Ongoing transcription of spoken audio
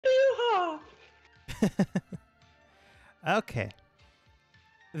Okay.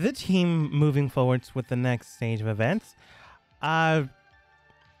 The team moving forwards with the next stage of events. Uh,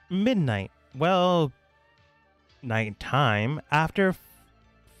 Midnight. Well, nighttime. After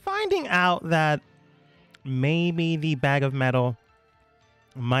finding out that maybe the bag of metal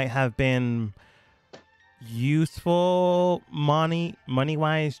might have been useful money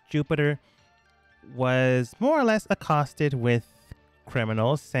wise, Jupiter was more or less accosted with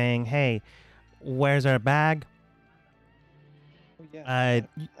criminals saying, "Hey, where's our bag?" Oh, yeah.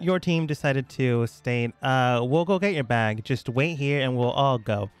 Your team decided to state, "We'll go get your bag. Just wait here, and we'll all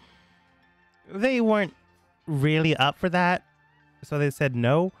go." They weren't really up for that, so they said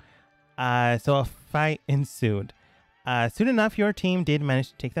no. So a fight ensued. Soon enough, your team did manage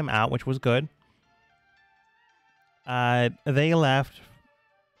to take them out, which was good. They left,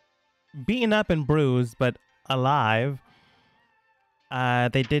 beaten up and bruised, but alive.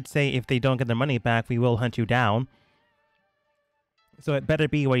 They did say if they don't get their money back, we will hunt you down. So it better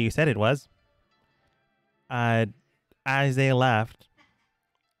be where you said it was. As they left,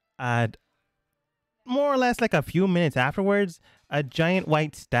 more or less like a few minutes afterwards, a giant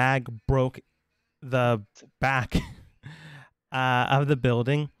white stag broke the back of the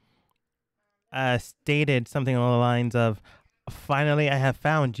building. Stated something along the lines of, "Finally, I have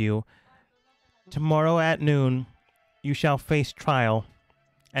found you. Tomorrow at noon, you shall face trial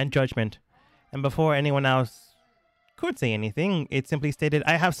and judgment." And before anyone else could say anything, it simply stated,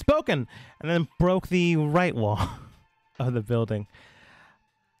 "I have spoken," and then broke the right wall of the building.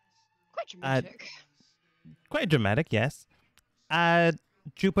 Quite dramatic. Quite dramatic, yes.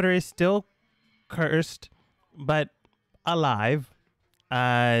 Jupiter is still cursed, but alive.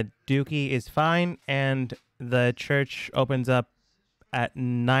 Dookie is fine, and the church opens up at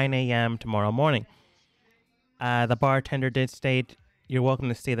 9 a.m. tomorrow morning. The bartender did state, "You're welcome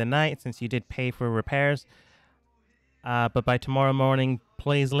to stay the night since you did pay for repairs. But by tomorrow morning,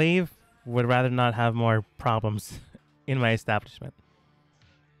 please leave. Would rather not have more problems in my establishment."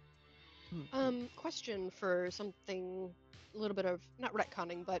 Question for something, a little bit of, not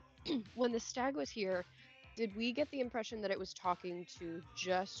retconning, but when the stag was here, did we get the impression that it was talking to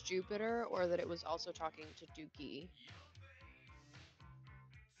just Jupiter, or that it was also talking to Dookie?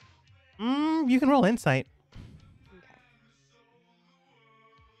 You can roll insight. Okay.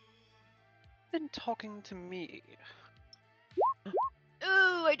 Been talking to me.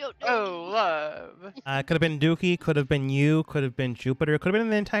 Oh, I don't know. Oh, love. Could have been Dookie, could have been you, could have been Jupiter, could have been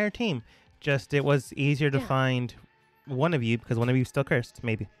the entire team. Just it was easier to Yeah. find one of you because one of you is still cursed,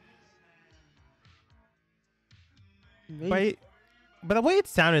 maybe. Maybe. But the way it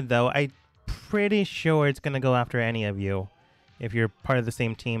sounded, though, I'm pretty sure it's going to go after any of you if you're part of the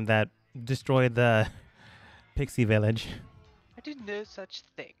same team that destroyed the Pixie Village. I did no such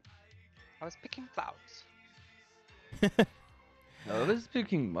thing. I was picking flowers. I was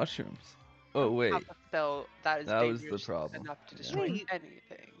picking mushrooms. Oh wait, Have a spell that is that was the dangerous problem. enough to destroy Wait.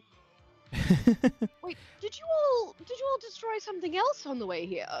 anything. Wait, did you all destroy something else on the way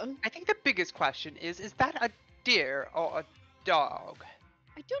here? I think the biggest question is that a deer or a dog?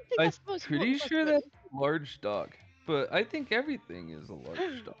 I don't think I'm that's the most pretty important sure question. that's a large dog, but I think everything is a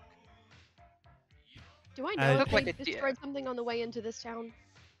large dog. Do I I- know if Look like they a deer. destroyed something on the way into this town?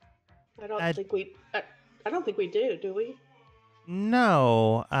 I don't I- think we. I don't think we do we?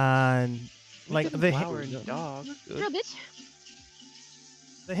 No, like Look at the flower and dog. Rabbit.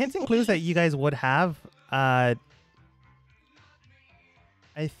 the hints and clues that you guys would have, I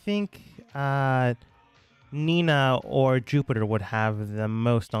think Nina or Jupiter would have the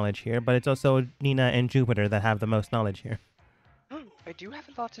most knowledge here, but it's also Nina and Jupiter that have the most knowledge here. I do have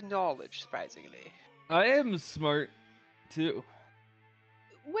a lot of knowledge, surprisingly. I am smart too.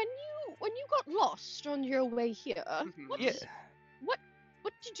 When you got lost on your way here, Mhm. Yeah,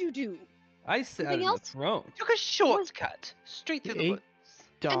 what did you do? I sat Something in else? the throne. Took a shortcut straight through the Ate woods.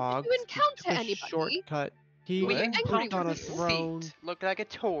 Dogs. you encounter took a anybody? Shortcut. He We angry pooped on a with you. throne. Seat looked like a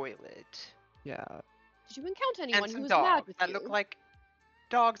toilet. Yeah. Did you encounter anyone And who some was mad dogs with that you? look like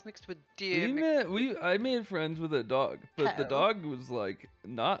dogs mixed with deer. I made friends with a dog, but the Hell. dog was like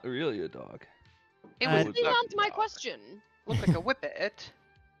not really a dog. It Uh, was Didn't a answer my dog. question. Looked like a whippet.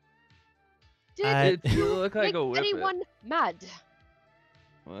 Did Uh, It you looked like make a whippet. anyone mad?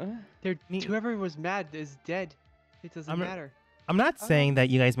 What? Whoever was mad is dead. It doesn't I'm- matter. I'm not saying that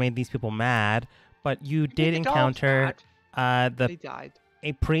you guys made these people mad, but you did the dogs encounter mad. They died.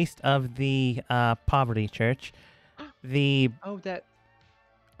 a priest of the poverty church, the Oh, that.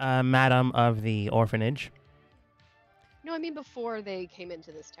 madam of the orphanage. No, I mean before they came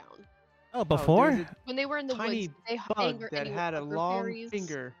into this town. Oh, there before? was a When they were in the tiny woods, they bug anger that any had a other long fairies?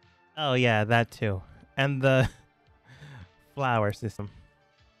 finger. Oh yeah, that too. And the flower system.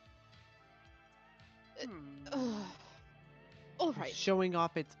 Hmm. Ugh. All It was right. showing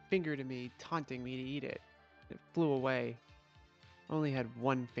off its finger to me, taunting me to eat it. It flew away. Only had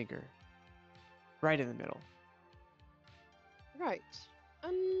one finger. Right in the middle. Right.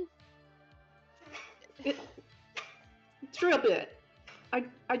 Um. It, Drillbit,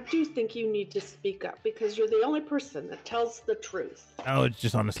 I do think you need to speak up because you're the only person that tells the truth. I was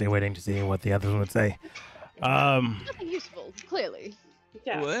just honestly waiting to see what the others would say. Um, Nothing useful, clearly.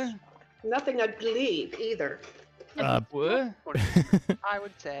 Yes. What? Nothing I believe either. uh, What? I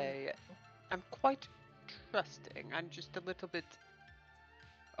would say I'm quite trusting. I'm just a little bit.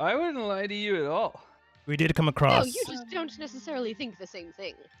 I wouldn't lie to you at all. we did come No, across you just don't necessarily think the same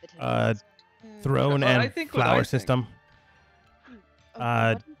thing. That Uh, Hmm, throne I and think what I flower think. system. Oh,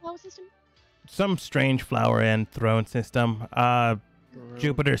 uh, what in the flower system? Some strange flower and throne system.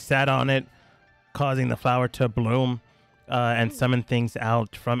 Jupiter sat on it, causing the flower to bloom and summon things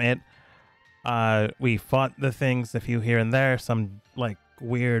out from it. We fought the things, a few here and there, some like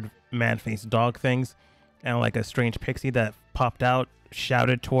weird man-faced dog things, and like a strange pixie that popped out,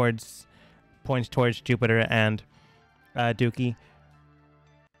 points towards Jupiter and Dookie,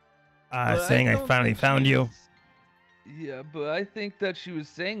 But saying, "I don't finally think found she you." was- Yeah, but I think that she was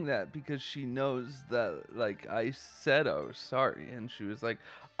saying that because she knows that, like, I said I was sorry, and she was like,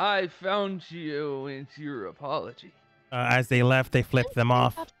 I found you into your apology. As they left, they flipped them Don't say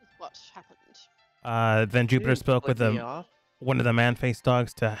off. That was what happened. Then You Jupiter didn't spoke with flip me them, off. one of the man-faced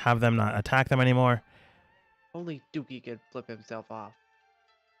dogs, to have them not attack them anymore. Only Dookie could flip himself off.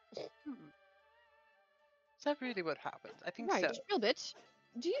 Hmm. Is that really what happened? I think Right, so. Gilbert.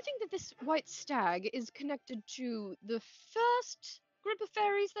 Do you think that this white stag is connected to the first group of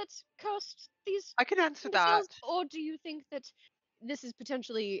fairies that cursed these I can answer imbeciles, that. or do you think that this is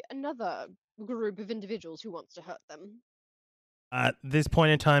potentially another group of individuals who wants to hurt them? At this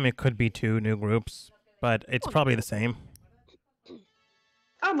point in time, it could be two new groups, but it's probably the same.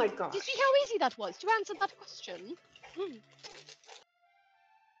 Oh my Do gosh. you see how easy that was to answer that question?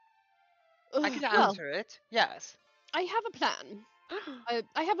 I can Well, answer it. Yes. I have a plan.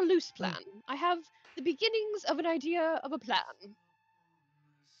 I have a loose plan. I have the beginnings of an idea of a plan.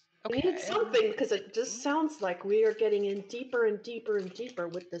 We Okay. need something because it just sounds like we are getting in deeper and deeper and deeper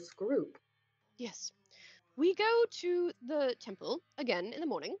with this group. Yes. We go to the temple again in the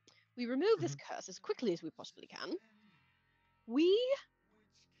morning. We remove this curse as quickly as we possibly can. We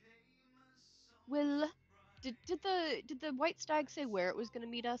will. Did the white stag say where it was going to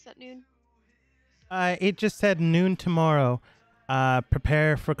meet us at noon? It just said noon tomorrow.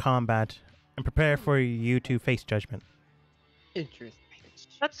 Prepare for combat and prepare for you to face judgment. Interesting.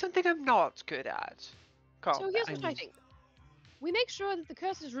 That's something I'm not good at. So here's Combat. what I think. We make sure that the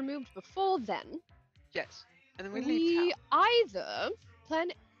curse is removed before then. Yes. And then we We leave town. either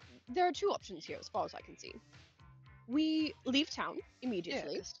plan. There are two options here, as far as I can see. We leave town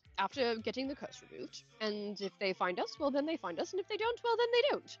immediately Yes. after getting the curse removed, and if they find us, well, then they find us, and if they don't, well, then they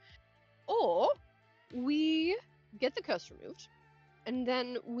don't. Or we get the curse removed, and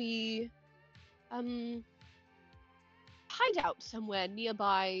then we hide out somewhere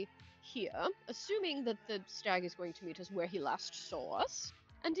nearby here, assuming that the stag is going to meet us where he last saw us.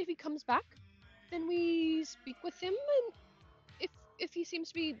 And if he comes back, then we speak with him, and if he seems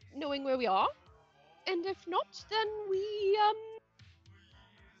to be knowing where we are, and if not, then we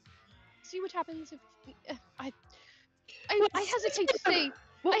see what happens. If I hesitate to say.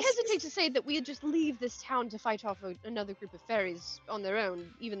 Well, I hesitate to say that we just leave this town to fight off another group of fairies on their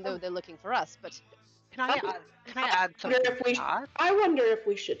own, even though they're looking for us. But Can I add wonder something if to we, that? I wonder if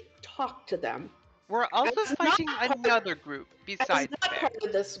we should talk to them. We're also It's not fighting part- another group As besides not there. part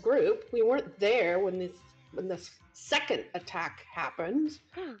of this group, we weren't there when this second attack happened.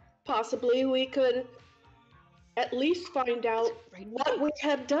 Possibly we could at least find out great what point. we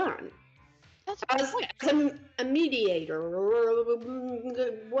had done that's a great as, point. as a mediator or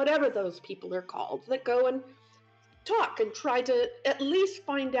whatever those people are called that go and talk and try to at least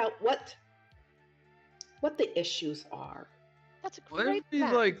find out what the issues are. That's a What great if we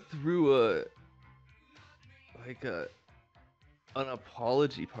plan. like threw an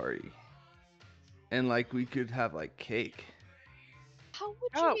apology party, and like we could have like cake. How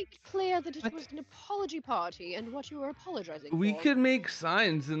would Oh. you make it clear that it What? was an apology party and what you were apologizing We for? could make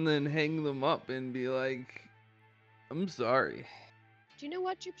signs and then hang them up and be like, I'm sorry. Do you know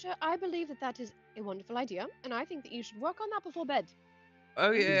what, Jupiter? I believe that that is a wonderful idea, and I think that you should work on that before bed.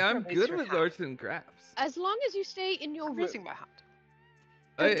 Okay, gonna I'm raise good your with hand. arts and crafts. As long as you stay in your I'm room. raising my hand.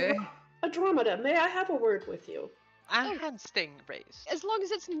 Okay. Andromeda, may I have a word with you? And Oh. hands staying raised. As long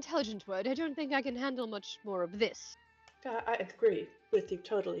as it's an intelligent word, I don't think I can handle much more of this. I agree with you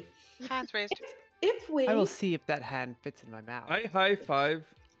totally. Hands raised. If we I will see if that hand fits in my mouth. I high five.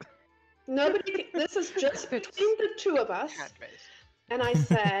 nobody, this is just Fits. between the two of us, Hand raised. and I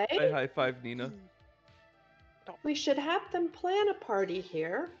say I high five Nina. we should have them plan a party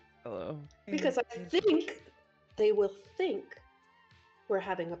here Hello. because I think they will think we're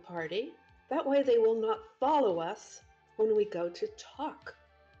having a party. That way, they will not follow us when we go to talk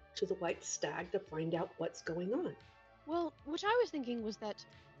to the white stag to find out what's going on. Well, what I was thinking was that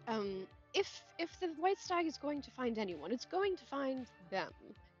if the white stag is going to find anyone, it's going to find them.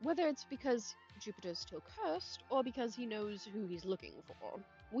 Whether it's because Jupiter's still cursed or because he knows who he's looking for.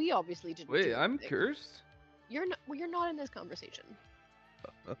 We obviously didn't. Wait, do I'm anything. cursed? You're not. Well, you're not in this conversation.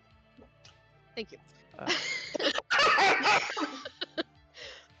 Thank you.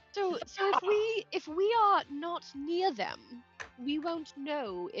 So if we are not near them, we won't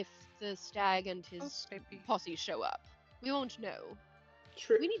know if the stag and his Maybe. posse show up. We won't know.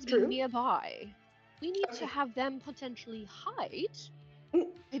 True. We need to true. be nearby. We need to Okay. have them potentially hide. Mm,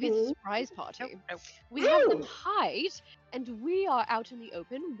 Maybe it's a mm. surprise party. Nope, nope. We have them Ooh. hide, and we are out in the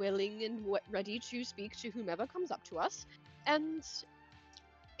open, willing and ready to speak to whomever comes up to us. And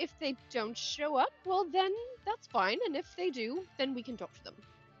if they don't show up, well, then that's fine. And if they do, then we can talk to them.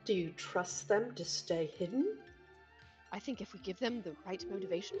 Do you trust them to stay hidden? I think if we give them the right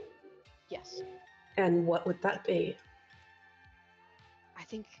motivation, yes. And what would that be? I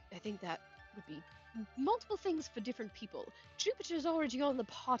think that would be multiple things for different people. Jupiter's already on the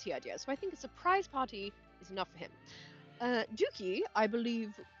party idea, so I think a surprise party is enough for him. Dookie, I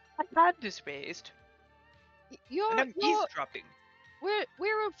believe My hand is raised. you're, And I'm you're eavesdropping.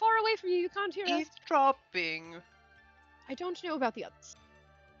 we're far away from you. You can't hear us. Eavesdropping. I don't know about the others.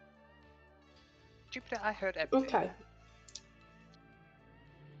 Jupiter, I heard everything. Okay.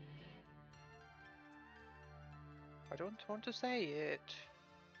 I don't want to say it.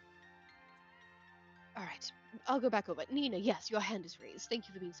 All right, I'll go back over. Nina, yes, your hand is raised. Thank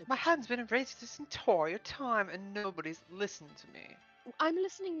you for being so. My patient. hand's been raised this entire time and nobody's listened to me. I'm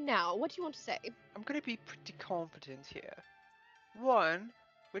listening now. What do you want to say? I'm gonna be pretty confident here. 1,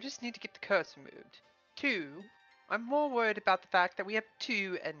 we just need to get the curse removed. 2, I'm more worried about the fact that we have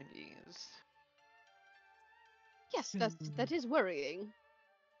 2 enemies. Yes, that is worrying.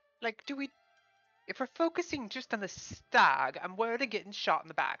 Like, if we're focusing just on the stag, I'm worried of getting shot in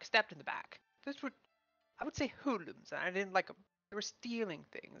the back, stabbed in the back. Those were, I would say, hoodlums, and I didn't like them. They were stealing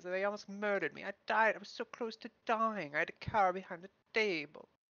things, and they almost murdered me. I died. I was so close to dying. I had to cower behind the table.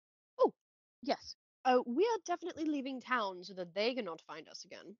 Oh, yes. We are definitely leaving town so that they cannot find us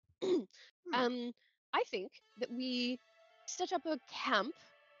again. I think that we set up a camp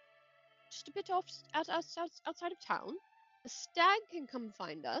just a bit off outside of town. The stag can come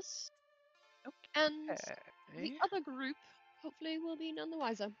find us, and the Okay. other group hopefully will be none the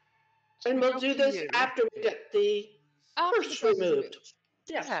wiser. And we'll do this You. after we get the After the curse curse is removed.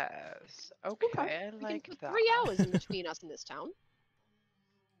 Yes. Yes. Okay, I We can like put that. 3 hours in between us in this town.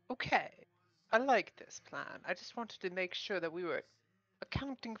 Okay, I like this plan. I just wanted to make sure that we were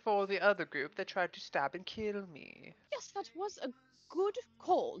accounting for the other group that tried to stab and kill me. Yes, that was a good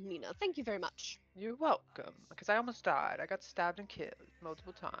call, Nina. Thank you very much. You're welcome, because I almost died. I got stabbed and killed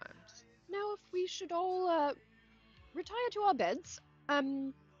multiple times. Now, if we should all retire to our beds,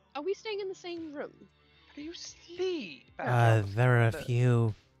 are we staying in the same room? Do you sleep? I almost There are a fell.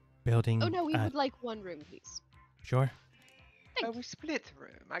 few building. Oh no, we would like one room, please. Sure. Oh, Thanks. we split the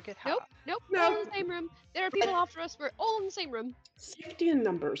room. I get Nope, half. nope, No. we're all in the same room. There are people after us. We're all in the same room. Safety in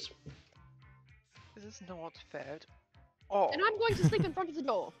numbers. This is not fair at all. And I'm going to sleep in front of the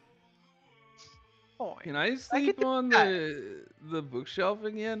door. Fine. Can I get sleep the on bed. the bookshelf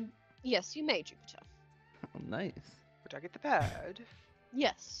again? Yes, you may, Jupiter. Oh, nice. Would I get the bed?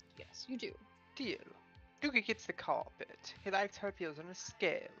 Yes, you do. Deal. Doogie gets the carpet. He likes how it feels on his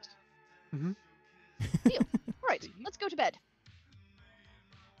scales. Deal. All right, let's go to bed.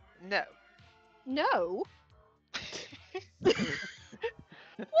 No. No.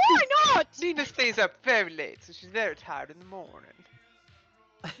 Why not? Nina stays up very late, so she's very tired in the morning.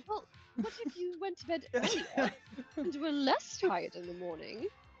 Well, what if you went to bed earlier and were less tired in the morning?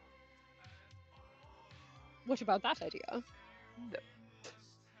 What about that idea? No.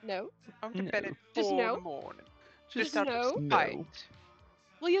 No? I'm to bed at Just 4 no? in the morning. Just out of no? spite.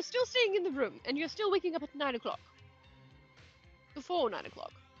 Well, you're still staying in the room, and you're still waking up at 9 o'clock. Before 9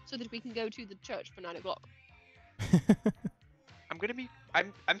 o'clock, so that we can go to the church for 9 o'clock.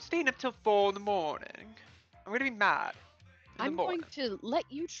 I'm staying up till 4 in the morning. I'm gonna be mad. In I'm the morning. going to let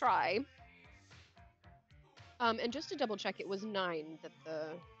you try. And just to double check, it was 9 that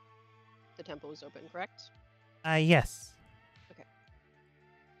the temple was open, correct? Yes.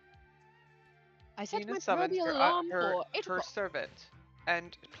 I set Nina my summons proverbial her, alarm her, for 8 her o'clock. servant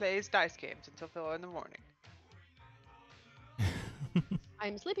and plays dice games until 4 in the morning.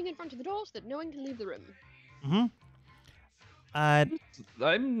 I'm sleeping in front of the door so that no one can leave the room. Mm-hmm. Uh,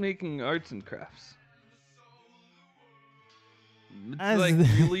 I'm making arts and crafts. It's As like the-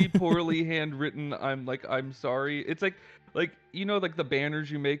 really poorly handwritten. I'm sorry. It's like like the banners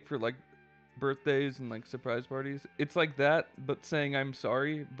you make for like birthdays and like surprise parties. It's like that, but saying I'm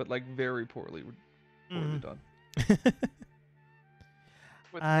sorry, but like very poorly Mhm. done.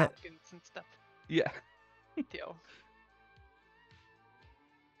 With Uh, napkins and stuff. Yeah. Deal.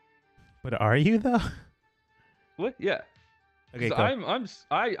 But are you though? What? Yeah. Okay, 'Cause cool.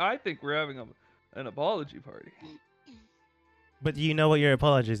 I think we're having an apology party. But you know what you're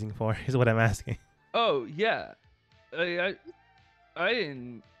apologizing for, is what I'm asking. Oh yeah. I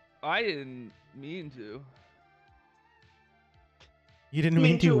didn't mean to. You didn't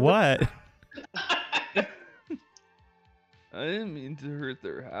Mean mean to to- what? I didn't mean to hurt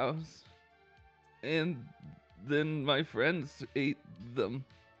their house. And then my friends ate them,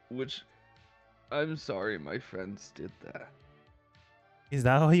 which I'm sorry my friends did that. Is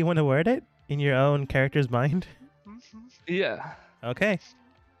that how you want to word it? In your own character's mind? Yeah. Okay.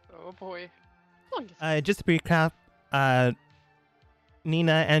 Oh boy. Wonderful. Just to recap,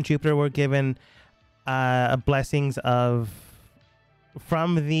 Nina and Jupiter were given blessings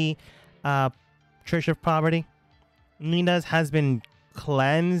from the Church of Poverty. Nina's has been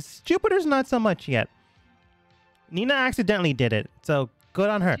cleansed. Jupiter's not so much yet. Nina accidentally did it, so good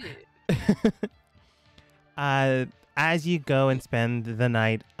on her. As you go and spend the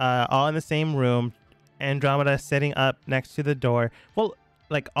night, all in the same room, Andromeda sitting up next to the door. Well,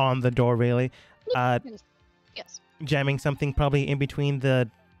 like on the door, really. Yes. Jamming something probably in between the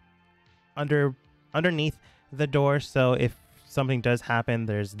underneath the door, so if something does happen,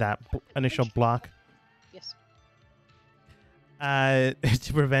 there's that initial block Yes.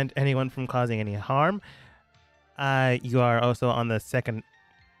 to prevent anyone from causing any harm. You are also on the second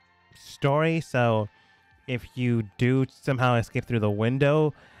story, so if you do somehow escape through the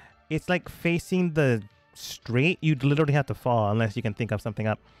window, it's like facing the street. You'd literally have to fall unless you can think of something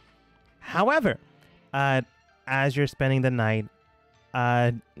up. However, as you're spending the night,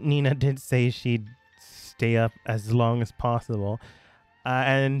 Nina did say she'd stay up as long as possible.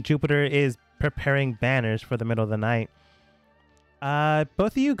 And Jupiter is preparing banners for the middle of the night.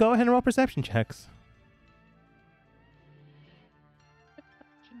 Both of you go ahead and roll perception checks.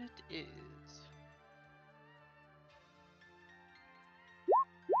 And it is.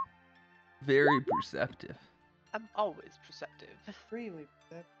 Very perceptive. I'm always perceptive. Really?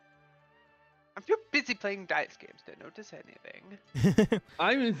 That I'm too busy playing dice games to notice anything.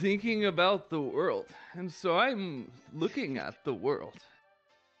 I'm thinking about the world, and so I'm looking at the world.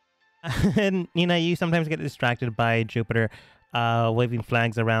 And Nina, you sometimes get distracted by Jupiter waving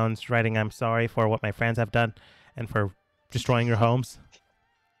flags around, writing, "I'm sorry for what my friends have done and for destroying your homes."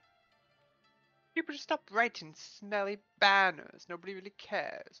 People just stop writing smelly banners. Nobody really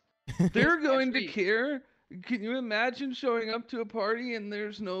cares. They're going to read. care. Can you imagine showing up to a party and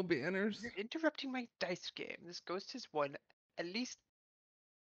there's no banners? You're interrupting my dice game. This ghost has won at least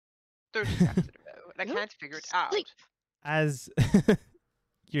 30 times in a row, and I No, can't figure it out. sleep. As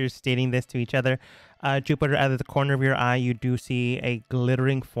you're stating this to each other, Jupiter, out of the corner of your eye, you do see a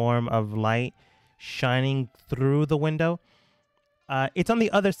glittering form of light shining through the window. It's on the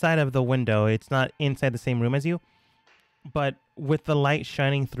other side of the window. It's not inside the same room as you. But with the light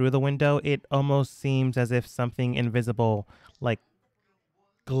shining through the window, it almost seems as if something invisible, like,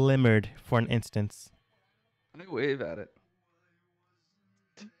 glimmered for an instant. I wave at it.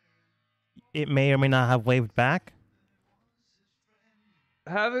 It may or may not have waved back.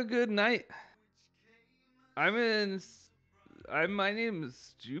 Have a good night. My name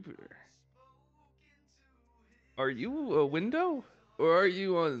is Jupiter. Are you a window? Or are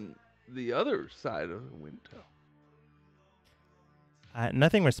you on the other side of the window?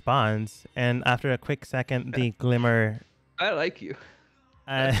 Nothing responds, and after a quick second, the glimmer I like you.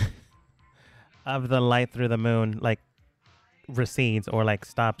 of the light through the moon, like, recedes or, like,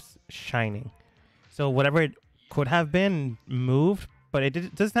 stops shining. So whatever it could have been moved, but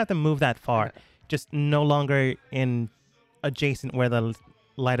it doesn't have to move that far. Just no longer in adjacent where the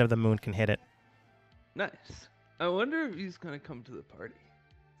light of the moon can hit it. Nice. I wonder if he's gonna come to the party.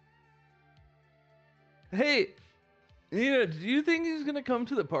 Hey, Nina, do you think he's gonna come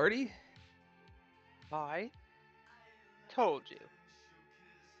to the party? I told you.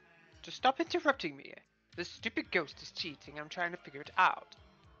 Just stop interrupting me. The stupid ghost is cheating. I'm trying to figure it out.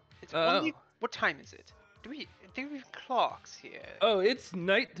 It's Oh. only. What time is it? Do we have clocks here? Oh, it's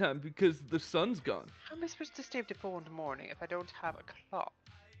nighttime because the sun's gone. How am I supposed to stay up to 4 in the morning if I don't have a clock?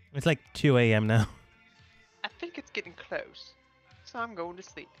 It's like 2 a.m. now. I think it's getting close. So I'm going to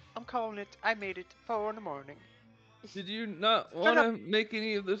sleep. I'm calling it. I made it 4 in the morning. Did you not want to make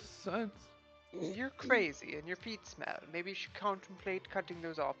any of this sense? You're crazy and your feet smell. Maybe you should contemplate cutting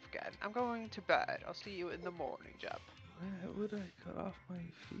those off again. I'm going to bed. I'll see you in the morning, Jep. Why would I cut off my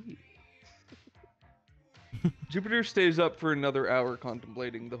feet? Jupiter stays up for another hour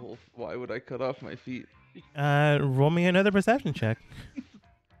contemplating the whole why would I cut off my feet? Roll me another perception check.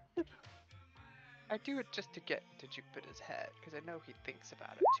 I do it just to get into Jupiter's head, because I know he thinks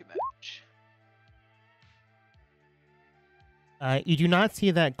about it too much. You do not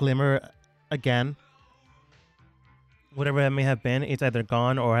see that glimmer again. Whatever it may have been, it's either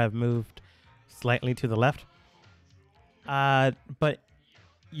gone or have moved slightly to the left. But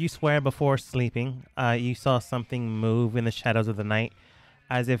you swear before sleeping, you saw something move in the shadows of the night,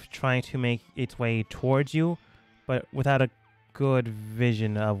 as if trying to make its way towards you, but without a good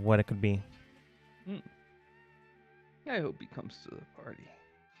vision of what it could be. I hope he comes to the party.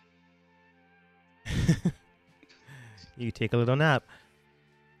 You take a little nap.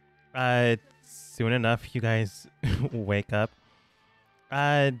 Soon enough, you guys wake up.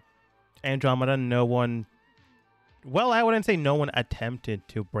 Andromeda, no one... Well, I wouldn't say no one attempted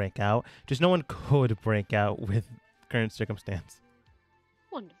to break out. Just no one could break out with current circumstance.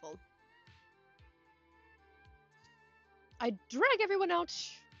 Wonderful. I drag everyone out.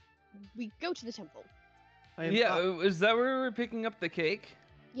 We go to the temple. Yeah, is that where we're picking up the cake?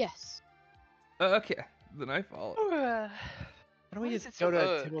 Yes. Okay, then I follow. Why don't we Why is just it so go to a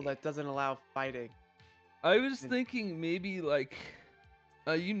early? table that doesn't allow fighting? I was thinking maybe like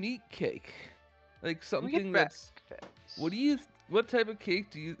a unique cake, like We something get that's. breakfast. What type of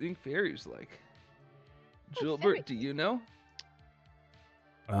cake do you think fairies like? Oh, Gilbert, fairy do you know?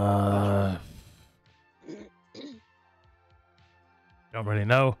 Don't really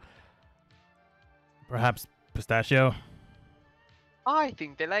know. Perhaps pistachio? I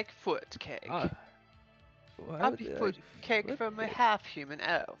think they like foot cake. Why Happy would they foot like cake foot from a cake? half-human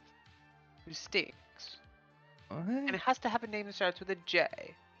elf who stinks. What? And it has to have a name that starts with a J,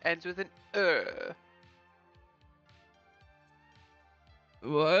 ends with an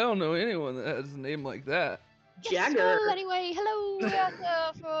Well, I don't know anyone that has a name like that. Yes, Jagger. well, anyway, hello,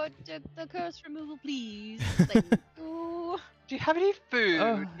 for the curse removal, please. Thank you. Do you have any food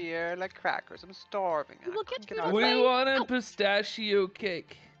Oh. here, like crackers? I'm starving. and I We'll couldn't get get you out We of Okay. want a Ouch. pistachio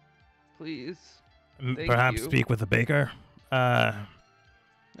cake, please. Thank Perhaps you. speak with the baker?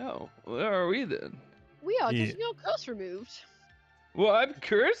 Oh, where are we then? We are Yeah. getting your curse removed. Well, I'm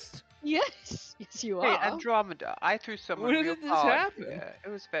cursed. Yes, yes, you Hey, are. Andromeda, I threw someone When real did this hard happen? here. It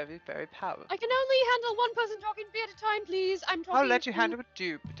was very, very powerful. I can only handle one person talking to me at a time, please. I'm talking I'll let you to handle with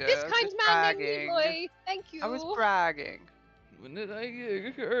Jupiter. this I was kind just man named bragging. Leroy. Thank you. I was bragging. When did I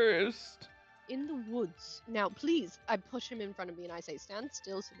get cursed? In the woods. Now, please, I push him in front of me and I say, stand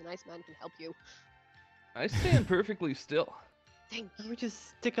still so the nice man can help you. I stand perfectly still. Thank Why don't you. we just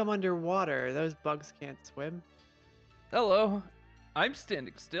stick them underwater? Those bugs can't swim. Hello, I'm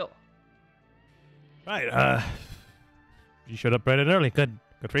standing still. Right, you showed up bright and early. Good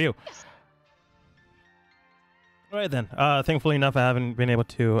for you. Yes. All right then. Thankfully enough, I haven't been able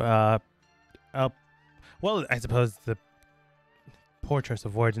to help. Well, I suppose the poor choice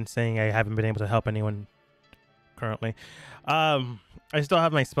of words in saying I haven't been able to help anyone currently. I still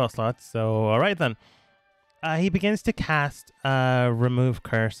have my spell slots, so all right then. He begins to cast remove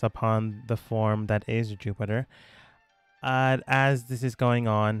curse upon the form that is Jupiter. As this is going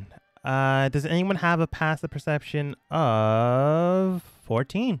on, does anyone have a passive perception of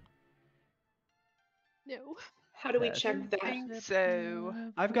 14? No. How do we check I that? think so.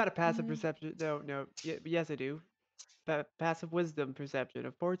 I've got a passive perception. No. Yes, I do. Passive wisdom perception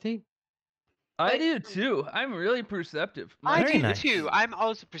of 14. I Wait. do too. I'm really perceptive. I Very do nice. too. I'm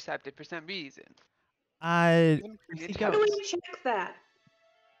also perceptive for some reason. I I'm pretty think How do intelligent. we check that?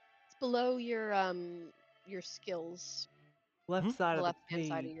 It's below your skills. Left Hmm? side The of the left-hand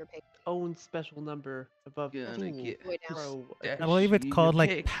side of page. your page. Own special number above Gonna tool. get Way down. Pro. I believe it's pistachio called like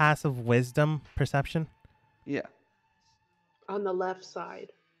cake. passive wisdom perception. Yeah. On the left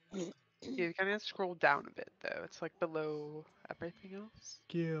side. You kind of scroll down a bit though. It's like below everything else.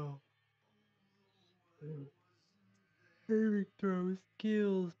 Skill. Perfect throw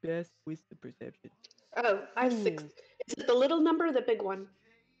skills. Best wisdom perception. Oh, I have six. Ooh. Is it the little number or the big one?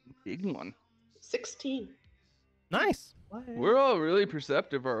 Big one. 16. Nice. What? We're all really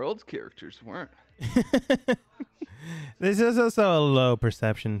perceptive. Our old characters weren't. This is also a low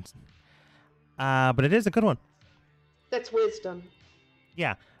perception, but it is a good one. That's wisdom.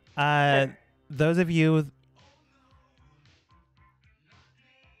 Yeah. Okay. Those of you,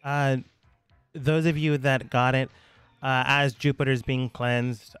 those of you that got it, as Jupiter's being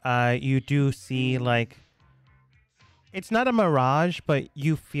cleansed, you do see like it's not a mirage, but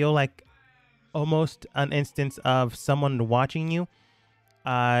you feel like almost an instance of someone watching you.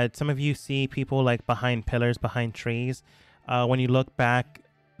 Some of you see people like behind pillars, behind trees. When you look back,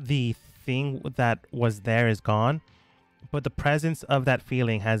 the thing that was there is gone, but the presence of that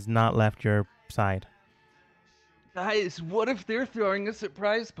feeling has not left your side. Guys, what if they're throwing a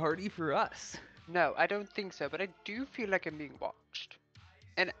surprise party for us? No, I don't think so, but I do feel like I'm being watched.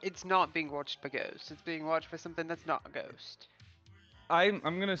 And it's not being watched by ghosts. It's being watched by something that's not a ghost. I'm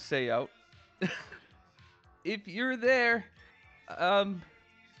gonna say out. If you're there,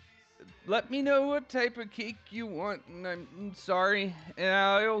 let me know what type of cake you want, and I'm sorry, and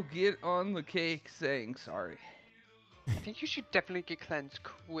I'll get on the cake saying sorry. I think you should definitely get cleansed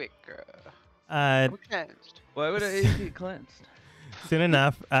quicker. Uh, We're cleansed. Why would I get cleansed? Soon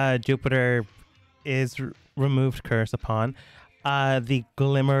enough, Jupiter is removed curse upon. The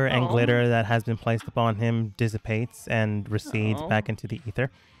glimmer and Aw. glitter that has been placed upon him dissipates and recedes Aw. back into the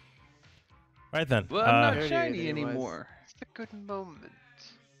ether. Right then. Well, I'm not Dirtier shiny than he was. anymore. It's a good moment.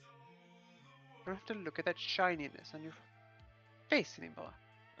 You don't have to look at that shininess on your face anymore.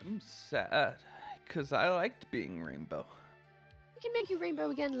 I'm sad, because I liked being rainbow. We can make you rainbow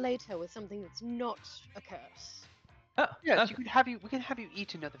again later with something that's not a curse. Oh, Yes, okay. we can have you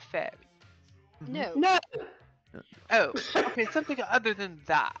eat another fairy. No. No. Oh, okay, something other than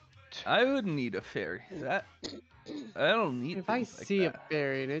that. I wouldn't eat a fairy. I don't need If I things like see a that.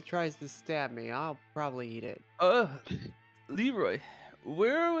 fairy and it tries to stab me, I'll probably eat it. Leroy,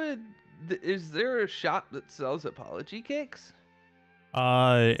 where would is there a shop that sells apology cakes?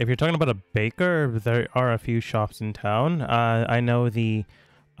 If you're talking about a baker, there are a few shops in town. I know the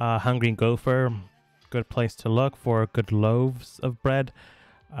Hungry Gopher, good place to look for good loaves of bread.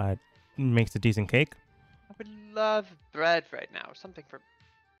 Makes a decent cake. I would love bread right now. Something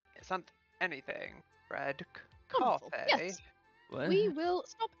anything. Bread, Wonderful, coffee. yes. What? We will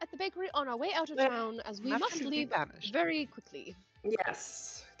stop at the bakery on our way out of Yeah, town as we I'm must absolutely leave banished. very quickly.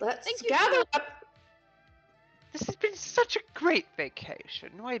 Yes. Let's Thank you gather so- up. This has been such a great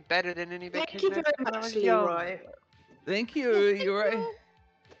vacation. Way better than any Thank vacation you I've very been on when I much, was young. Leroy. Thank you, Yes, thank Leroy. you.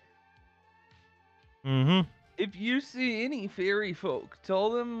 Mm-hmm. If you see any fairy folk, tell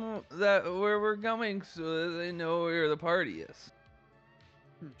them that where we're going so that they know where the party is.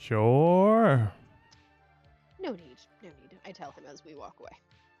 Sure. No need, no need. I tell him as we walk away.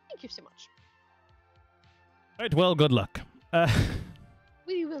 Thank you so much. Right, well, good luck.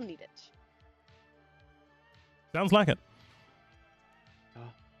 We will need it. Sounds like it.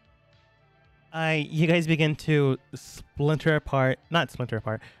 You guys begin to splinter apart, not splinter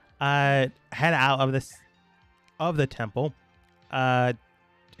apart, head out of the temple,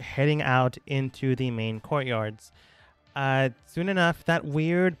 heading out into the main courtyards. Soon enough, that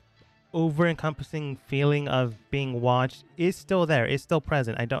weird, over-encompassing feeling of being watched is still there, is still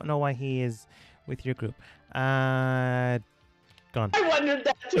present. I don't know why he is with your group. Gone. I wondered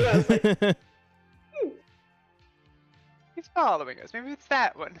that too. I was like, He's following us. Maybe it's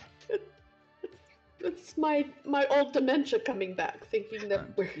that one. it's my old dementia coming back, thinking that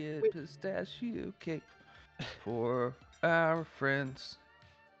Time we're. to get pistachio cake for our friends.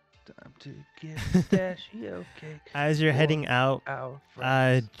 Time to get pistachio cake. As you're for heading out, our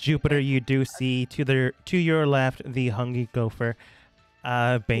friends. Jupiter, you do see to your left the Hungry Gopher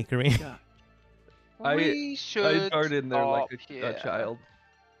bakery. We I should dart in there like stop a here. child.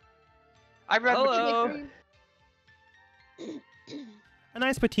 I read what you Hello. mean. A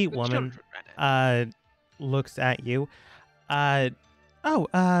nice petite The woman children ran in. looks at you.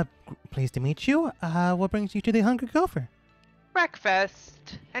 Pleased to meet you. What brings you to the Hungry Gopher?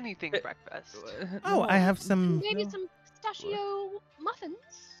 Breakfast. Anything Eh, breakfast. Oh, I have some. Maybe No. some pistachio muffins?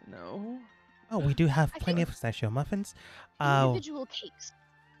 No. Oh, we do have I plenty think- of pistachio muffins. Oh, Individual cakes.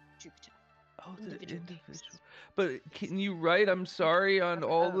 Jupiter. Oh, the Individual individual. cakes. But can you write I'm sorry on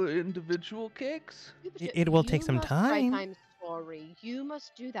all Oh. the individual cakes? Jupiter, it will take you some must write time. I'm sorry. You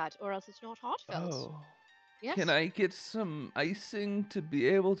must do that, or else it's not heartfelt. Oh. Yes. Can I get some icing to be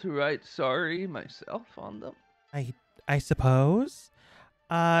able to write sorry myself on them? I suppose.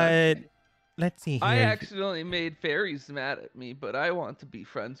 Okay. Let's see here. I accidentally made fairies mad at me, but I want to be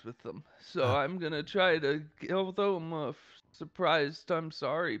friends with them. So I'm gonna try to give them a surprised I'm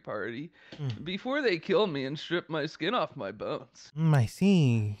sorry party Mm. before they kill me and strip my skin off my bones. I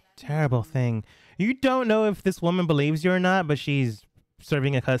see. Terrible thing. You don't know if this woman believes you or not, but she's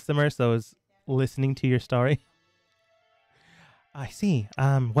serving a customer, so is listening to your story. I see.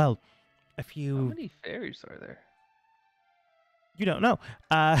 Well, if How you many fairies are there? you don't know,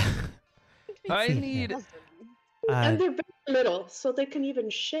 uh, I see here. need. And uh, they're very little, so they can even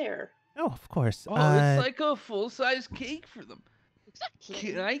share. oh, of course. Oh, it's like a full-size cake for them. Exactly.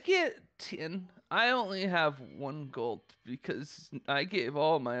 Can I get 10? I only have 1 gold because I gave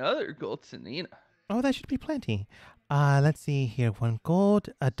all my other gold to Nina. Oh, that should be plenty. Let's see here. 1 gold,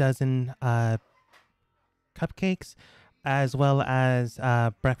 a dozen cupcakes, as well as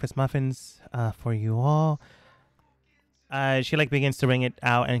breakfast muffins for you all. She like begins to ring it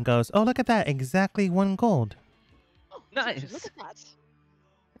out and goes, "Oh, look at that! Exactly 1 gold." Oh, Nice. Look at that.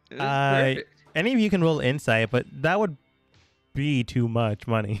 It was perfect. Any of you can roll insight, but that would be too much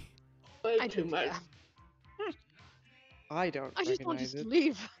money. Way I too don't much. care. I don't I just wanted recognize to it.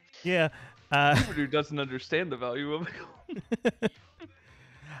 leave. Yeah. Who doesn't understand the value of it?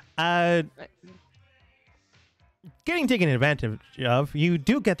 uh, getting taken advantage of, you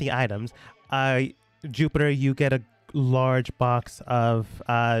do get the items. Jupiter, you get a large box of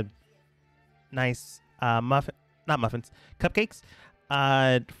nice not muffins, cupcakes.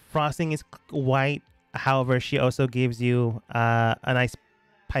 Frosting is white. However, she also gives you a nice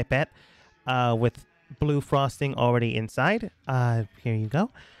pipette with blue frosting already inside. Here you go.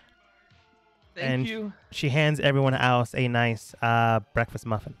 Thank And you. she hands everyone else a nice breakfast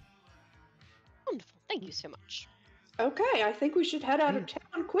muffin. Wonderful. Thank you so much. Okay, I think we should head out of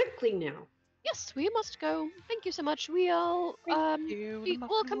town quickly now. Yes, we must go. Thank you so much. We'll you, we'll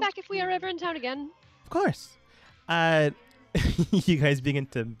muffin come back was if we are cute. ever in town again. Of course. You guys begin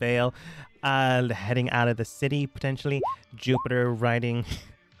to bail, heading out of the city potentially. Jupiter riding.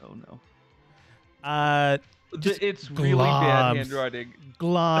 Oh no. Just It's really bad globs. handwriting.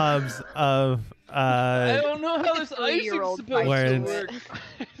 Globs of I don't know how Like a this icing's 3-year-old supposed to Words. work.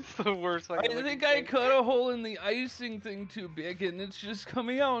 It's the worst. I think I cut a hole in the icing thing too big, and it's just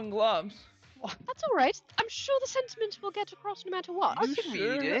coming out in globs. That's all right. I'm sure the sentiment will get across no matter what. You can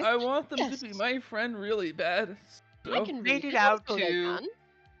sure? read it. I want them Yes. to be my friend really bad. I So. can Read read it I'm out sure they to- can.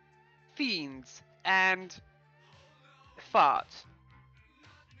 Fiends and farts.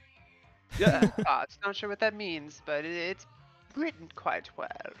 Yeah. Farts. Not sure what that means, but it's written quite well.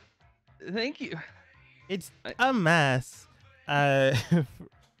 Thank you. It's a mess.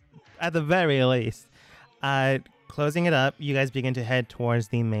 At the very least. Closing it up, you guys begin to head towards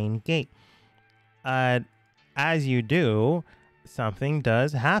the main gate. As you do, something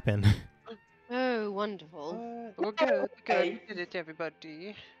does happen. Oh, wonderful. We're good. Good. Okay. We did it,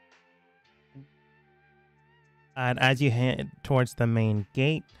 everybody. And as you head towards the main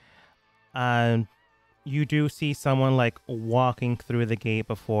gate, you do see someone like walking through the gate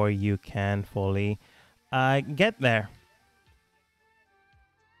before you can fully get there.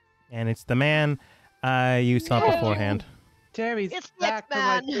 And it's the man you saw No. beforehand. Tammy's It's back Next for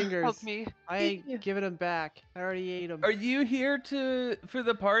my Man. fingers. Help me. I ain't giving them back. I already ate them. Are you here for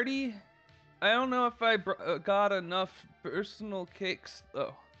the party? I don't know if I got enough personal cakes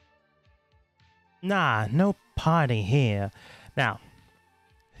though. Nah, no party here. Now,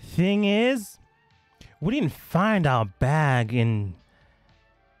 thing is, we didn't find our bag in.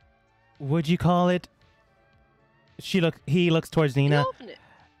 What'd you call it? He looks towards Can you Nina. open it?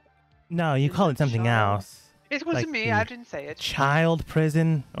 No, you Is call it it something child? else. It wasn't Like me. the I didn't say it. Child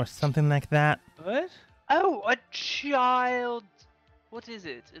prison or something like that. What? Oh, a child. What is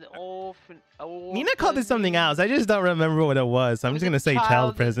it? An orphan. Nina called it something else. I just don't remember what it was. So I'm Was just it gonna say child-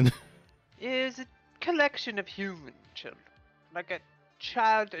 child prison. Is a collection of human children, like a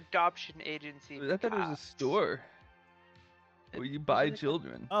child adoption agency. I thought it was a cast. store where you buy Wasn't it-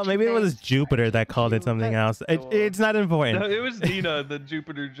 children. Oh, maybe it was Thanks. Jupiter that called it something else. It's not important. No, it was Nina. The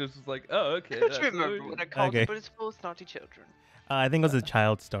Jupiter just was like, oh, okay. I don't that's remember what what it I called Okay. it, but it's full of snotty children. I think it was a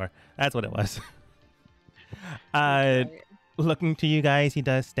child store. That's what it was. Okay. Looking to you guys, he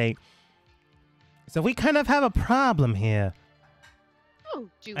does state. So we kind of have a problem here. Oh,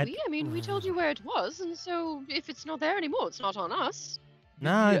 do I- we? I mean, we told you where it was, and so if it's not there anymore, it's not on us. Did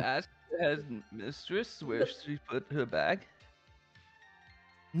Nah, you ask as mistress where she put her bag?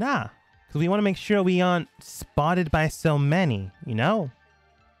 nah. Because we want to make sure we aren't spotted by so many, you know?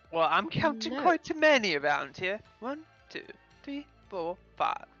 Well, I'm counting No. quite a many around here. 1, 2, 3, 4,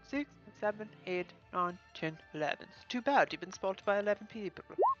 5, 6, 7, 8, 9, 10, 11. It's too bad you've been spotted by 11 people.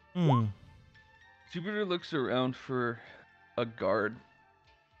 Hmm. Jupiter looks around for a guard.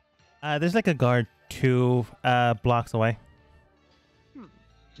 There's like a guard 2 blocks away.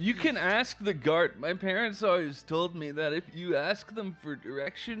 You can ask the guard. My parents always told me that if you ask them for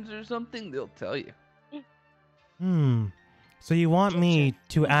directions or something, they'll tell you. So you want me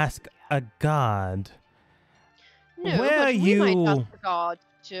to ask a god? No, Where but we might you ask the god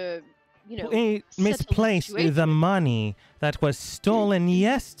to, settle the misplaced the situation. money that was stolen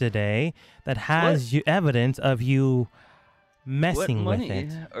yesterday that has you evidence of you messing What with money?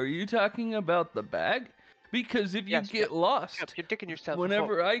 it? Are you talking about the bag? Because if you Yes, get lost, Yep, you're digging yourself. a hole.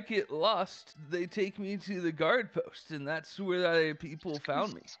 whenever I get lost, they take me to the guard post, and that's where people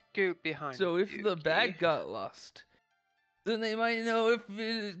found me. Scoot behind. So if the Dookie. bag got lost, then they might know if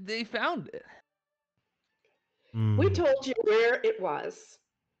they found it. We told you where it was.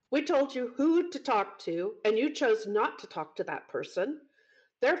 We told you who to talk to, and you chose not to talk to that person.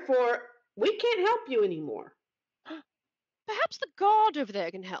 Therefore, we can't help you anymore. Perhaps the god over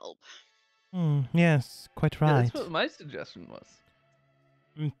there can help. Yes, quite Yeah, right. that's what my suggestion was.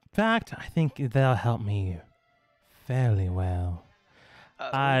 In fact, I think they'll help me fairly well.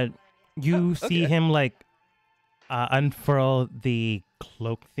 You see okay. him like unfurl the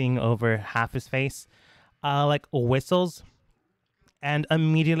cloak thing over half his face, like whistles, and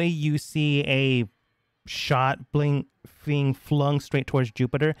immediately you see a shot being flung straight towards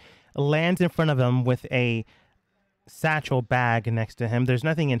Jupiter, lands in front of him with a satchel bag next to him. There's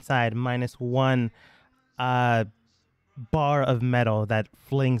nothing inside, minus one bar of metal that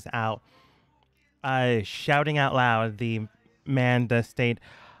flings out. Shouting out loud, the man does state,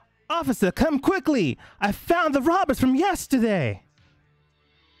 "Officer, come quickly! I found the robbers from yesterday!"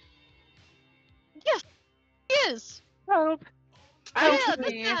 Yes, he is. Help! I Yeah, turn-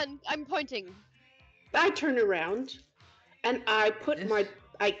 this man. I'm pointing. I turn around and I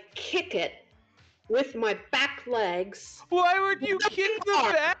I kick it with my back legs. Why would you kick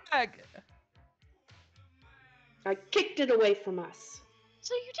the bag? I kicked it away from us.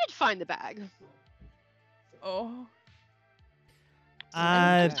 So you did find the bag. Oh.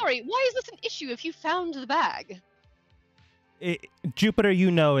 I'm Uh, sorry. Why is this an issue if you found the bag? Jupiter,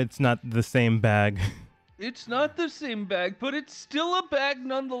 you know it's not the same bag. It's not the same bag, but it's still a bag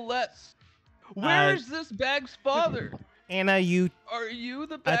nonetheless. Where is this bag's father? Anna, you Are you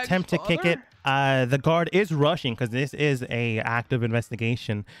the bag's attempt to kick it. The guard is rushing because this is a active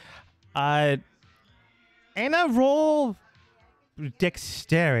investigation. Anna, roll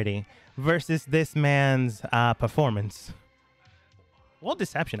dexterity versus this man's performance. Well,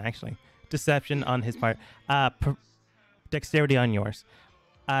 deception actually. Deception on his part. Dexterity on yours.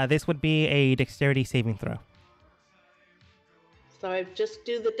 This would be a dexterity saving throw. So I just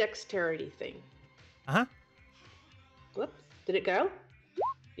do the dexterity thing. Uh-huh. Whoops. Did it go?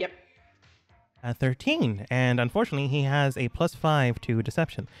 Yep. 13, and unfortunately he has a +5 to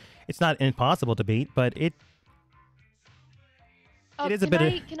deception. It's not impossible to beat, but it is a bit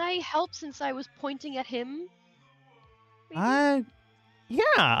of... Can I help since I was pointing at him? Yeah,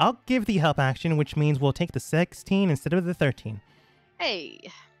 I'll give the help action, which means we'll take the 16 instead of the 13. Hey.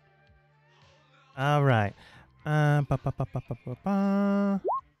 All right. That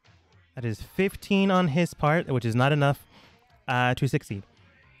is 15 on his part, which is not enough to succeed.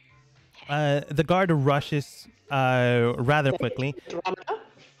 The guard rushes rather quickly.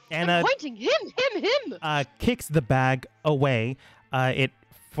 And I'm pointing him. kicks the bag away. It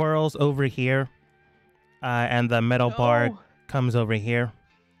furls over here, and the metal bar comes over here.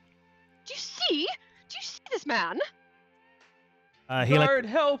 Do you see this man? Guard,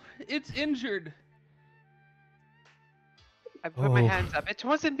 help! It's injured. I put my hands up. It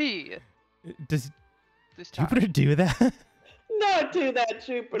wasn't me. Does This time. Jupiter do that? Not do that,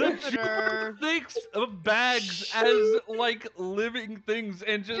 Jupiter. The Jupiter thinks of bags as like living things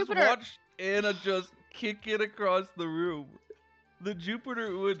and just Jupiter. watch Anna just kick it across the room. The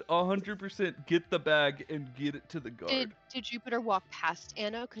Jupiter would 100% get the bag and get it to the guard. Did Jupiter walk past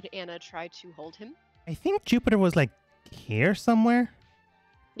Anna? Could Anna try to hold him? I think Jupiter was like here somewhere.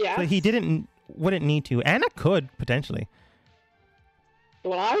 Yeah. So he wouldn't need to. Anna could potentially.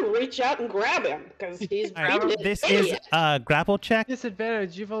 Well, I reach out and grab him because he's All right, being an this is idiot. a grapple check.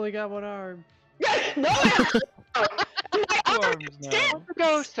 Disadvantage, you've only got one arm. No, I don't. And my Two arm arms is now. dead.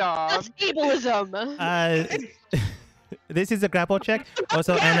 Go, Sam. That's ableism. This is a grapple check.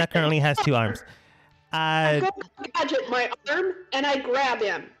 Also, Anna currently has 2 arms. I go to gadget my arm and I grab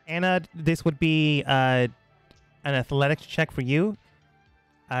him. Anna, this would be an athletics check for you.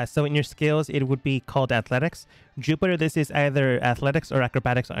 So in your skills, it would be called athletics. Jupiter, this is either athletics or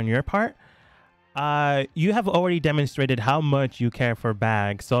acrobatics on your part. You have already demonstrated how much you care for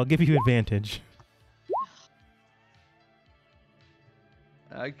bags, so I'll give you advantage.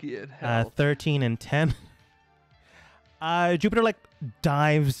 I can't help. 13 and 10. Jupiter like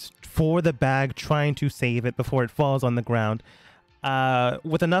dives for the bag, trying to save it before it falls on the ground.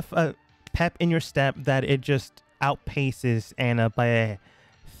 With enough pep in your step that it just outpaces Anna by a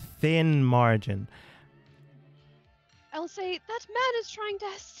thin margin. I'll say that man is trying to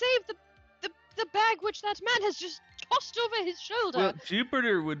save the bag which that man has just tossed over his shoulder. Well,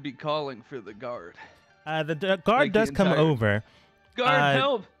 Jupiter would be calling for the guard. The guard Like the does come entire- over. Guard,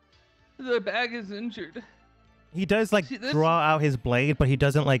 help! The bag is injured. He does like See, this- draw out his blade, but he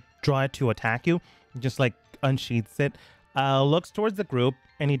doesn't like draw it to attack you. He just like unsheaths it. Looks towards the group,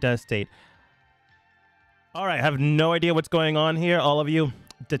 and he does state, "All right, I have no idea what's going on here. All of you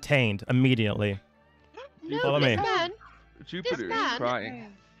detained immediately." No, follow this me. man Jupiter is man-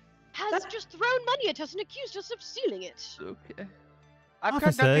 crying. has just thrown money at us and accused us of stealing it. It's okay. I've got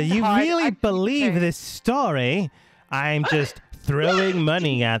Officer, nothing to you hide. really I'm believe okay. this story? I'm just throwing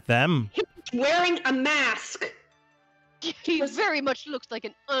money at them. He's wearing a mask. He very much looks like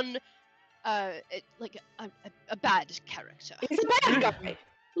an like a bad character. He's a bad guy.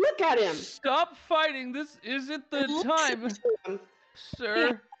 Look at him. Stop fighting. This isn't the Listen time, to him.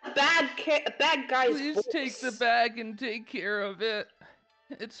 sir. Bad guy's Please voice. take the bag and take care of it.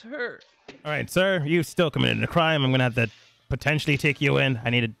 It's her. All right, sir, you've still committed a crime. I'm going to have to potentially take you in. I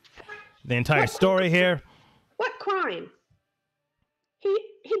needed the entire story here. What crime?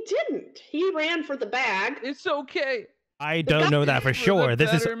 He didn't. He ran for the bag. It's okay. I don't know that for sure. The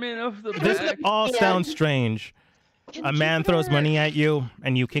This is betterment of the this bag. all Yeah. sounds strange. Can A man throws Jupiter- money at you,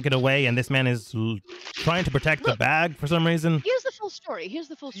 and you kick it away, and this man is trying to protect the bag for some reason. Here's the full story. Here's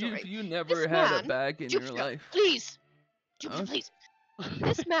the full You, story. you never This had a man, bag in your Jupiter, life. please. Jupiter, Okay. please.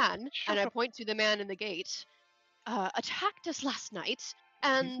 This man, Shut and I up. point to the man in the gate, attacked us last night He's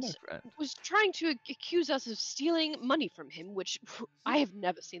and my friend. was trying to accuse us of stealing money from him, which I have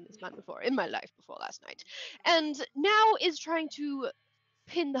never seen this man before in my life before last night. And now is trying to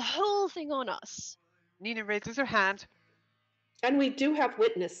pin the whole thing on us. Nina raises her hand. And we do have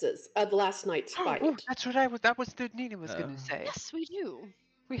witnesses of last night's fight. Oh, that's what that was the Nina was gonna say. Yes, we do.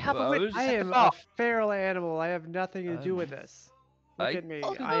 We have Well, a I witness was- I at the am a bar. feral animal. I have nothing to do with this. Look I- at me.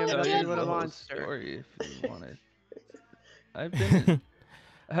 Oh, I am no, nothing Jen. but a the whole monster. story if you wanted. I've been.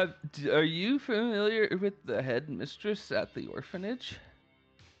 Are you familiar with the headmistress at the orphanage?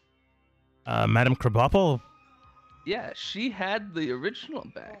 Madam Krabappel? Yeah, she had the original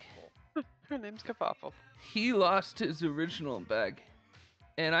bag. Her name's Kafaffel. He lost his original bag,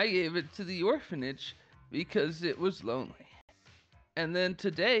 and I gave it to the orphanage because it was lonely. And then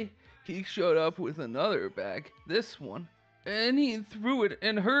today, he showed up with another bag, this one, and he threw it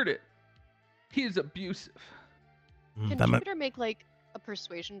and hurt it. He's abusive. Can That might- Jupiter make like a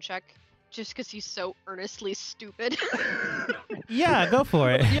persuasion check just because he's so earnestly stupid? Yeah, go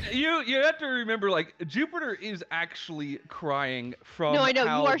for it. Yeah, you have to remember, like, Jupiter is actually crying from No, I know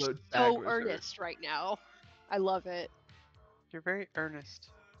how you are the bag so was hurt. earnest right now. I love it. You're very earnest,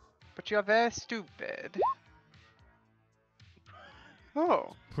 but you're very stupid.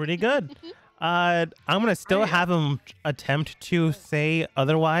 Oh, Pretty good. I'm gonna still yeah. have him attempt to say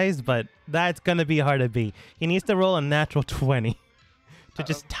otherwise, but that's gonna be hard to beat. He needs to roll a natural 20 to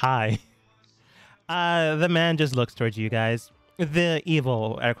just tie. The man just looks towards you guys. The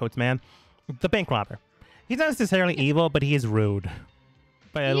evil, air quotes, man. The bank robber. He's not necessarily evil, but he is rude.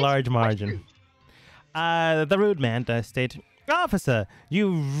 By a He is large quite margin. rude. The rude man does state, "Officer,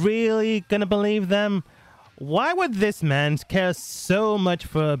 you really gonna believe them? Why would this man care so much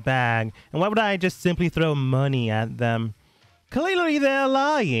for a bag? And why would I just simply throw money at them? Clearly they're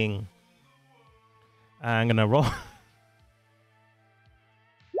lying." I'm gonna roll.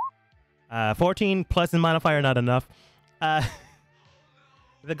 14 plus and modifier, not enough.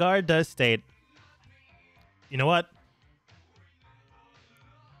 The guard does state, "You know what?"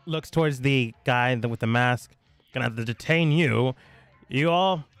 Looks towards the guy with the mask. Gonna have to detain you. You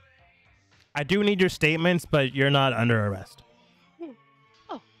all, I do need your statements, but you're not under arrest.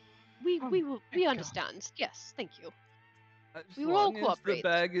 We Oh, we will thank we God. understand. Yes, thank you. As We will all long as the cooperate.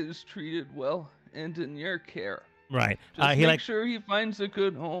 bag is treated well and in your care. Right. Just He make like sure he finds a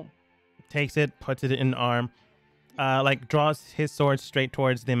good home. takes it, puts it in an arm, like draws his sword straight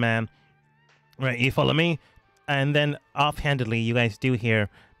towards the man. Right, you follow me? And then offhandedly, you guys do hear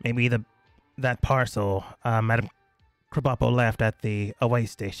maybe that parcel Madam Krabappel left at the away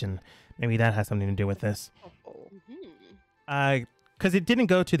station. Maybe that has something to do with this. Mhm. Because it didn't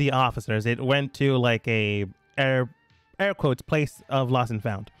go to the officers. It went to like a air quotes place of lost and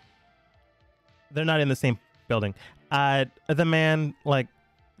found. They're not in the same building. The man, like,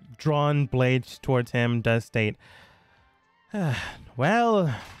 drawn blades towards him does state,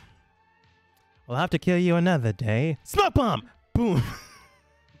 well, We'll have to kill you another day. Smoke bomb! Boom!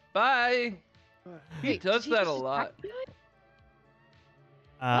 Bye. He Wait, does did that a just lot.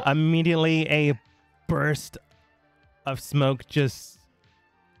 attack you? Immediately, a burst of smoke just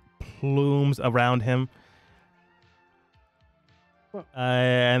plumes around him.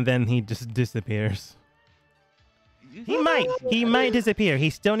 And then he just disappears. He might disappear. He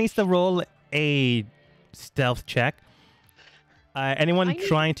still needs to roll a stealth check. Anyone I need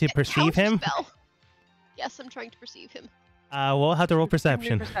trying to perceive him? Counterspell. Yes, I'm trying to perceive him. We'll have to roll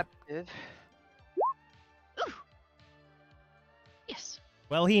perception. Perceptive. Ooh. Yes.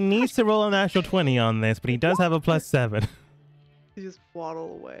 Well, he needs to roll a natural 20 on this, but he does have a +7. You just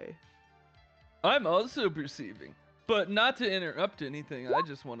waddle away. I'm also perceiving, but not to interrupt anything. I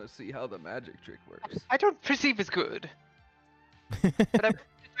just want to see how the magic trick works. I don't perceive as good, but I'm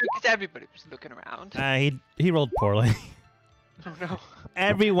because everybody was looking around. He rolled poorly. Oh no.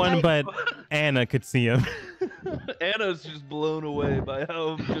 Everyone but Anna could see him. Anna's just blown away by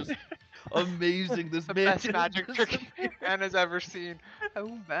how just amazing this The man best is. magic trick Anna's ever seen.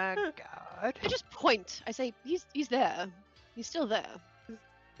 Oh my god. I just point. I say, he's there. He's still there.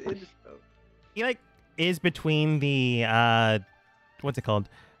 Inspo. He is between the what's it called?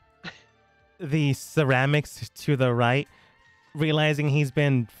 The ceramics to the right, realizing he's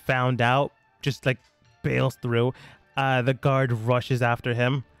been found out, just bails through. The guard rushes after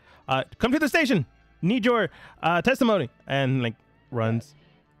him. Come to the station. Need your testimony, and runs.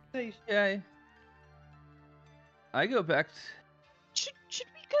 Yeah. I go back. Should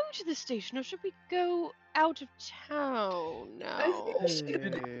we go to the station or should we go out of town now? I think we should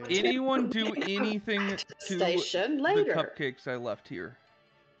Did Hey. anyone do anything to the to station the later. cupcakes I left here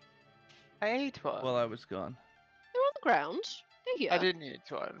I ate one. while I was gone? They're on the ground. They're here. I didn't eat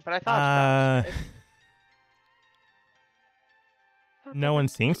one, but I thought about it. No one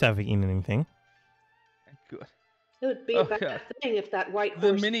seems to have eaten anything. Good. It would be Oh, a bad God. thing if that white The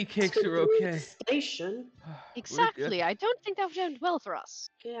horse mini cakes stood are through the okay. Station. We're good. Exactly. I don't think that would end well for us.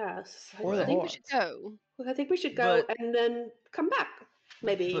 Yes. Or I the think horse. we should go. I think we should go But- and then come back.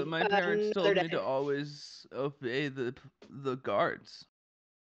 Maybe. But my parents another told me day. to always obey the guards,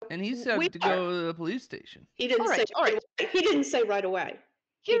 and he said We to are. go to the police station. He didn't say. Alright, alright. Right away. He didn't say right away.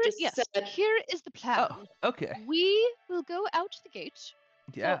 He Here, just yes. said- Here is the plan. Oh, okay. We will go out the gate.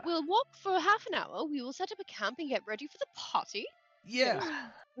 Yeah. We'll walk for half an hour. We will set up a camp and get ready for the party. Yeah.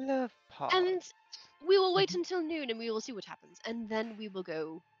 Love pot. And we will wait until noon and we will see what happens. And then we will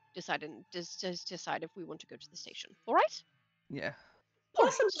go decide if we want to go to the station. All right? Yeah.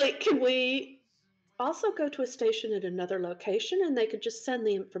 Possibly, can we also go to a station at another location and they could just send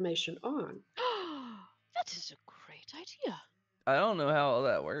the information on? That is a great idea. I don't know how all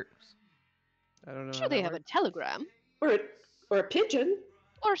that works. I don't know. Sure, how they that have a works. telegram Or a pigeon?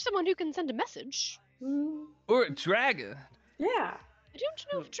 or someone who can send a message. Mm, Or a dragon. yeah. I don't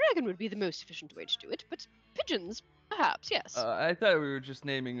know if dragon would be the most efficient way to do it, but pigeons, perhaps, yes. I thought we were just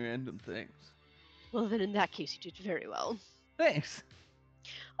naming random things. Well, then in that case, you did very well. Thanks.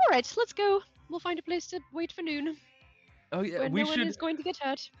 All right, let's go. We'll find a place to wait for noon, Oh yeah, where we no one should. is going to get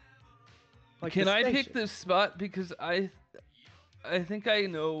hurt. Like Can the I pick station. this spot because I think I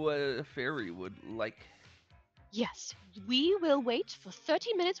know what a fairy would like. Yes, we will wait for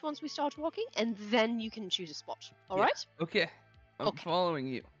 30 minutes once we start walking, and then you can choose a spot. All Yeah. right? Okay. I'm Okay. following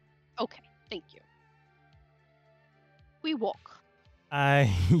you. Okay, thank you. We walk.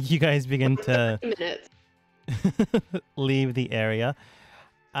 You guys begin to Minutes. leave the area.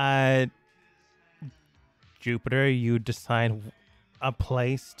 Jupiter, you decide a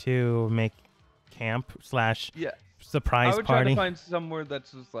place to make camp / Yeah. surprise I would try party. to find somewhere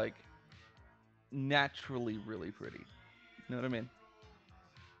that's just naturally really pretty. You know what I mean?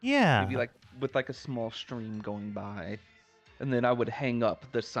 Yeah. Maybe with a small stream going by. And then I would hang up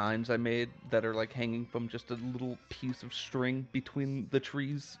the signs I made that are hanging from just a little piece of string between the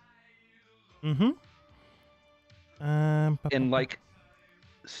trees. Mm-hmm. And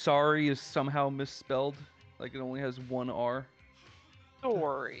sorry is somehow misspelled. It only has one R.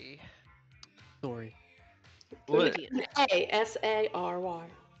 Story. Story. What? Brilliant. A-S-A-R-Y.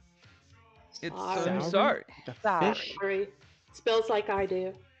 It's Sorry. I'm sorry. The Sorry. fish. Sorry. Spells like I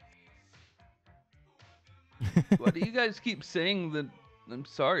do. Why do you guys keep saying that I'm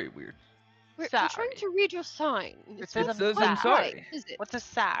sorry weird? We're Sorry. trying to read your sign. It It's says not I'm says quite I'm right, sorry. Is it? What's a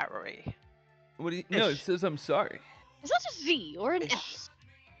sorry? What do you No, it Fish. says I'm sorry. Is that a Z or an Fish. S?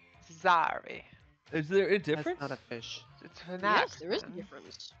 Sorry. Is there a That's difference? not a fish. It's an Yes, there is a acronym.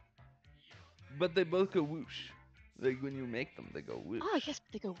 difference. But they both go whoosh. When you make them, they go whoosh. Ah, yes,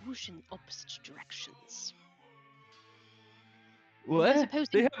 but they go whoosh in opposite directions. What?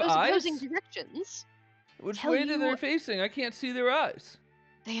 They have those opposing eyes? directions. Which tell way are they you- facing? I can't see their eyes.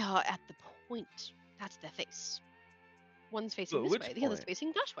 They are at the point. That's their face. One's facing But this which way, the other's point?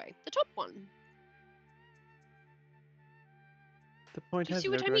 facing that way. The top one. The point Do you has see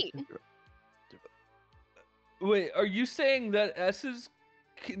no what I direction. mean? Wait, are you saying that S's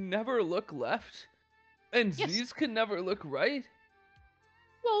can never look left? And Yes. Z's can never look right?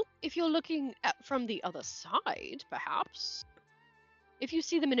 Well, if you're looking at from the other side, perhaps. If you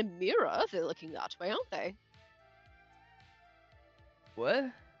see them in a mirror, they're looking that way, aren't they? What?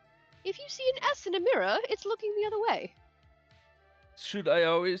 If you see an S in a mirror, it's looking the other way. Should I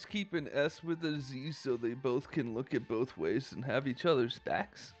always keep an S with a Z so they both can look at both ways and have each other's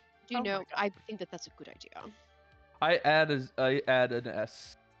backs? Do you Oh my know? God. I think that that's a good idea. I add an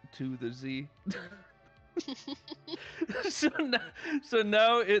S to the Z. so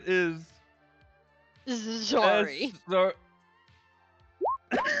now it is Sorry.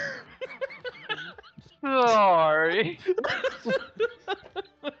 Sorry.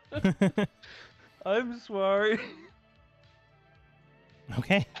 I'm sorry.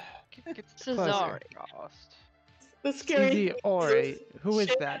 Okay. Get So closer, sorry. Frost. The scary CZ thing Ore, is who is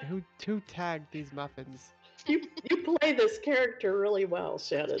Shannon, that? Who tagged these muffins? You play this character really well,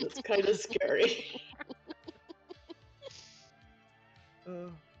 Shannon. It's kind of scary.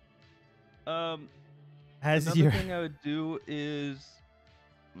 As Another your thing I would do is,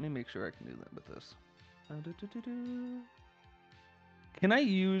 let me make sure I can do that with this. Can I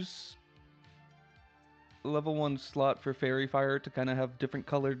use level 1 slot for fairy fire to kind of have different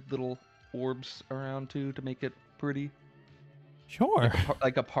colored little orbs around too to make it pretty? sure.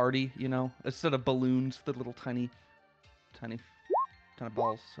 Like a party, you know, instead of balloons, the little tiny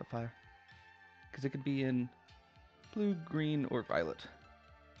balls of fire. Because it could be in blue, green, or violet.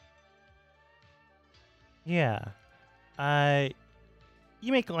 Yeah.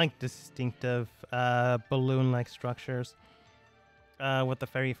 You make like distinctive balloon-like structures with the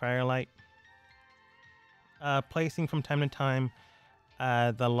fairy firelight. Placing from time to time,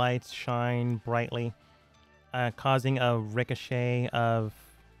 the lights shine brightly, causing a ricochet of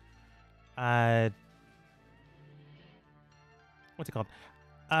what's it called?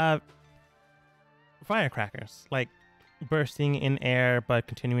 Firecrackers, like bursting in air but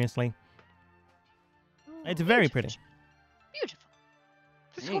continuously. It's very pretty. Beautiful.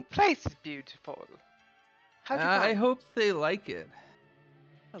 This Neat. whole place is beautiful. How'd you I find it? hope they like it.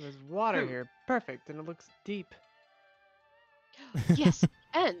 Oh, there's water Who? here. Perfect, and it looks deep. Yes,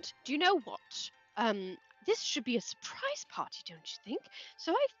 and do you know what? This should be a surprise party, don't you think?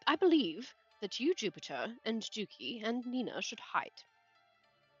 So I believe that you, Jupiter, and Dookie, and Nina should hide.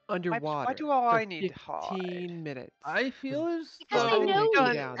 Underwater. do for I need to hide? 15 minutes. I feel as Because I they though haven't know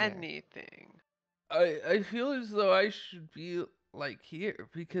done down there. anything. I feel as though I should be like here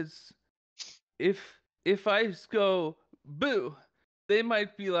because if I go boo, they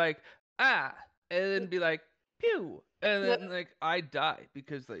might be like ah, and then be like pew, and then like I die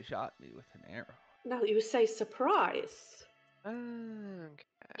because they shot me with an arrow. Now you say surprise. Okay.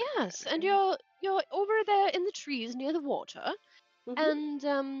 Yes, and you're over there in the trees near the water, Mhm.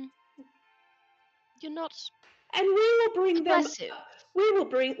 and you're not And we will bring them. aggressive. We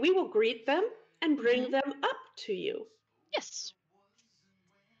will greet them and bring Mhm. them up to you, Yes.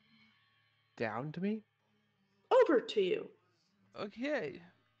 Down to me? over to you. Okay,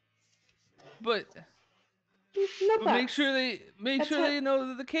 but No, make sure That's they know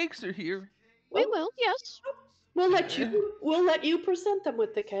that the cakes are here. We will. Yes. We'll let you present them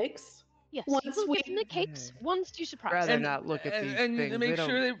with the cakes. Yes. Once You will we- give them the cakes once you surprise Rather them. not look at these and things. make They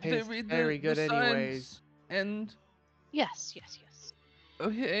sure don't they taste read very the good anyways. signs. And Yes. Yes. Yes.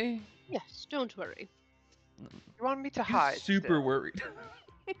 okay, Yes. Don't worry. You want me to he's hide? super still? worried.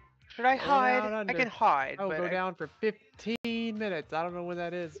 Should I Go hide? down I under. can hide, I'll but go down for 15 minutes. I don't know when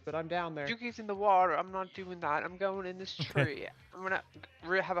that is, but I'm down there. Yuki's in the water. I'm not doing that. I'm going in this tree. I'm gonna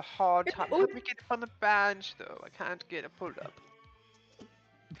have a hard time. Oh. Let me get up on the bench though. I can't get a pull up.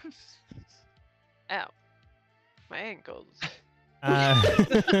 Ow. My ankles. Uh,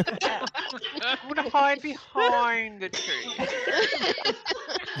 I'm gonna hide behind the tree.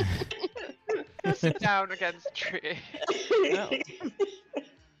 Sit down against the tree.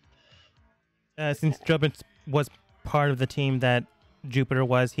 since Drubbins was part of the team that Jupiter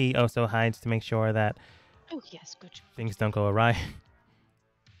was, he also hides to make sure that Oh yes. Good. things don't go awry.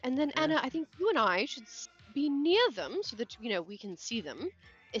 And then Yeah. Anna, I think you and I should be near them so that we can see them.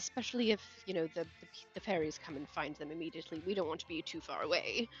 Especially if the fairies come and find them immediately. We don't want to be too far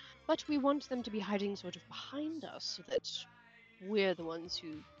away, but we want them to be hiding sort of behind us so that we're the ones who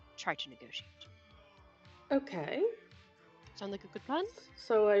try to negotiate. Okay. Sound like a good plan?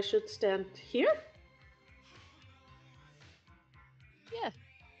 So I should stand here? Yeah.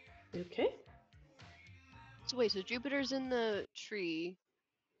 Okay. So wait, so Jupiter's in the tree.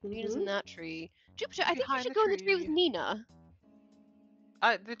 Nina's in Mhm. that tree. Jupiter, I think you Behind should the go in the tree with tree. Nina.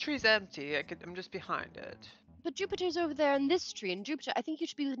 The tree's empty. I'm just behind it. But Jupiter's over there in this tree, and Jupiter, I think you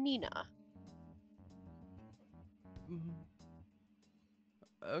should be with Nina.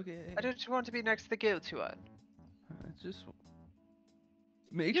 Okay. I don't want to be next to the guilty one. Just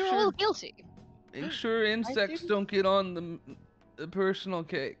make You're sure all guilty. insects didn't- don't get on the personal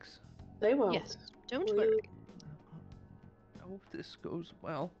cakes. They won't. Yes, don't Will worry. you- I hope this goes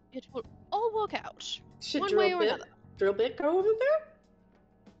well. It will all work out. Should One way or another. Drillbit go over there?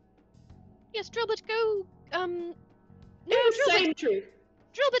 Yes, Drillbit, go. No, In the same tree.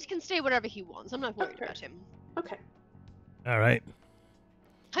 Drillbit can stay wherever he wants. I'm not worried Okay. about him. Okay. All right.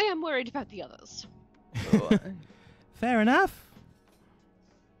 I am worried about the others. So Fair enough.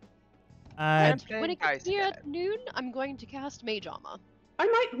 I'm And playing when it gets dice near again. noon, I'm going to cast Mage Armor. I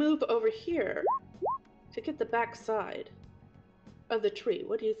might move over here to get the back side of the tree.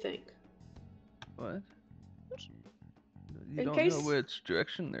 What do you think? what? You In don't case- know which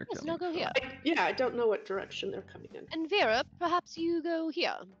direction they're Yes, and coming I'll go here. Yeah, I don't know what direction they're coming in. And Vera, perhaps you go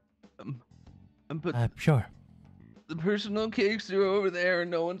here. from. But Sure. the personal cakes are over there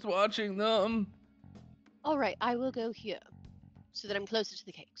and no one's watching them. All right, I will go here, so that I'm closer to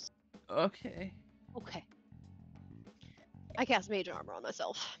the cakes. Okay. Okay. I cast Mage Armor on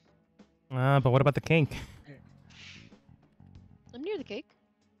myself. But what about the kink? I'm near the cake.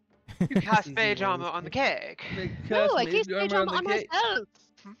 You cast Easy mage ways armor on the cake. No, I cast Mage Armor on myself.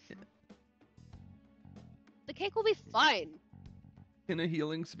 The cake will be fine. Can a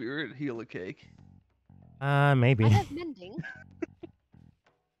healing spirit heal a cake? Maybe. I have mending.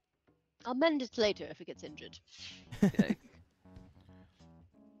 I'll mend it later if it gets injured. Okay.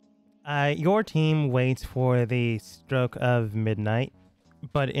 Your team waits for the stroke of midnight,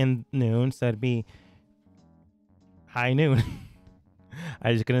 but in noon, so it'd be high noon.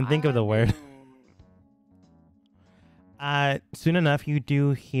 I just couldn't think of the word. Soon enough, you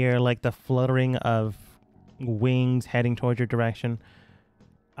do hear like the fluttering of wings heading towards your direction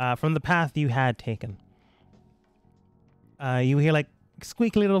from the path you had taken. You hear like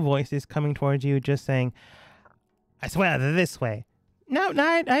squeaky little voices coming towards you, just saying, "I swear they're this way." No,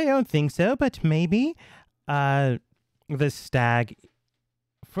 I don't think so, but maybe. The stag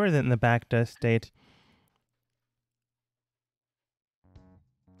further in the back does state,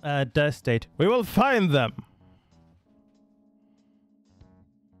 "We will find them."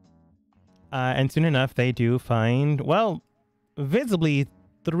 And soon enough, they do find, well, visibly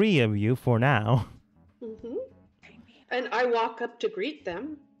 3 of you for now. Mm-hmm. And I walk up to greet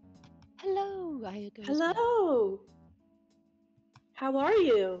them. Hello, I go. as well. Hello. How are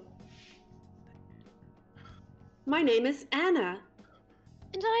you? My name is Anna.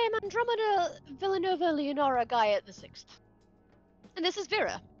 And I am Andromeda Villanova Leonora Gaiet the Sixth. And this is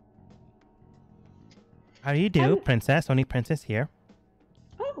Vera. How do you do, I'm- princess? Only princess here.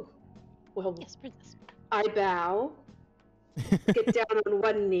 Oh. Well, Yes, Princess. I bow, get down on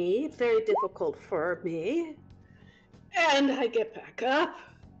one knee. It's very difficult for me. And I get back up.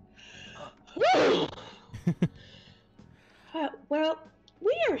 Well,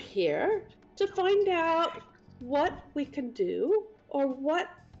 we are here to find out what we can do, or what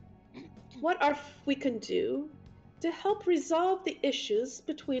we can do to help resolve the issues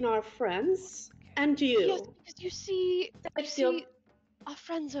between our friends and you. Yes, because you see, I feel our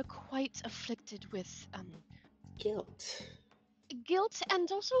friends are quite afflicted with guilt. guilt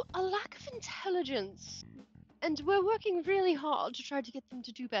and also a lack of intelligence. And we're working really hard to try to get them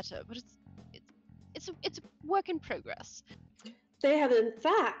to do better, but it's a work in progress. They have, in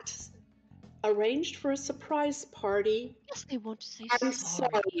fact, arranged for a surprise party. Yes, they want to say I'm sorry.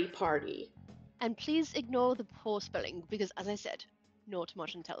 sorry party. And please ignore the poor spelling, because as I said, not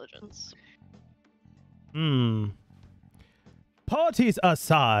much intelligence. Parties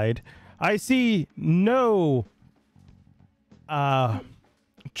aside, I see no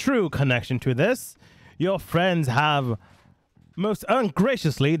true connection to this. Your friends have most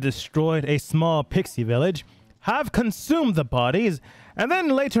ungraciously destroyed a small pixie village, have consumed the bodies, and then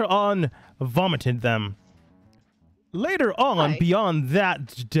later on vomited them. Later on, Right. beyond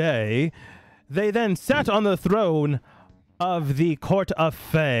that day, they then sat on the throne of the Court of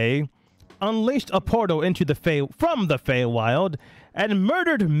Fae, unleashed a portal into the from the Feywild, and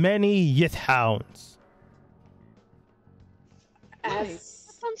murdered many Yithhounds. Right. As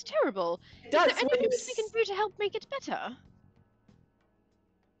That sounds terrible. it does Is there when anything you we can do to help make it better?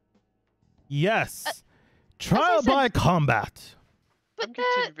 Yes. Trial said- by combat. But I'm they're,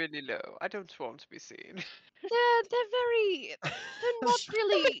 getting really low. I don't want to be seen. they're not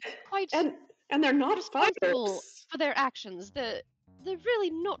really quite And they're not responsible fighters. for their actions. They're really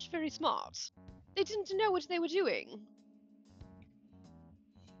not very smart. They didn't know what they were doing.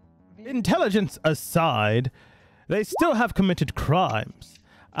 Intelligence aside, they still have committed crimes.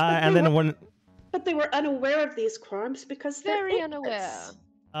 And they then were- when But they were unaware of these crimes because they're Very idiots.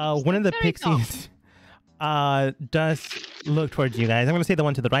 unaware. one of the Very dumb. pixies does look towards you guys. I'm going to say the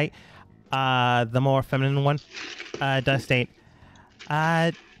one to the right, the more feminine one, does state,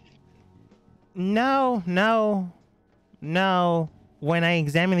 no. When I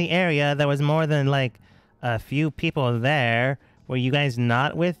examined the area, there was more than like a few people there. Were you guys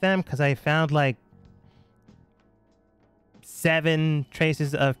not with them? Because I found like 7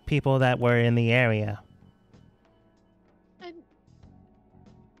 traces of people that were in the area.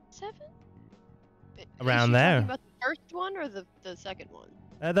 7? Around Is she there. talking about the first one or the second one?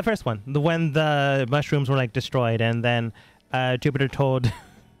 The first one, when the mushrooms were like destroyed, and then Jupiter told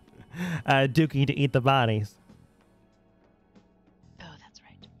Dookie to eat the bodies. Oh, that's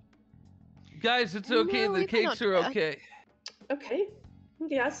right. Guys, it's okay. No, The we cannot cakes do are that. okay. Okay.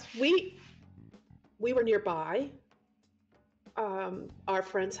 Yes, we were nearby. Our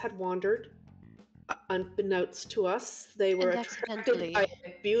friends had wandered. Unbeknownst to us, they were And attracted accidentally. by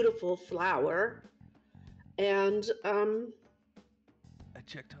a beautiful flower. And I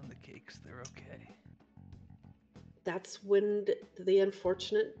checked on the cakes. They're okay. that's when the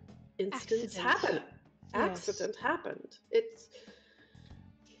unfortunate incidents Accident. happened. Yes. Accident happened.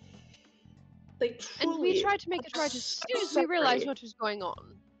 They truly. And we tried to make it right as soon as we realized what was going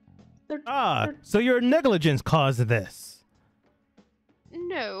on. They're- So your negligence caused this.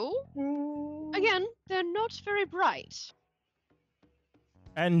 No. Mm, Again, they're not very bright.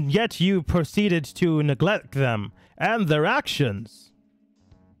 And yet you proceeded to neglect them and their actions.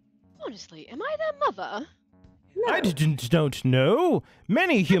 Honestly, am I their mother? no, I don't know.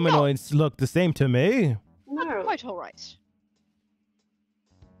 Many humanoids look the same to me. no. Quite alright.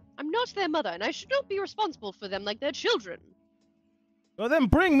 I'm not their mother, and I should not be responsible for them like they're children. Well, then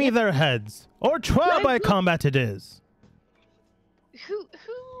bring me their heads, or trial by combat it is. Who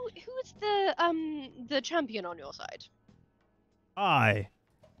is the champion on your side? I.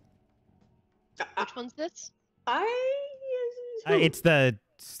 Which one's this? It's the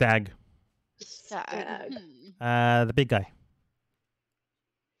stag, Stag. the big guy.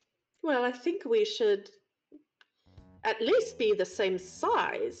 Well, I think we should at least be the same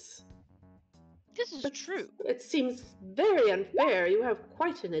size. This is But true. It seems very unfair. You have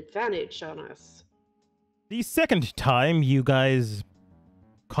quite an advantage on us. The second time you guys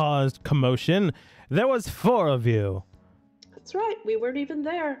caused commotion, there was 4 of you. That's right. We weren't even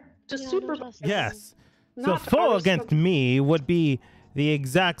there. Just Yeah, super. not us. Yes. So Not 4 our against me would be the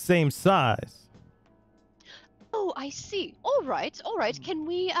exact same size. Oh, I see. All right. Can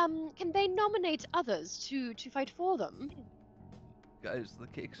we can they nominate others to fight for them? Guys, the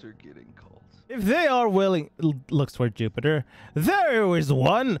cakes are getting cold. If they are willing, looks toward Jupiter, there is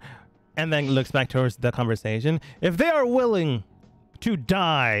one, and then looks back towards the conversation. If they are willing to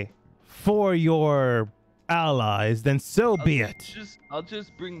die for your allies, then so be it. I'll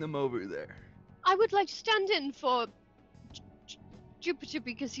just bring them over there. I would like to stand in for Jupiter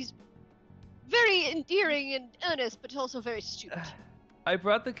because he's very endearing and earnest, but also very stupid. I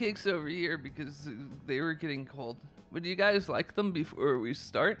brought the cakes over here because they were getting cold. Would you guys like them before we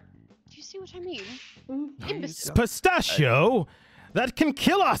start? Do you see what I mean? Mm. Imbecile. Pistachio? That can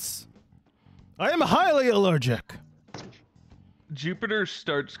kill us! I am highly allergic. Jupiter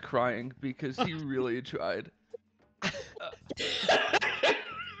starts crying because he really tried.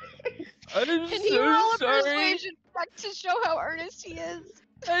 I'm Can you so roll a sorry. persuasion check to show how earnest he is?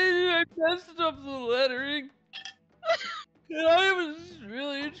 I messed up the lettering. And I was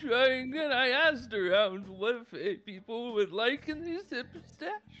really trying, and I asked around what people would like, and they said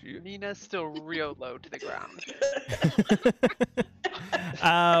pistachio. Nina's still real low to the ground.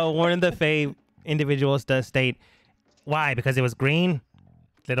 One of the Fae individuals does state, why? Because it was green?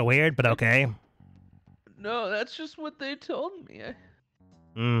 Little weird, but okay. No, that's just what they told me.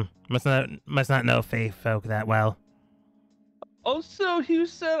 Must not know Fae folk that well. Also, you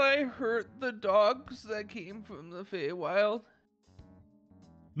said I hurt the dogs that came from the Feywild.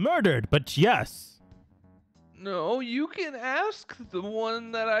 Murdered, but yes. No, you can ask the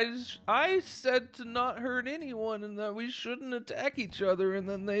one that I said to not hurt anyone and that we shouldn't attack each other, and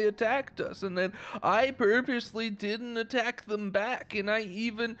then they attacked us, and then I purposely didn't attack them back, and I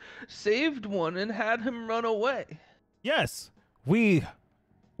even saved one and had him run away. Yes, we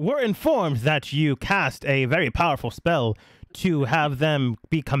We're informed that you cast a very powerful spell to have them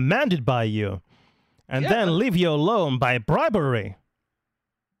be commanded by you, and Yeah. then leave you alone by bribery.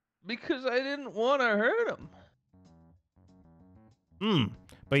 Because I didn't want to hurt him.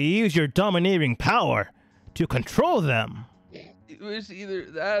 But you use your domineering power to control them. It was either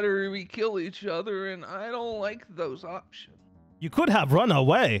that or we kill each other, and I don't like those options. You could have run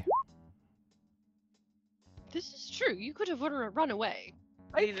away. This is true. You could have run away.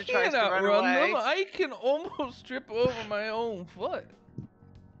 I Neither tries can't to run outrun away. them. I can almost trip over my own foot.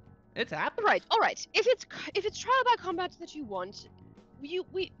 It's happening. All right. If it's trial by combat that you want, we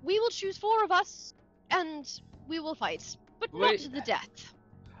will choose 4 of us, and we will fight, but not Wait. to the death.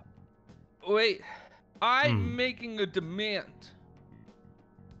 Wait, I'm making a demand.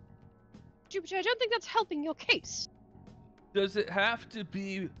 Jupiter, I don't think that's helping your case. Does it have to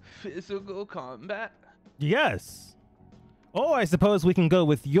be physical combat? Yes. Or I suppose we can go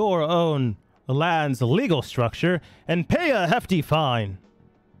with your own land's legal structure and pay a hefty fine.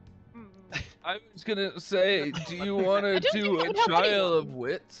 I was gonna say, do you want I to don't think do that a would help trial of anyone.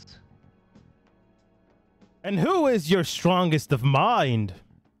 wits? And who is your strongest of mind?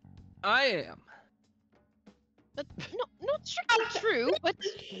 I am. Not strictly true, but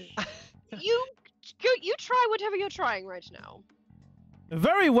you try whatever you're trying right now.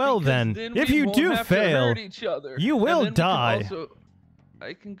 Very well Because then. we If you won't do have to fail, hurt each other. you And will then we can die. also-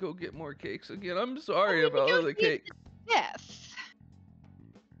 I can go get more cakes again. I'm sorry we about don't the need cake. Death.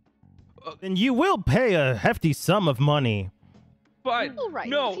 then you will pay a hefty sum of money. Fine. All right.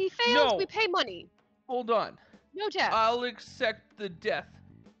 No, If he fails, no. we pay money. Hold on. No death. I'll accept the death,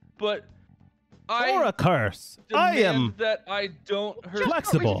 but Or a I curse. I demand am that I don't hurt. Just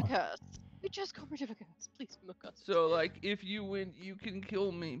flexible. got rid of a curse. We just got rid of a curse. Please, no curse. So, like, if you win, you can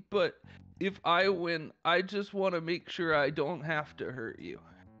kill me, but if I win, I just want to make sure I don't have to hurt you.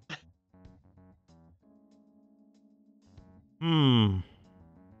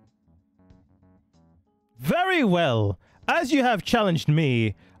 Very well. As you have challenged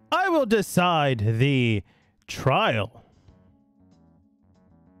me, I will decide the trial.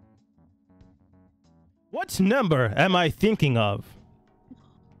 What number am I thinking of?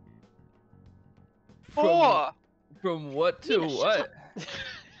 4. From what to Nina, shut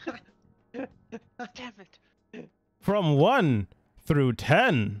what? Damn it. From 1 through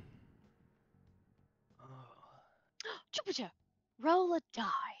 10. Jupiter, roll a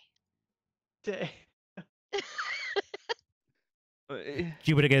die.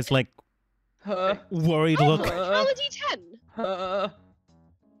 Jupiter gets like Huh? worried Oh, look. roll a d10.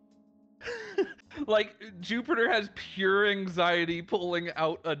 Like, Jupiter has pure anxiety pulling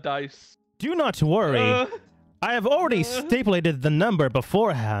out a dice. Do not worry. Uh, I have already stipulated the number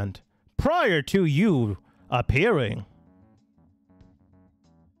beforehand, prior to you appearing.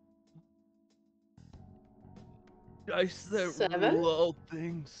 dice that 7? rule all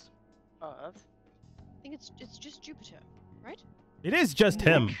things. I think it's just Jupiter, right? It is just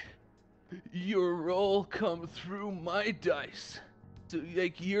him. Your roll come through my dice. So,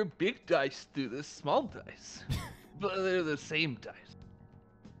 like, your big dice through the small dice. But they're the same dice.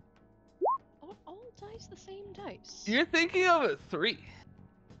 All dice the same dice. You're thinking of a 3.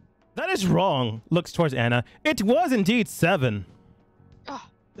 That is wrong. Looks towards Anna. It was indeed 7. Ah,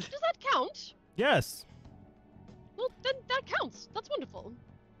 does that count? Yes. Well, then that counts. That's wonderful.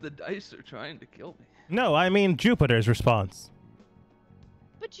 The dice are trying to kill me. No, I mean Jupiter's response.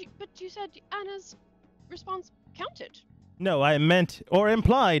 But you said Anna's response counted. No, I meant or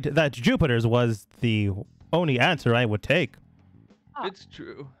implied that Jupiter's was the only answer I would take. Ah. It's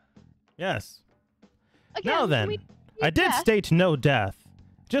true. Yes. Again, Now then, we I did death. state no death,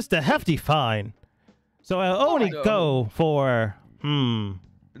 just a hefty fine. So I'll only no. go for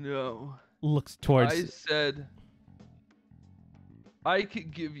No. looks towards I said I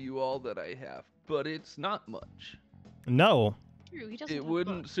could give you all that I have, but it's not much. no. True, he doesn't It have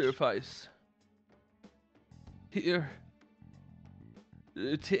wouldn't much. suffice. Here.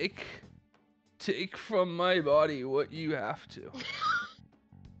 Take from my body what you have to.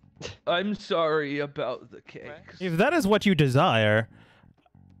 I'm sorry about the cakes. If that is what you desire,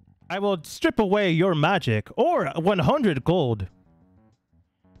 I will strip away your magic or 100 gold.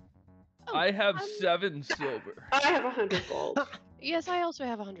 Oh, I have 7 silver. I have 100 gold. Yes, I also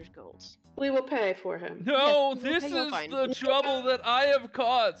have 100 golds. We will pay for him. No, Yes, we'll this pay your is fine. the trouble that I have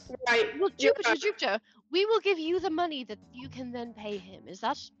caused. Right. Well, you're Jupiter, we will give you the money that you can then pay him. Is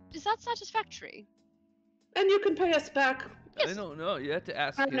that satisfactory? And you can pay us back. I Yes. don't know. You have to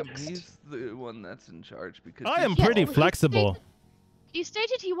ask Our him. next. He's the one that's in charge because I am he's Yeah, pretty well, he flexible. He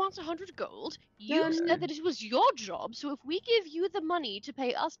stated he wants 100 gold. You No, no. said that it was your job, so if we give you the money to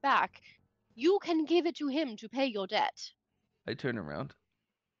pay us back, you can give it to him to pay your debt. I turn around.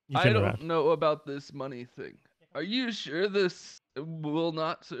 You I turn don't around. know about this money thing. Are you sure this will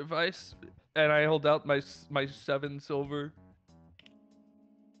not suffice? And I hold out my 7 silver.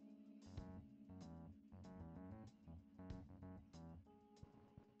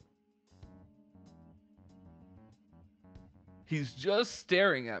 He's just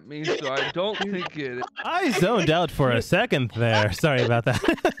staring at me, so I don't think it. I zoned out for a second there. Sorry about that.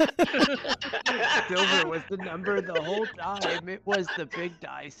 Silver was the number the whole time. It was the big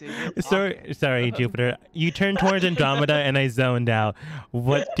dice in your pocket. Sorry, Jupiter. You turned towards Andromeda and I zoned out.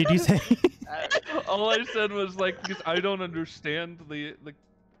 What did you say? All I said was like, because I don't understand the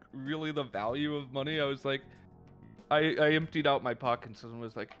really the value of money. I was like, I emptied out my pockets and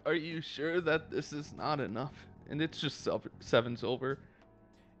was like, are you sure that this is not enough? And it's just 7 silver.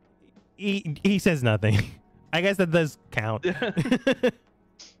 He says nothing. I guess that does count.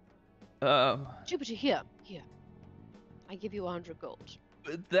 Jupiter, here. I give you 100 gold.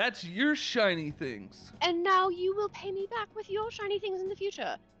 But that's your shiny things. And now you will pay me back with your shiny things in the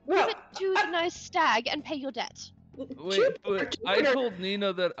future. Well, Give it to the nice stag and pay your debt. Wait, but I told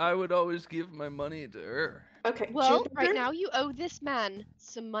Nina that I would always give my money to her. Okay, Well, Jupiter, right now you owe this man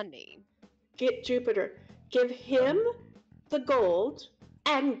some money. get Jupiter. Give him the gold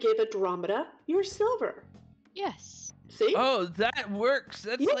and give Andromeda your silver. Yes. See? Oh, that works.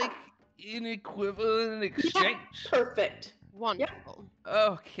 That's Yeah. like an equivalent exchange. Perfect. Wonderful.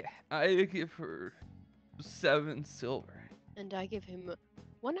 Okay, I give her 7 silver. And I give him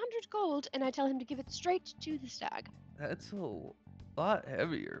 100 gold and I tell him to give it straight to the stag. That's a lot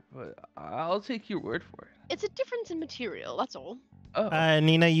heavier, but I'll take your word for it. It's a difference in material, that's all. Oh,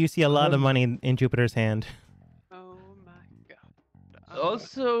 Nina, you see a lot of money in Jupiter's hand. Oh my god.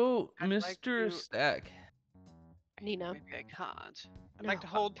 also, I'd like Mr. to- Stack. Nina. Maybe I can't. I'd No. like to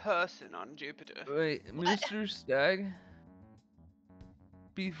hold person on Jupiter. Wait, Mr. Stag.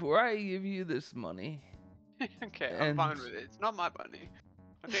 Before I give you this money, Okay, I'm fine And- with it. It's not my money.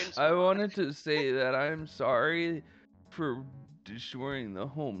 I wanted to say that I'm sorry for destroying the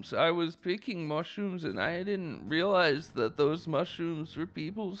homes. I was picking mushrooms and I didn't realize that those mushrooms were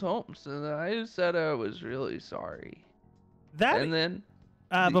people's homes, and I said I was really sorry. That And then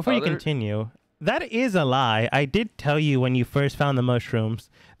the before you other- continue, that is a lie. I did tell you when you first found the mushrooms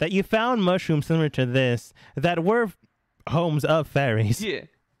that you found mushrooms similar to this that were homes of fairies. Yeah.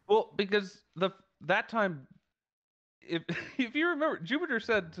 Well, because that time, if if you remember, Jupiter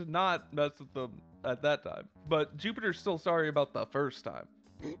said to not mess with them at that time, but Jupiter's still sorry about the first time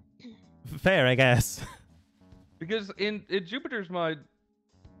Fair, I guess. because in Jupiter's mind,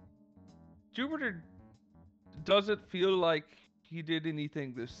 Jupiter doesn't feel like he did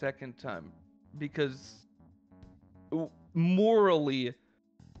anything the second time because morally,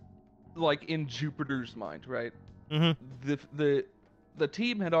 like in Jupiter's mind, right? Hmm. The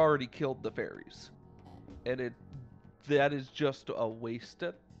team had already killed the fairies, and that is just a waste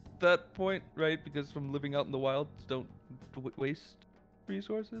at that point, right? Because from living out in the wilds, don't waste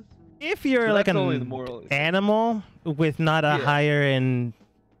resources. If you're So like that's only the an moral. animal with not a Yeah. higher in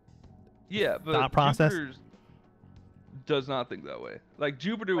Yeah, but thought process? Jupiter does not think that way. Like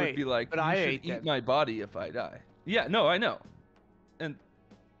Jupiter would Wait, be like, but "You I should ate eat them." my body if I die." Yeah, no, I know, and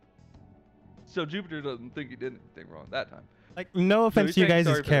so Jupiter doesn't think he did anything wrong that time. like no offense he's to you saying guys'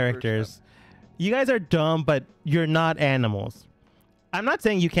 sorry for the first characters. You guys are dumb, but you're not animals. I'm not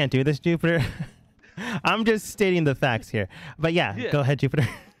saying you can't do this, Jupiter. I'm just stating the facts here. But yeah, Yeah. go ahead, Jupiter.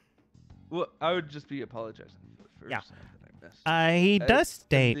 Well, I would just be apologizing for the first Yeah. time that I missed. He And does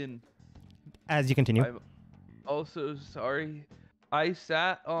state, then as you continue. I'm also sorry. I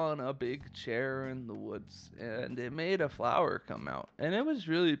sat on a big chair in the woods and it made a flower come out. And it was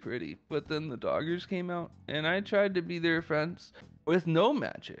really pretty. But then the doggers came out and I tried to be their friends with no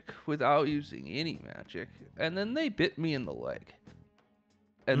magic, without using any magic. And then they bit me in the leg.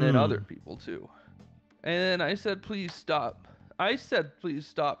 And then other people too. And then I said, please stop. I said, please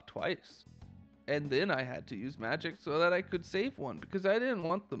stop twice. And then I had to use magic so that I could save one because I didn't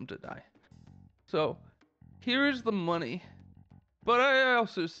want them to die. So, here is the money. But I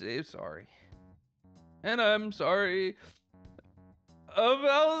also say sorry. And I'm sorry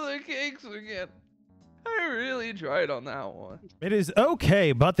about the cakes again. I really tried on that one. It is okay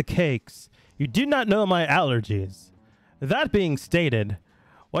about the cakes. You do not know my allergies. That being stated,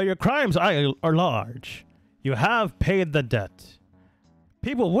 while your crimes are large, you have paid the debt.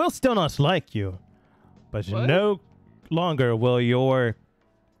 People will still not like you, but What? no longer will your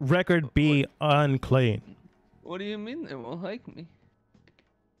record be unclean. What do you mean they won't like me?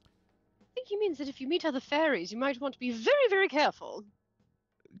 he means that if you meet other fairies, you might want to be very, very careful.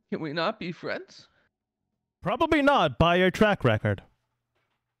 Can we not be friends? Probably not by your track record.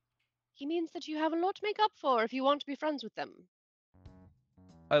 He means that you have a lot to make up for if you want to be friends with them.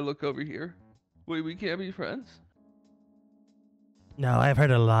 I look over here. Wait, we can't be friends? No, I've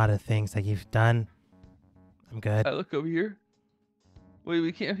heard a lot of things that you've done. I'm good. I look over here. Wait,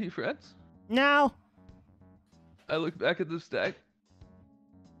 we can't be friends? No. I look back at the stag.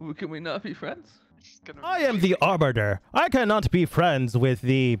 Can we not be friends? Just gonna I am the arbiter. I cannot be friends with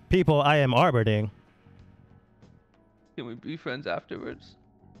the people I am arbitering. Can we be friends afterwards?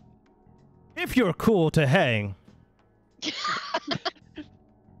 If you're cool to hang.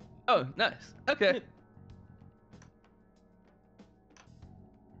 Oh, nice. Okay.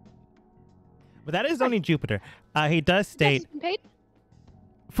 But that is only Jupiter. He does Yes, state it's been paid.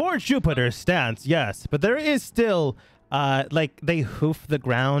 for Jupiter's stance, yes, but there is still like they hoof the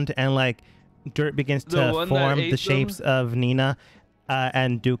ground and like dirt begins The to one that form ate the them? shapes of Nina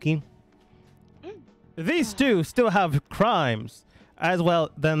and Dookie. These two still have crimes as well.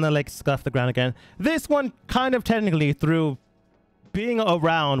 Then they like scuff the ground again. This one kind of technically through being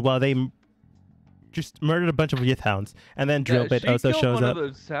around while they just murdered a bunch of youth hounds, and then Yeah, Drillbit she also killed shows one up.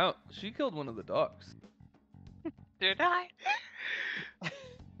 of the she killed one of the dogs. Did I?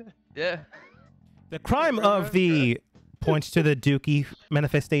 Yeah. The crime of the points to the Dookie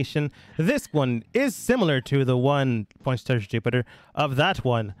manifestation. This one is similar to the one points towards Jupiter of that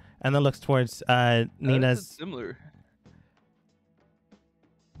one, and then looks towards How is it Nina's. similar.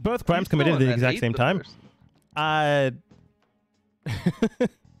 Both crimes He's the committed one at the that exact ate same the time. person.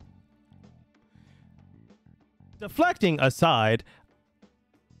 Deflecting aside,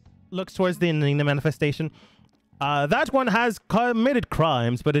 looks towards the Nina manifestation. That one has committed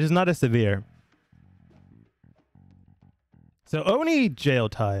crimes, but it is not as severe. So only jail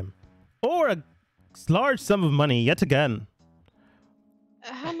time, or a large sum of money yet again,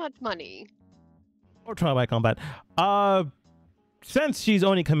 How much money? or trial by combat. Since she's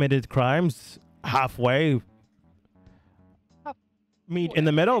only committed crimes halfway, meet in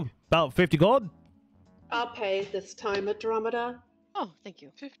the middle, about 50 gold. I'll pay this time, Andromeda. Oh, thank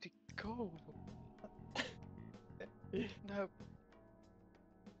you. 50 gold. No.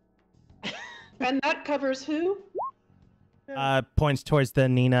 And that covers who? Points towards the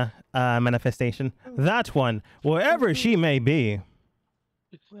Nina manifestation. That one, wherever she may be.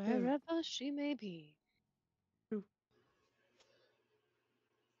 Wherever she may be.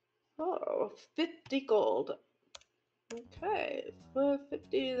 Oh, 50 gold. Okay, for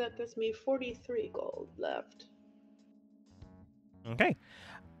 50, that gives me 43 gold left. Okay.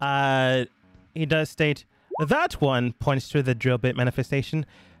 He does state that one points to the drill bit manifestation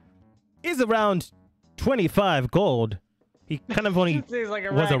is around 25 gold. He kind of only Seems like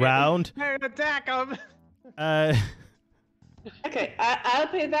a was racket. around. Hey, attack him! Okay, I'll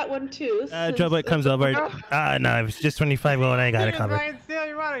pay that one too. Drill bit comes over. No, it was just 25 gold. I got it Just covered. try and steal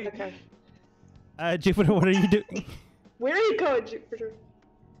your money. Okay. Jupiter, what are you doing? Where are you going, Jupiter?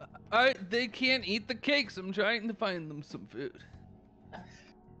 They can't eat the cakes. I'm trying to find them some food.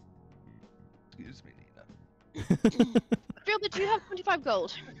 Excuse me, Nina. Drillbit, you have 25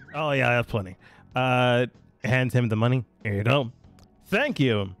 gold. Oh yeah, I have plenty. Hands him the money. Here you go. Thank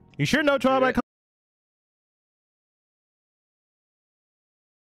you. You sure no trial by Yeah.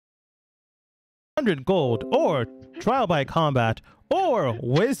 100 gold, or trial by combat, or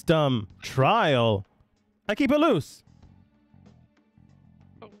wisdom trial. I keep it loose.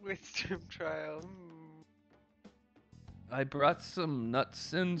 A wisdom trial. I brought some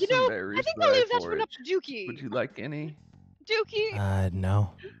nuts and You some know, berries I think that I'll I leave that one up foraged. to Dookie. Would you like any? Dookie,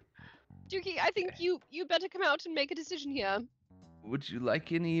 No. Dookie, I think you better come out and make a decision here. Would you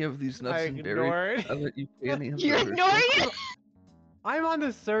like any of these nuts I and ignore berries? it. I'll let you pay any of You're those. ignoring it? I'm on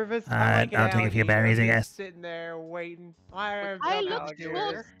the service. I'll take a few berries, I guess. Sitting there waiting. I I don't look know,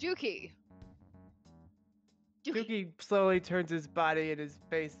 towards dear. Dookie. Dookie, Dookie slowly turns his body and his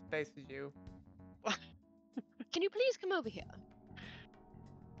face faces you. can you please come over here?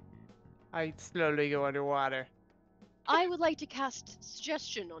 I slowly go underwater. I would like to cast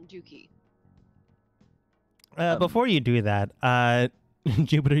suggestion on Dookie. Before you do that,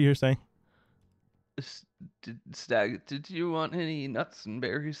 Jupiter, you're saying? Stag, did you want any nuts and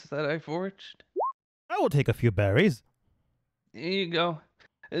berries that I foraged? I will take a few berries. Here you go.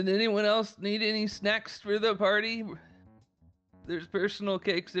 And anyone else need any snacks for the party? There's personal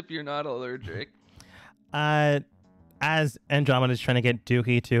cakes if you're not allergic. As Andromeda is trying to get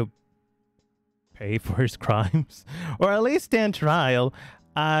Dookie to pay for his crimes, or at least stand trial,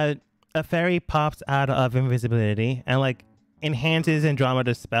 a fairy pops out of invisibility and like enhances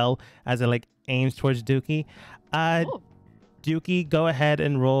Andromeda's spell as it like aims towards Dookie. Oh, Dookie, go ahead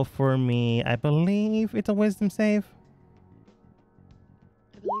and roll for me. I believe it's a wisdom save.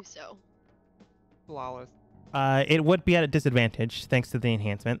 I believe so. Flawless. It would be at a disadvantage thanks to the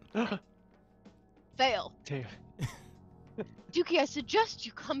enhancement. Fail. Damn. Dookie, I suggest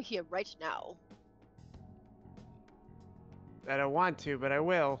you come here right now. I don't want to, but I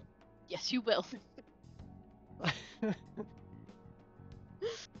will. Yes, you will.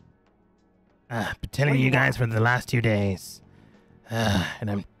 Been telling What do you you guys for the last 2 days. And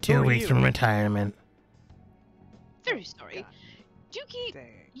I'm 2 are weeks you? from retirement. Very sorry. God Dookie, dang.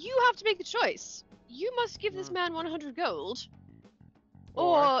 you have to make the choice. You must give this Hmm. man 100 gold,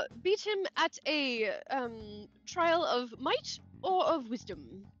 Or- or beat him at a trial of might or of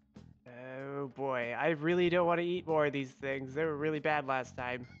wisdom. Oh boy, I really don't want to eat more of these things. They were really bad last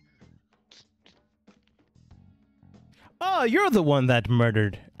time. Oh, you're the one that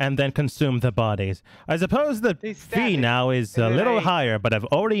murdered and then consumed the bodies. I suppose the They stabbed fee me, now is and a then little I- higher, but I've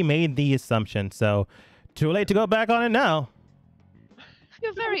already made the assumption, so too late to go back on it now.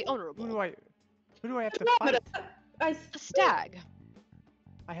 You're very Who do honorable. I have to Andromeda, fight? I, The stag.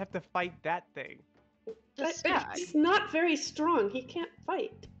 I have to fight that thing. The stag. he's not very strong. He can't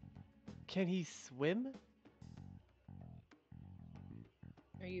fight. Can he swim?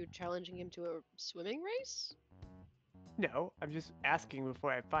 Are you challenging him to a swimming race? No, I'm just asking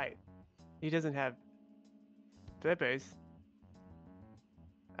before I fight. He doesn't have flippers.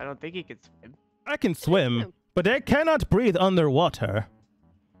 I don't think he can swim. I can swim, but I cannot breathe underwater.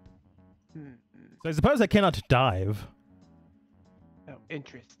 Hmm. So I suppose I cannot dive. Oh,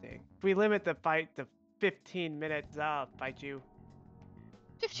 interesting. If we limit the fight to 15 minutes, I'll fight you.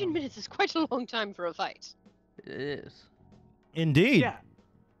 15 minutes is quite a long time for a fight. It is. Indeed. Yeah.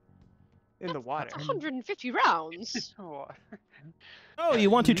 In the water. That's 150 rounds. What? Oh,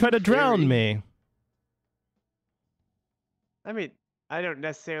 you want to try to drown Very- me? I mean, I don't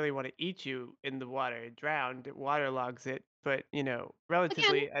necessarily want to eat you in the water. Drowned, it waterlogs it. But, you know,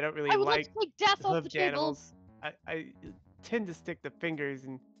 relatively, I don't really I would like like to take death off the hoofed table. animals. I tend to stick the fingers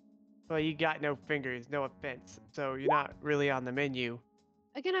and, well, you got no fingers, no offense. So you're not really on the menu.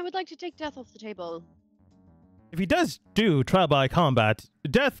 Again, I would like to take death off the table. If he does do trial by combat,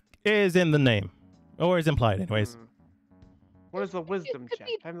 death is in the name. Or is implied, anyways. Hmm. What is the wisdom could check?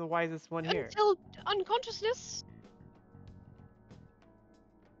 be I'm the wisest one here. Until unconsciousness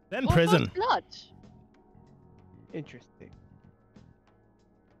Then or prison. first blood. Interesting.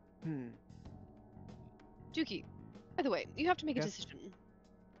 Hmm. Dookie, by the way, you have to make a Yes? decision.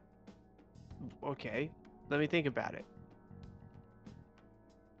 Okay. Let me think about it.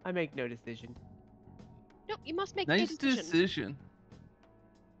 I make no decision. No, you must make a Nice decision. decision.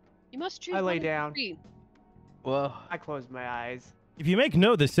 You must choose I lay one of the down. three. Well, I close my eyes. If you make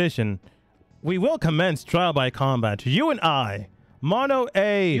no decision, we will commence trial by combat. You and I. Mono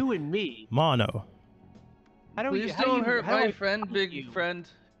A. You and me. Mono. How do we? please how do don't you- hurt how do my I friend, fight big you? friend.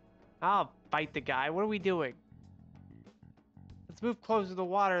 I'll fight the guy. What are we doing? Let's move closer to the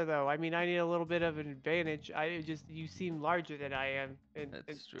water, though. I mean, I need a little bit of an advantage. You seem larger than I am, and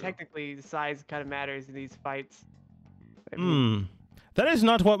That's true. technically, the size kind of matters in these fights. I mean, That is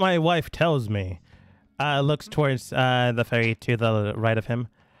not what my wife tells me. Looks towards the ferry to the right of him.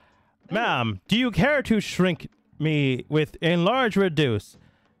 Ma'am, do you care to shrink me with enlarge reduce?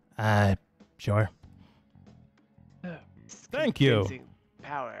 Sure. it's Thank you. convincing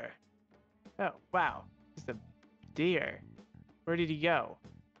Power. Oh wow, just a deer. Where did he go?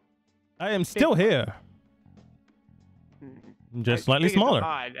 I am still here. Hmm. Just I slightly think it's smaller.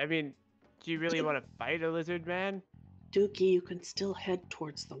 odd. I mean, do you really want to fight a lizard man? Dookie, you can still head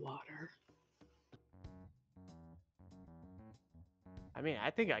towards the water. I mean,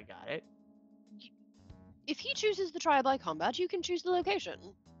 I think I got it. If he chooses the trial by combat, you can choose the location.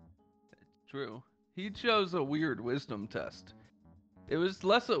 True. He chose a weird wisdom test. It was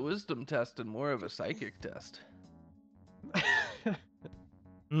less a wisdom test and more of a psychic test.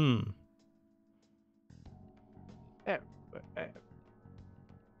 Hmm.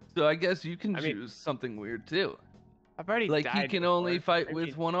 So I guess you can I mean- choose something weird too. I've already Like died he can before. only fight I with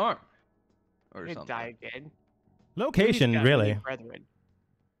mean, one arm. Or I could something. die again. Location, Maybe he's got many really. Brethren.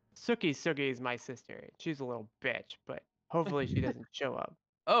 Suki is my sister. She's a little bitch, but hopefully she doesn't show up.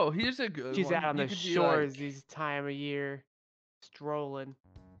 Oh, here's a good She's one. out on You the could be shores like- this time of year, strolling.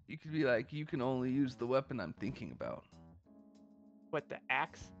 You could be like, you can only use the weapon I'm thinking about. What, the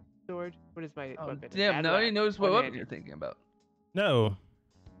axe sword? What is my Oh, weapon? A damn, now he battle knows axe, what weapon one-handed. you're thinking about. No.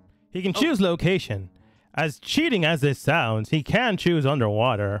 He can Oh. choose location. As cheating as this sounds, he can choose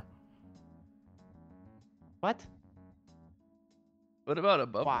underwater. What? What about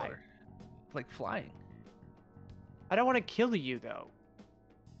above Why? water? Like flying. I don't want to kill you though.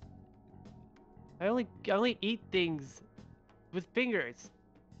 I only eat things with fingers.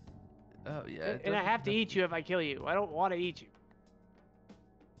 Oh yeah. it And I doesn't have to eat you if I kill you. I don't want to eat you.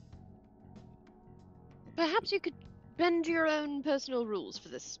 Perhaps you could bend your own personal rules for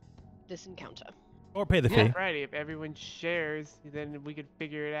this encounter. Or pay the Yeah. fee. Right, if everyone shares, then we could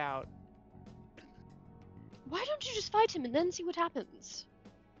figure it out. Why don't you just fight him and then see what happens?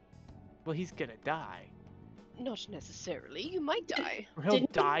 Well, he's gonna die. Not necessarily. You might die. He'll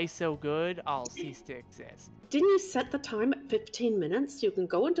Didn't- die so good, I'll cease to exist. Didn't you set the time at 15 minutes? You can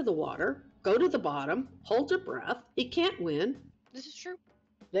go into the water, go to the bottom, hold your breath. He can't win. This is true.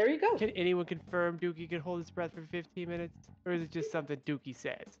 There you go. Can anyone confirm Dookie could hold his breath for 15 minutes? Or is it just something Dookie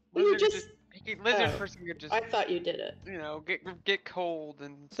says? Well, you Lizard just- lizard oh, person could just I thought you did it. get cold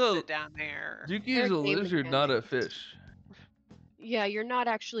and So, sit down there. Dookie They're is a game lizard, not a mechanics. fish. Yeah, you're not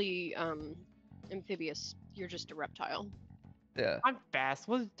actually amphibious. You're just a reptile. Yeah. I'm fast.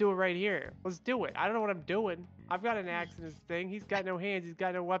 Let's do it right here. Let's do it. I don't know what I'm doing. I've got an axe in this thing. He's got no hands. He's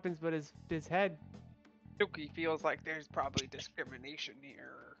got no weapons but his head. Dookie feels like there's probably discrimination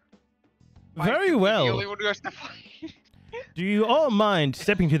here. Very The well. only one who has to fight. Do you all mind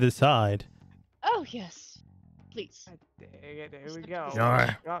stepping to the side? Oh yes, please. God dang it. Here we go.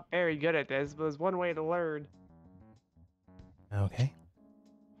 Sure. Not very good at this, but there's one way to learn. Okay.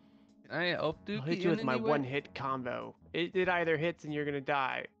 Can I help I'll Dookie hit you in with my any way? one-hit combo. It either hits and you're gonna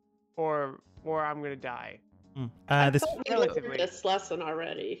die, or I'm gonna die. This thought we learned relatively- this lesson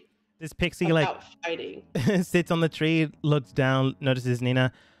already this pixie like about fighting. sits on the tree, looks down, notices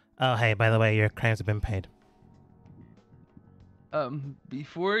Nina. Oh, hey, by the way, your crimes have been paid.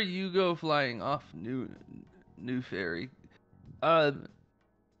 Before you go flying off, new fairy,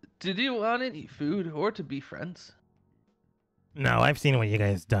 did you want any food or to be friends? No, I've seen what you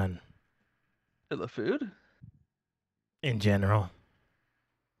guys done The food? in general.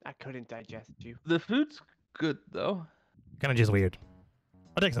 I couldn't digest you. The food's good though. Kind of just weird.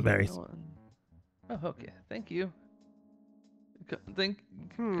 I'll take some berries. Oh, okay. Thank you.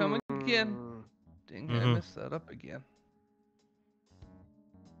 Come again. Hmm. Dang, I Mhm. messed that up again.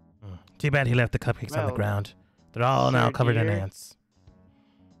 Too bad he left the cupcakes on the Well, ground. They're all now sure, covered in dear. ants.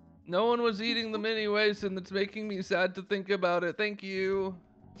 No one was eating them anyways, and it's making me sad to think about it. Thank you.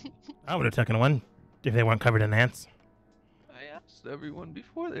 I would have taken one if they weren't covered in ants. I asked everyone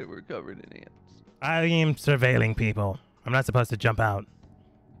before they were covered in ants. I am surveilling people. I'm not supposed to jump out.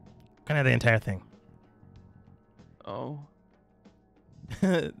 Kind of the entire thing. Oh.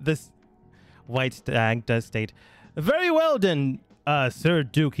 This white stag does state, very well done, Sir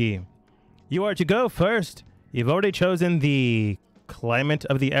Dookie. You are to go first. You've already chosen the climate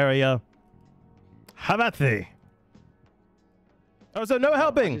of the area. How about thee? Oh, so no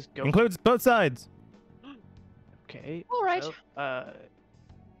helping. just go- Includes both sides. Okay. All right. well,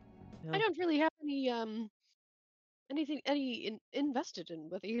 I don't really have any invested in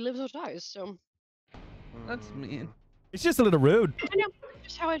whether he lives or dies. So That's mean. It's just a little rude. I know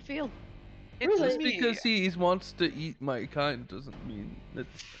just how I'd feel. It's Really? Just me. because he wants to eat my kind doesn't mean that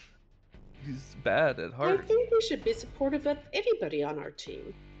he's bad at I heart. think we should be supportive of anybody on our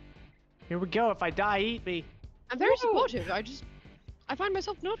team. Here we go. If I die, eat me. I'm very No. supportive. I find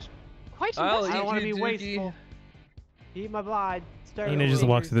myself not quite I'll invested. I don't want to you, be Dookie. wasteful. Eat my blood. Nina just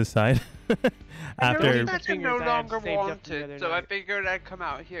walks to the side. I After noticed that you're no fingers I have longer saved up from the wanted, other so I night. figured I'd come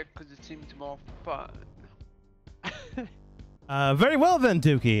out here because it seemed more fun. very well then,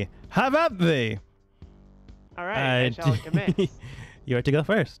 Dookie. How about thee? All right. I shall commence. You are to go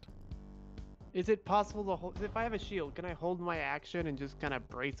first. Is it possible to hold? If I have a shield, can I hold my action and just kind of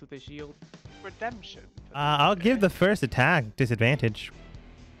brace with the shield? Redemption. for I'll this give guy. the first attack disadvantage.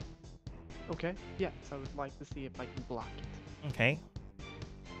 Okay. Yes, I would like to see if I can block it Okay.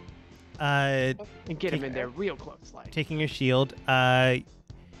 and get him Take- in there real close, like. Taking your shield,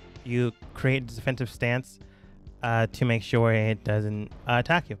 you create a defensive stance to make sure it doesn't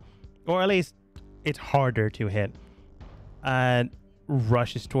attack you, or at least it's harder to hit.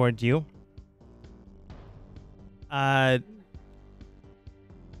 Rushes towards you.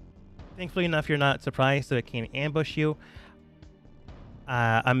 Thankfully enough, you're not surprised, so it can ambush you.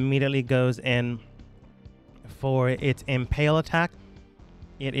 Immediately goes in for its impale attack.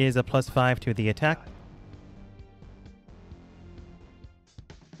 It is a +5 to the attack.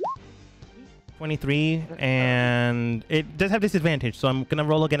 23, and it does have disadvantage, so I'm gonna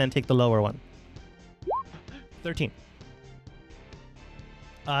roll again and take the lower one. 13.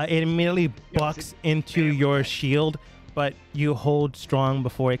 It immediately bucks into your shield, but you hold strong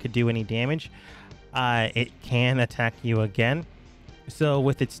before it could do any damage. It can attack you again. So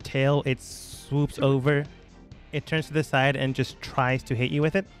with its tail, it swoops over. It turns to the side and just tries to hit you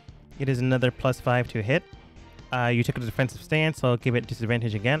with it. It is another +5 to hit. You took a defensive stance, so I'll give it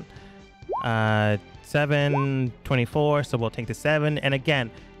disadvantage again. 7, 24, so we'll take the 7. And again,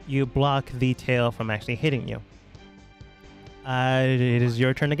 you block the tail from actually hitting you. It is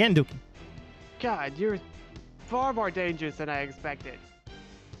your turn again, Dookie. God, you're far more dangerous than I expected.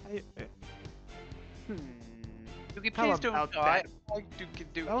 Dookie, How please don't about die. that? I like Dookie,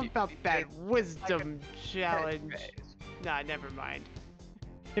 Dookie. How about that wisdom head challenge? raise. Nah, never mind.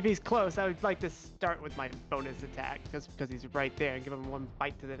 If he's close, I would like to start with my bonus attack, just because he's right there, and give him one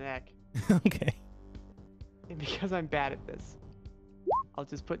bite to the neck. Okay. And because I'm bad at this, I'll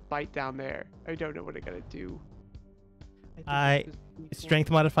just put bite down there. I don't know what I'm gonna do. I think it's just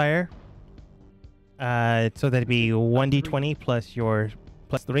Strength modifier. So that'd be 1d20 plus your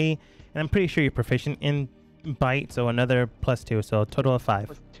 +3. And I'm pretty sure you're proficient in bite, so another +2, so a total of 5.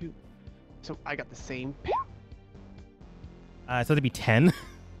 +2. So I got the same. So that'd be 10.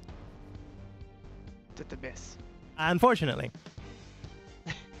 To miss. Unfortunately.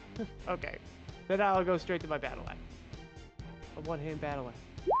 Okay. Then I'll go straight to my battle axe. A one-hand battle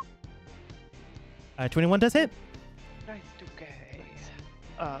axe. 21 does hit. Nice, Dookie.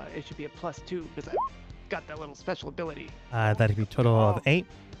 It should be a +2 because I got that little special ability. That'd be a total of 8.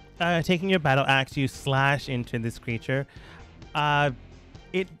 Taking your battle axe, you slash into this creature.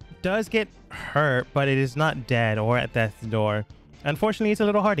 It does get hurt, but it is not dead or at death's door. Unfortunately, it's a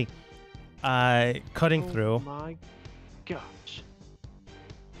little hardy. Cutting through. Oh my gosh.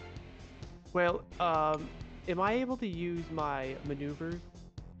 Well, am I able to use my maneuvers?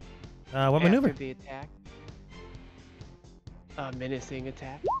 What maneuver? After the attack? Menacing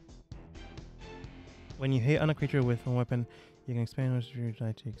attack. When you hit on a creature with a weapon, you can expand your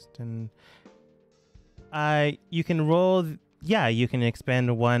die to extend. You can roll. Yeah, you can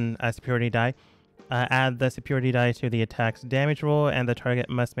expand one superiority die. Add the superiority die to the attack's damage roll, and the target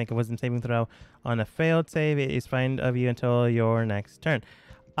must make a wisdom saving throw. On a failed save, it is frightened of you until your next turn.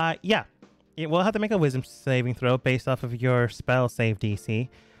 Yeah, it will have to make a wisdom saving throw based off of your spell save DC.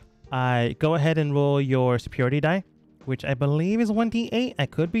 Go ahead and roll your superiority die, which I believe is 1d8. I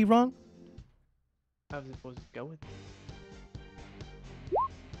could be wrong. I was supposed to go with.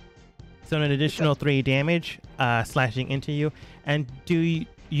 So an additional 3 damage, slashing into you. And do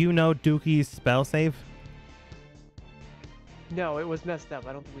you know Dookie's spell save? No, it was messed up.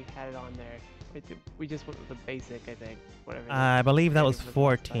 I don't think we had it on there. We just went with the basic, I think. Whatever. I believe that was Saving was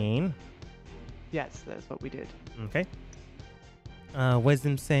last time. 14. Yes, that's what we did. Okay.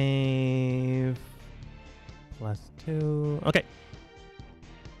 Wisdom save +2. Okay.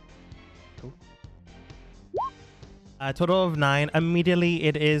 Cool. Total of 9. Immediately,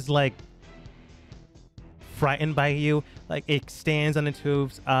 it is like frightened by you. Like it stands on its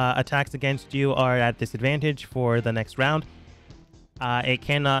hooves. Attacks against you are at disadvantage for the next round. It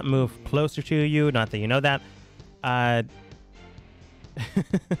cannot move closer to you. Not that you know that.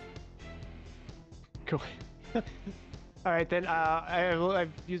 Cool. All right, then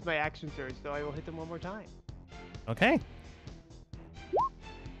I've used my action surge, so I will hit them one more time. Okay.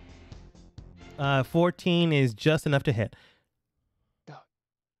 14 is just enough to hit. Here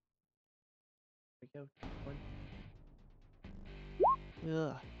we go.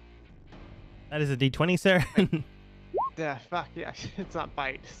 Ugh. That is a d20, sir. Yeah, fuck yeah. It's not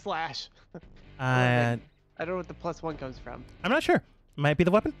bite. Slash. I don't know what the +1 comes from. I'm not sure. Might be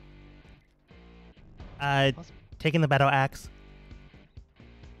the weapon. Taking the battle axe.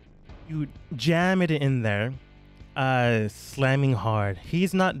 You jam it in there. Slamming hard.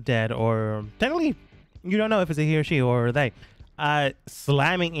 He's not dead, or technically, you don't know if it's a he or she or they.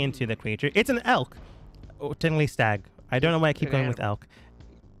 Slamming into the creature. It's an elk. Oh, technically stag. I don't know why I keep going with elk.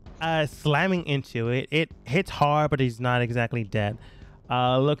 Slamming into it. It hits hard, but he's not exactly dead.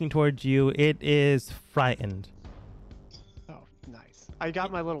 Looking towards you, it is frightened. Oh, nice. I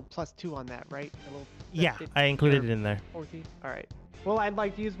got my little +2 on that, right? The little, Yeah, I included it in there. 14. All right. Well, I'd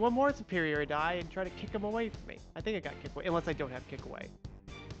like to use one more superior die and try to kick him away from me. I think I got kick away, unless I don't have kick away.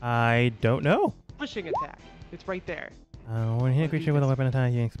 I don't know. Pushing attack. It's right there. When hit a creature with a weapon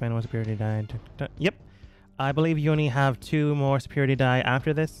attack, you expand one superiority die. Yep. I believe you only have 2 more superiority die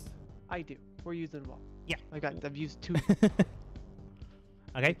after this. I do. We're using them all. Yeah. I've used 2.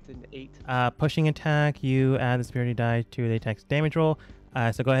 Okay. It's an 8. Pushing attack, you add the superiority die to the attack's damage roll.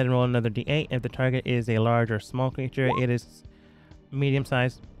 So go ahead and roll another d8. If the target is a large or small creature, it is medium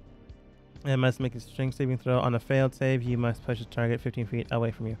sized. It must make a strength saving throw. On a failed save, you must push the target 15 feet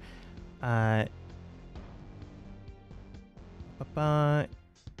away from you. And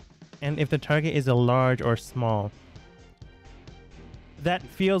if the target is a large or small, That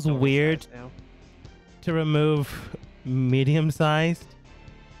feels Normal weird size now. to remove medium-sized.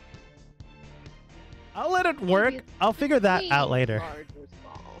 I'll let it work. it's I'll figure that out between later. large or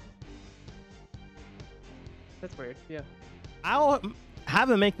small. That's weird. Yeah. I'll have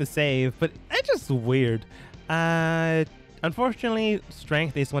him make the save, but it's just weird. Unfortunately,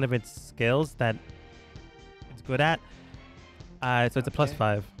 strength is one of its skills that it's good at. So it's a Okay.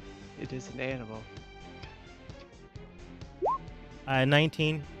 +5. It is an animal.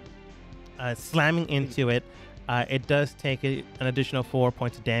 19. Slamming into it. It does take an additional 4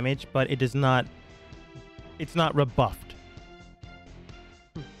 points of damage, but it does not. It's not rebuffed.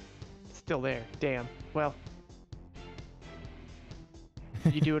 Still there. Damn. Well.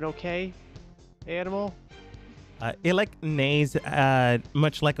 You doing okay, animal? It like neighs,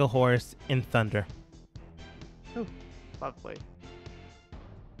 much like a horse in thunder. Lovely.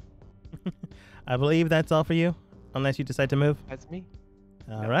 I believe that's all for you, unless you decide to move. That's me.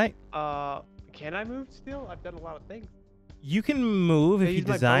 All right. Can I move still? I've done a lot of things. You can move I if you used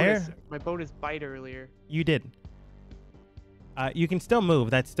my desire. my bonus bite earlier. You did. You can still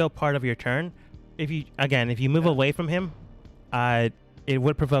move. That's still part of your turn. If you move Yeah. away from him, it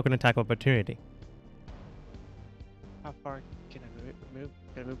would provoke an attack of opportunity. How far can I move?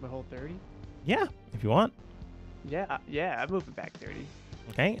 Can I move my whole 30? Yeah, if you want. Yeah, yeah, I'm moving back 30.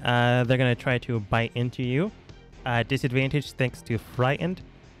 Okay. They're gonna try to bite into you. Disadvantage thanks to frightened.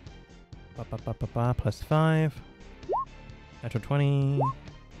 +5. Natural 20.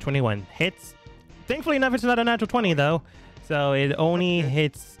 21 hits. Thankfully enough, it's not a natural 20 though, so it only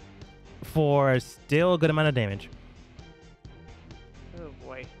hits for still a good amount of damage. Oh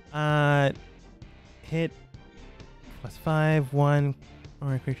boy. Hit +5, 1,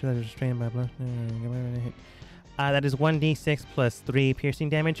 or a creature that is restrained by blow. That is 1d6 plus 3 piercing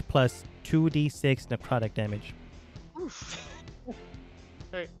damage plus 2d6 necrotic damage.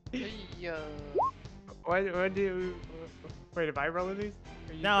 Hey, Yeah. why do you... Wait, am I rolling these?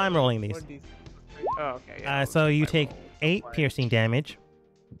 Or you No, I'm rolling these. 1d6? Oh, okay. Yeah, So you I take roll, 8 so piercing damage.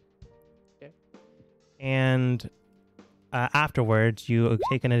 Okay. And afterwards, you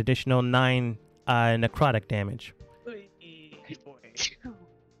take an additional 9 necrotic damage. Boy.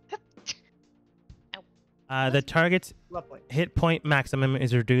 The target's Lovely. hit point maximum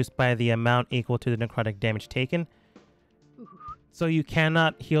is reduced by the amount equal to the necrotic damage taken. So you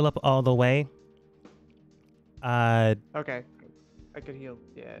cannot heal up all the way. Okay. I could heal.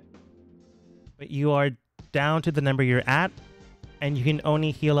 Yeah. But you are down to the number you're at, and you can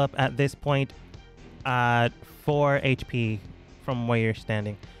only heal up at this point 4 HP from where you're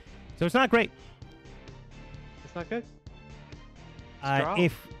standing. So it's not great. It's not good. Strong.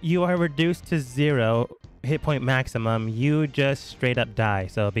 If you are reduced to 0 hit point maximum, you just straight up die.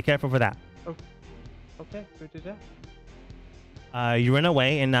 So be careful for that. Okay, who did that? You run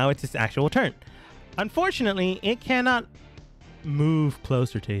away, and now it's its actual turn. Unfortunately, it cannot move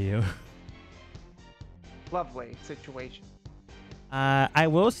closer to you. Lovely situation. I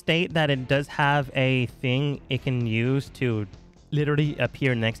will state that it does have a thing it can use to literally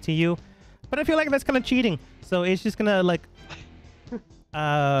appear next to you, but I feel like that's kind of cheating. So it's just gonna like,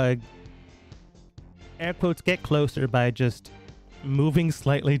 air quotes, get closer by just moving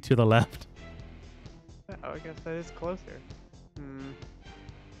slightly to the left. Oh, I guess that is closer.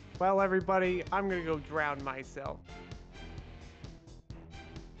 Well, everybody, I'm gonna go drown myself.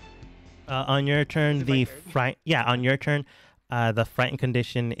 On your turn, Is it my the turn? on your turn, the frightened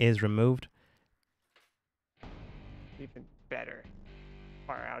condition is removed. Even better.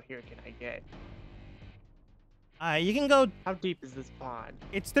 How far out here can I get? You can go. How deep is this pond?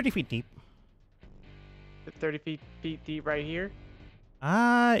 It's 30 feet deep. Is it 30 feet deep right here?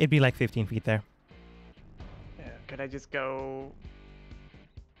 It'd be like 15 feet there. Yeah. Could I just go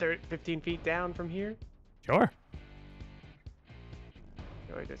 15 feet down from here? Sure.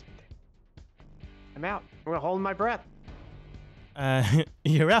 Or just... I'm out. I'm gonna hold my breath.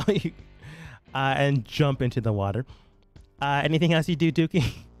 You're out. And jump into the water. Anything else you do,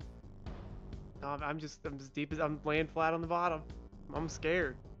 Dookie? I'm just deep as I'm laying flat on the bottom. I'm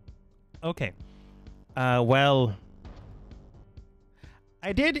scared. Okay. Well,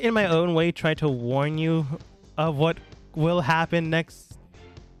 I did in my own way try to warn you of what will happen next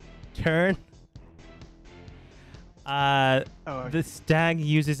turn. The stag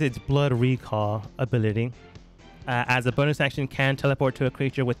uses its blood recall ability. As a bonus action, can teleport to a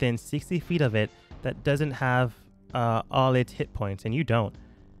creature within 60 feet of it that doesn't have all its hit points, and you don't.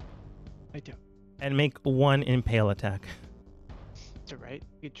 I do. And make 1 impale attack. It's alright.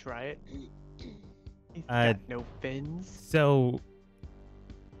 You could try it. He's Uh, got no fins. So,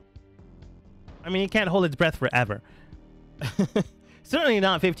 I mean, it can't hold its breath forever. Certainly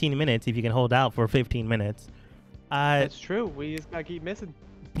not 15 minutes if you can hold out for 15 minutes. That's true. We just gotta keep missing.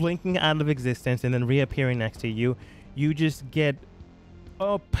 Blinking out of existence and then reappearing next to you, you just get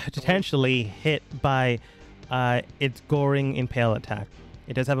potentially hit by its goring impale attack.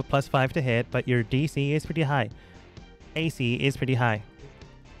 It does have a +5 to hit, but your DC is pretty high. AC is pretty high.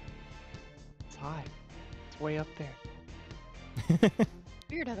 It's high. It's way up there.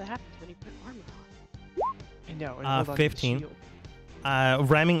 Weird how that happens when you put armor on. I know. And hold on to the 15. shield.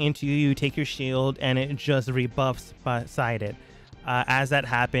 Ramming into you, you take your shield and it just rebuffs beside it. As that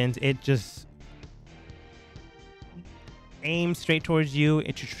happens, it just aims straight towards you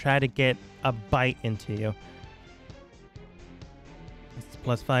to try to get a bite into you. It's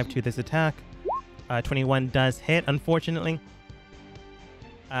 +5 to this attack. 21 does hit, unfortunately.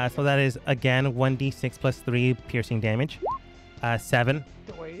 So that is, again, 1d6 plus 3 piercing damage. 7.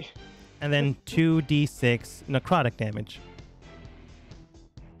 Wait. And then 2d6 necrotic damage.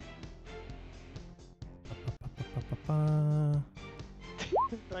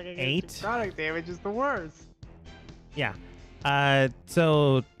 Like, 8. Product damage is the worst. Yeah.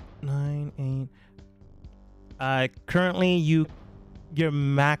 So 9, 8. Currently, your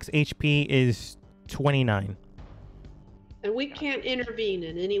max HP is 29. And we can't intervene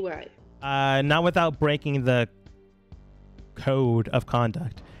in any way. Not without breaking the code of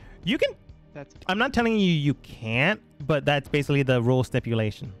conduct. You can. That's I'm not telling you you can't, but that's basically the rule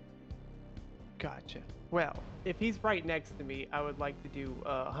stipulation. gotcha. Well, if he's right next to me, I would like to do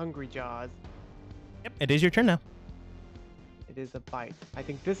Hungry Jaws. Yep. It is your turn now. It is a bite. I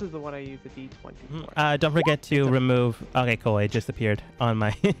think this is the one I use a D20 for. Don't forget to remove. Okay, cool. It just appeared on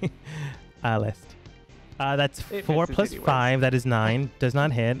my list. That's It 4 misses plus anyways. 5. That is 9. Does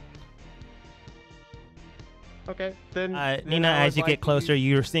not hit. Okay, then. Nina, I as would you like get to closer, use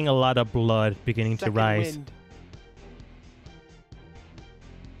you're seeing a lot of blood beginning to Second rise. Wind.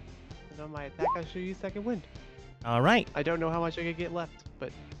 And on my attack, I should use Second Wind. All right. I don't know how much I could get left,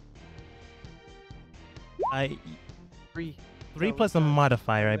 but 3. 3 So plus a it's,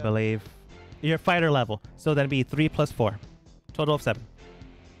 modifier, I yeah. believe. Your fighter level. So that'd be 3 plus 4. Total of 7.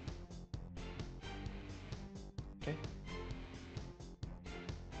 Okay.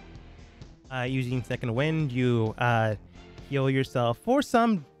 Using second wind, you heal yourself for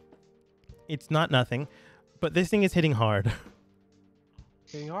some. It's not nothing, but this thing is hitting hard.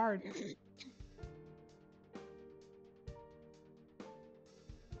 Getting hard.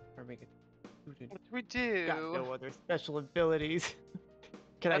 Or make it. What do we do? Got no other special abilities.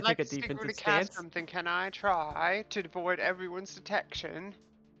 Can I'd I like take a to secretly defensive cast stance? something. Can I try to avoid everyone's detection?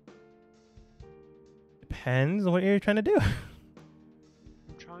 Depends what you're trying to do.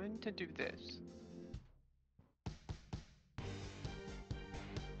 I'm trying to do this.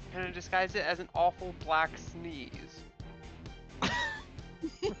 Can I disguise it as an awful black sneeze?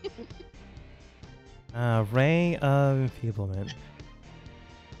 Ray of enfeeblement.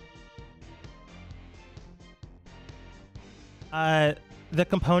 The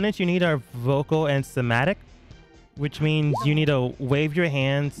components you need are vocal and somatic, which means you need to wave your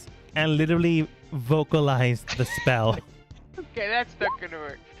hands and literally vocalize the spell. Okay, that's not gonna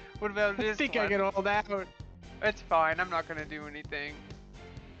work. What about I this think one? I can hold out. It's fine. I'm not gonna do anything.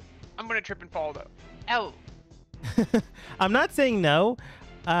 I'm gonna trip and fall though. Ow! I'm not saying no.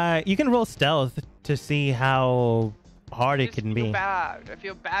 You can roll stealth to see how hard I it just can feel be. bad. I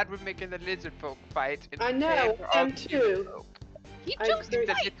feel bad with making the lizard folk fight. In I know, favor them of human too. folk. He I chose agree. to Seems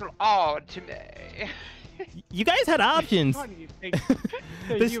a fight. little odd to me. You guys had options. Funny you think that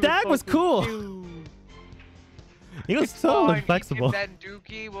The you were stag was supposed to cool. do- He was It's so fine, inflexible. You can then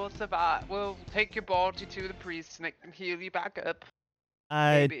Dookie will survive. We'll take your body to the priest and it can heal you back up.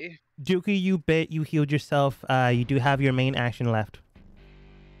 Maybe. Dookie, you healed yourself. You do have your main action left.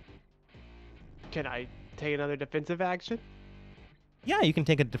 Can I take another defensive action? Yeah, you can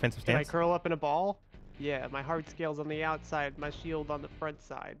take a defensive Can I stance. curl up in a ball? Yeah, my heart scale's on the outside, my shield on the front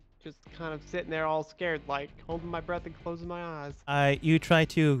side. Just kind of sitting there all scared, like, holding my breath and closing my eyes. You try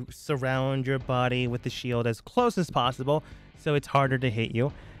to surround your body with the shield as close as possible, so it's harder to hit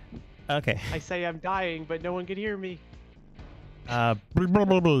you. Okay. I say I'm dying, but no one can hear me. Blah, blah,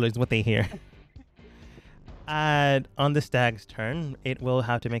 blah, blah is what they hear. On the stag's turn, it will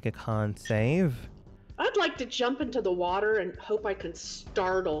have to make a con save. I'd like to jump into the water and hope I can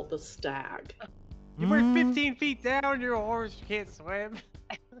startle the stag. You were Mm, 15 feet down, you're a horse, you can't swim.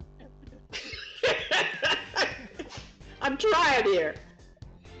 I'm trying here.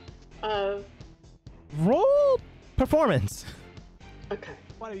 Roll performance. Okay.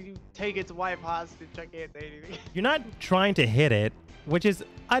 Why don't you take its wife hostage? I can't say anything. You're not trying to hit it, which is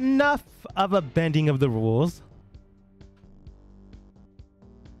enough of a bending of the rules.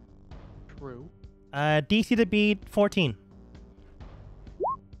 DC to beat 14.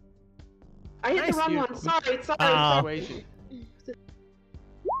 I hit Nice, the wrong dude. one. Sorry. Ah. Persuasion.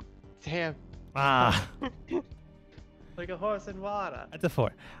 Damn. Ah, Like a horse in water. that's a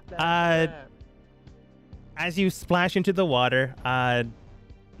 4. That's As you splash into the water,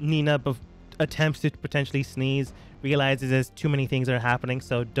 Nina attempts to potentially sneeze, realizes there's too many things are happening,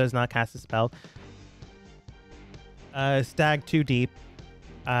 so does not cast a spell. Stag too deep,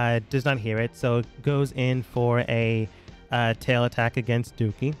 does not hear it, so goes in for a tail attack against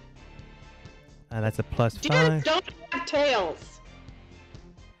Dookie. That's a +5. Deers don't have tails.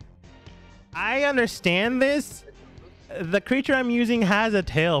 I understand this. The creature I'm using has a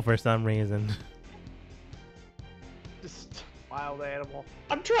tail for some reason. just wild animal.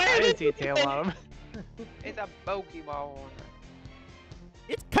 I'm I trying didn't to see a tail on him. It's a Pokemon.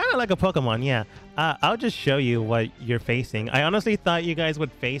 It's kind of like a Pokemon, yeah. I'll just show you what you're facing. I honestly thought you guys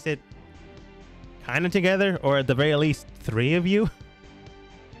would face it kind of together, or at the very least 3 of you.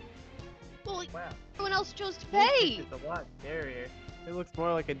 Well, Wow. everyone else chose to This pay. picture's a lot scarier. It looks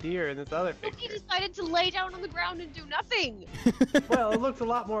more like a deer in this other He picture. decided to lay down on the ground and do nothing. Well, it looks a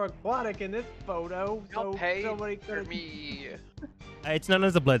lot more aquatic in this photo. Y'all So paid somebody for could me. It's known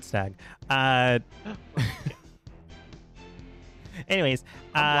as a blood stag. Anyways,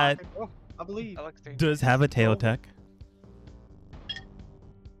 I believe. Alex, does have a tail Oh. attack.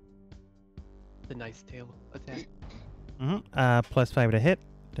 The nice tail attack. +5 to hit.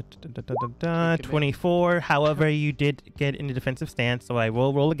 Commit. 24. However, you did get in a defensive stance, so I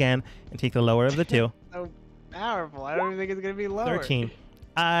will roll again and take the lower of the 2. So powerful. I don't even think it's gonna be lower. 13.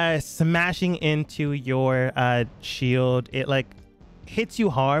 Smashing into your shield. It like hits you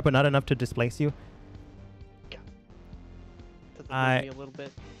hard, but not enough to displace you. Does it hurt me a little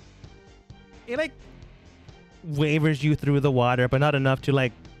bit? It like wavers you through the water, but not enough to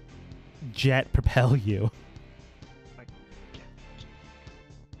like jet propel you. Like,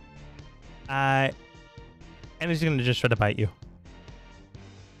 And it's gonna just try to bite you.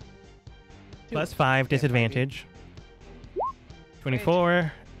 +5 bite me. disadvantage.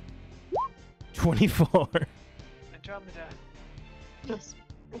 24. 24. Andromeda. Yes.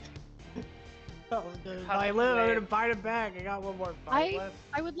 Oh, if I live, I'm gonna bite it back. I got one more fight left.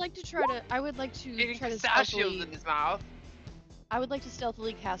 I would like to try to. I would like to Eating try to pistachios stealthily. in his mouth. I would like to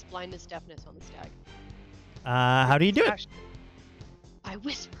stealthily cast blindness deafness on the stag How do you do it? Pistachio- by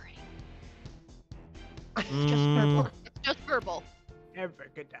whispering. It's Mm. just verbal. It's just verbal. Ever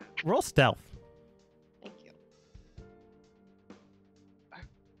good time. Roll stealth. Thank you.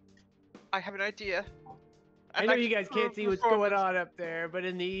 I have an idea. I I'd know like you to guys can't prove see what's going performance. on up there, but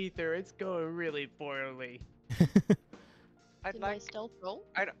in the ether, it's going really poorly. I'd Did my like. stealth roll?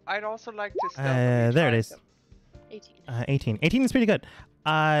 I'd also like to stealthily There it try is. them. 18. 18. 18 is pretty good.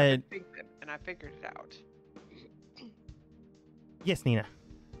 I figured it out. Yes, Nina.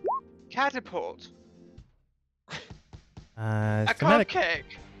 Catapult. A Schematic. cupcake.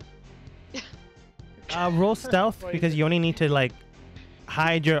 Roll stealth What because is you only need to like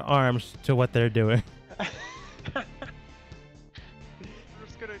hide your arms to what they're doing. I'm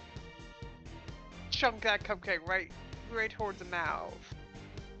just gonna chunk that cupcake right towards the mouth.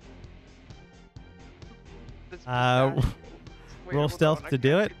 This Uh, pistachio. Wait, roll hold stealth on, I to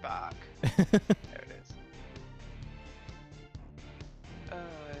do can't it. get back. There it is.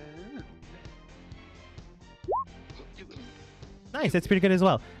 Do it. Nice, that's pretty good as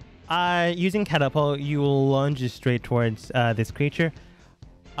well. Using catapult, you will lunge straight towards this creature.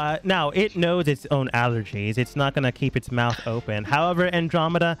 Now, it knows its own allergies. It's not going to keep its mouth open. However,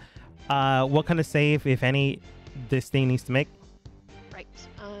 Andromeda, what kind of save, if any, this thing needs to make? Right.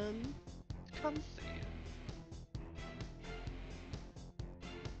 Come see.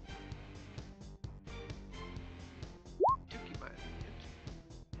 Dookie might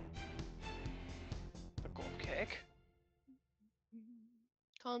a gold cake.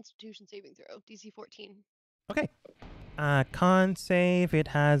 Constitution saving throw. DC 14. Okay. Con save, it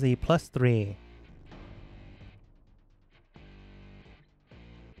has a +3.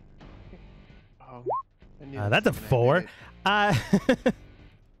 Oh, I knew That's a this was gonna 4. hit it.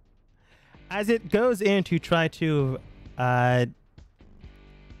 As it goes in to try to bite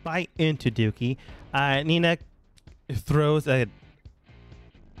into Dookie, Nina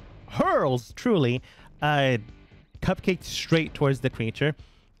hurls truly cupcake straight towards the creature.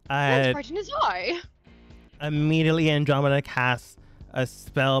 That's right in his eye. Immediately, Andromeda casts a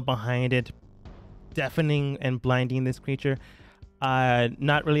spell behind it, deafening and blinding this creature.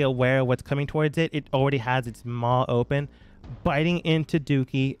 Not really aware of what's coming towards it. It already has its maw open, biting into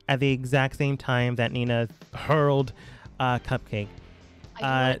Dookie at the exact same time that Nina hurled Cupcake. I do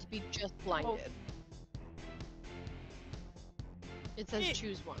want it to be just blinded. It says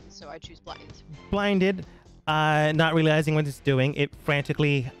choose one, so I choose blind. Blinded, not realizing what it's doing, it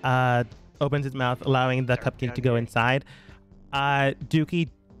frantically opens its mouth, allowing the Start cupcake down to go here. inside. Dookie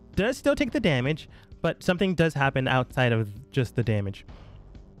does still take the damage, but something does happen outside of just the damage.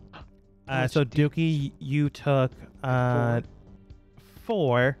 How much So damage? Dookie, you took 4,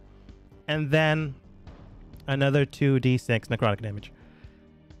 and then another 2d6 necrotic damage.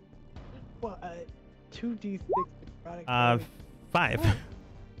 What? 2d6 necrotic Uh, damage. 5.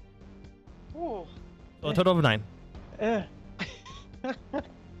 Ooh. So a total of 9. Eh.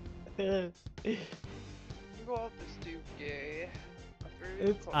 You got this, Dookie.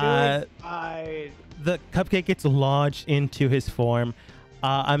 It's Uh, fine. The cupcake gets lodged into his form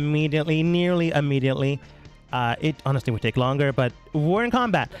nearly immediately. It honestly would take longer, but we're in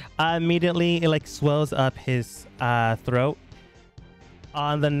combat. Immediately, it like swells up his throat.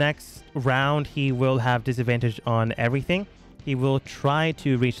 On the next round, he will have disadvantage on everything. He will try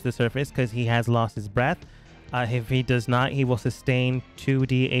to reach the surface because he has lost his breath. If he does not, he will sustain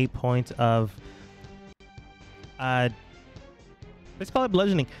 2d8 points of let's call it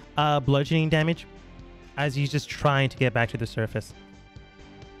bludgeoning. Bludgeoning damage as he's just trying to get back to the surface.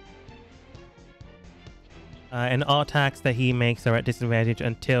 And all attacks that he makes are at disadvantage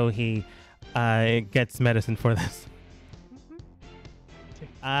until he gets medicine for this.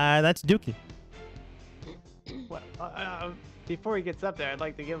 That's Dookie. Well, before he gets up there, I'd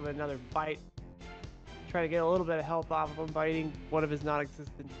like to give him another bite. Try to get a little bit of health off of him by eating one of his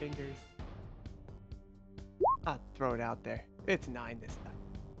non-existent fingers. I'll throw it out there. It's 9 this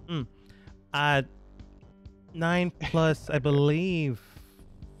time. 9 plus, I believe,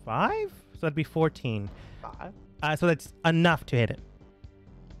 5? So that'd be 14. 5? So that's enough to hit it.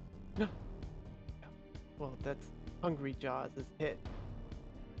 Well, that's Hungry Jaws' hit.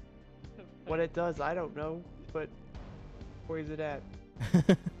 What it does, I don't know, but where's it at?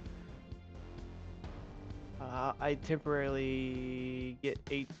 I temporarily get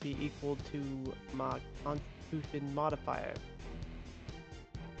HP equal to my Constitution modifier.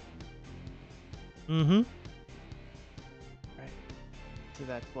 Mm-hmm. Right. So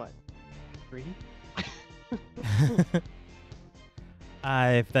that's what? 3?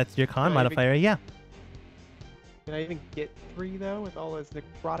 If that's your con No, I think- modifier, yeah. Can I even get 3 though with all this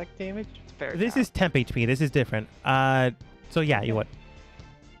necrotic damage? It's fair. This now. is temp HP. This is different. So yeah, you would.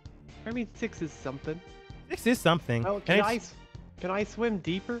 I mean, 6 is something. This is something. Oh, And can it's- can I swim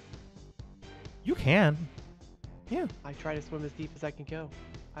deeper? You can. I try to swim as deep as I can go.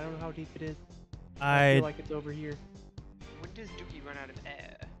 I don't know how deep it is. I I feel like it's over here. When does Dookie run out of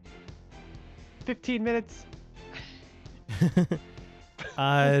air? 15 minutes.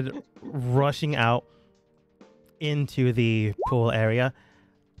 rushing out into the pool area.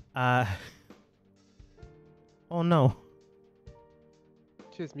 Oh no.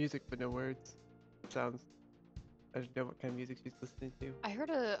 Just music but no words. Sounds. I don't know what kind of music she's listening to. I heard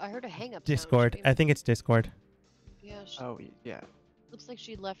a hang up. Discord. I think it's Discord. Yeah. Oh yeah. Looks like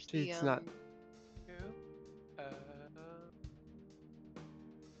she left She's the. not- Who?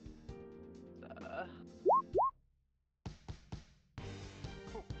 Uh,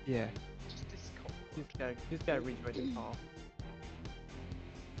 cool. Yeah. Just Discord. She's gotta rejoin the call.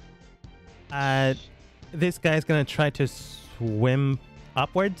 This guy's gonna try to swim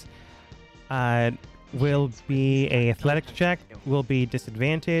upwards. Will be a athletics check. Will be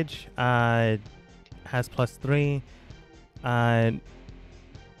disadvantage. Has +3.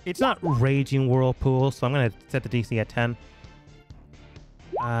 It's not raging whirlpool, so I'm gonna set the DC at 10.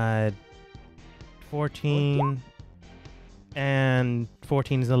 14 and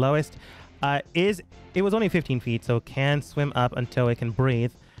 14 is the lowest. It was only 15 feet, so can swim up until it can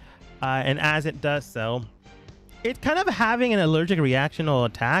breathe. And as it does so, it's kind of having an allergic reaction or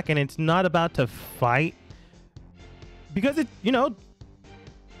attack, and it's not about to fight because it,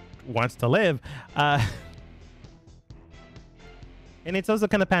 wants to live. And it's also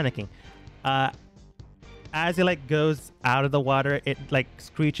kind of panicking. As it goes out of the water, it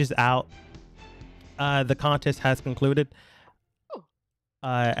screeches out. The contest has concluded.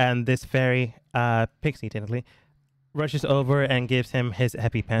 And this fairy, pixie technically, rushes over and gives him his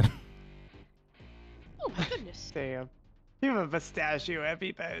EpiPen. Oh my goodness. Damn. You have a pistachio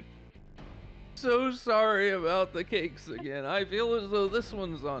EpiPen. So sorry about the cakes again. I feel as though this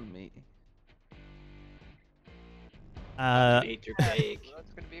one's on me. Eat your cake.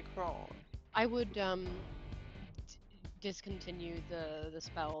 That's gonna be a crawl. I would discontinue the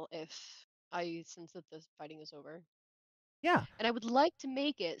spell if I sense that the fighting is over. Yeah. And I would like to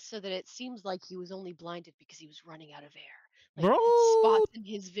make it so that it seems like he was only blinded because he was running out of air. Like Bro. spots in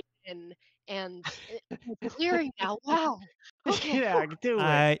his vision and it's clearing now. Wow. Okay. Yeah, do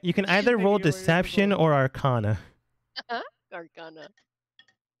it. You can either Make roll it your deception goal. or arcana. Arcana.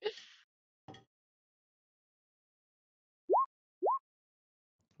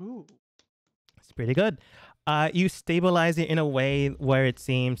 Ooh. It's pretty good. You stabilize it in a way where it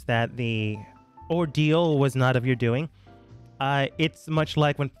seems that the ordeal was not of your doing. It's much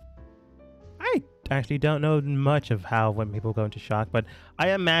like when I actually don't know much of how when people go into shock, but I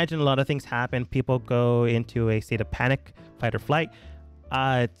imagine a lot of things happen. People go into a state of panic, fight or flight.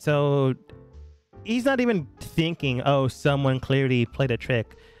 So he's not even thinking, oh, someone clearly played a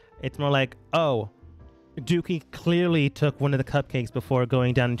trick. It's more like, oh, Dookie clearly took one of the cupcakes before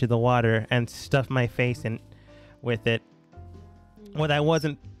going down into the water and stuffed my face in with it. Well, that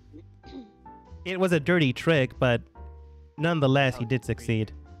wasn't. It was a dirty trick, but nonetheless, he did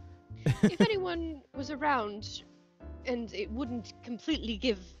succeed. If anyone was around and it wouldn't completely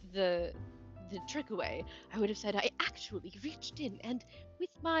give the trick away, I would have said I actually reached in and with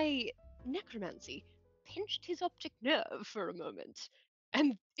my necromancy pinched his optic nerve for a moment.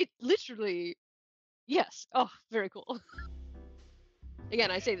 And it literally yes. Oh, very cool.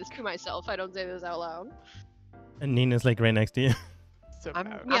 Again, I say this to myself. I don't say this out loud. And Nina's like right next to you. So I'm-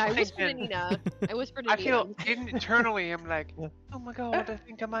 proud. Yeah, I I'm whispered to thinking- Nina. I whispered to I Nina. feel internally, I'm like, oh my god, I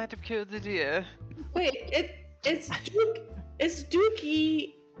think I might have killed the deer. Wait, is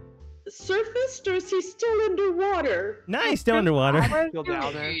Dookie surfaced or is he still underwater? Nah, he's still underwater. Still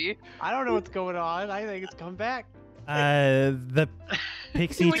down there. Dookie. I don't know what's going on. I think it's come back. The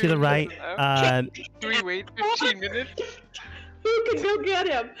pixie to the right. Do we wait 15 minutes? Who can go get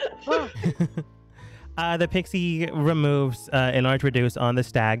him? The pixie removes a large reduce on the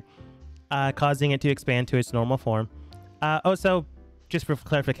stag, causing it to expand to its normal form. Also, just for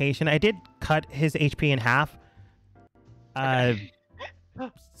clarification, I did cut his HP in half.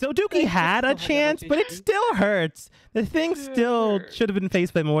 So Dookie had a chance, but it still hurts. The thing still should have been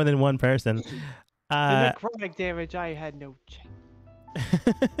faced by more than one person. The necrotic damage, I had no chance.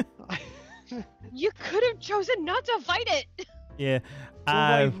 You could have chosen not to fight it. Yeah.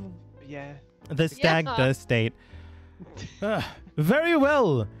 Yeah. The stag Yeah. does state, very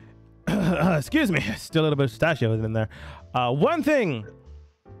well. Excuse me, still a little bit of pistachio in there. One thing,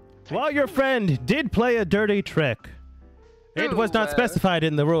 while your friend did play a dirty trick, it was not Ooh, specified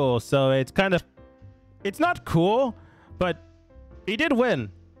in the rules, so it's kind of, it's not cool, but he did win.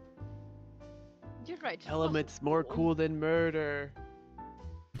 You're right. Elements more cool than murder.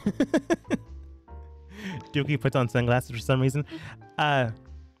 Dookie puts on sunglasses for some reason.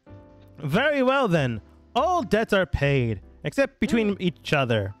 Very well then. All debts are paid, except between each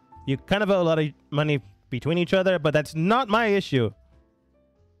other. You kind of owe a lot of money between each other, but that's not my issue.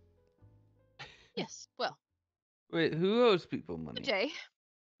 Yes. Well, Wait, who owes people money? good day.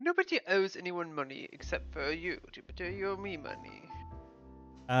 Nobody owes anyone money except for you, Jupiter. You owe me money.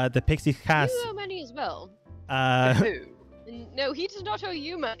 The pixie casts. You owe money as well. Who? No, he does not owe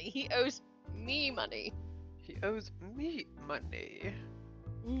you money. He owes me money. He owes me money.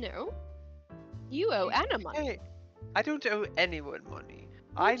 No. You owe Anna money. Hey, I don't owe anyone money.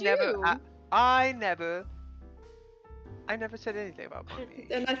 You do. I never said anything about money.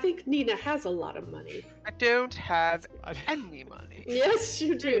 And I think Nina has a lot of money. I don't have any money. Yes,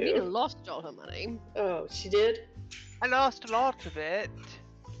 you Nina do. lost all her money. Oh, she did? I lost a lot of it.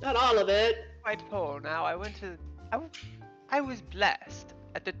 Not all of it. Quite poor now. I was blessed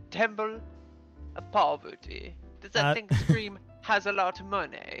at the Temple of Poverty. Does that thing scream has a lot of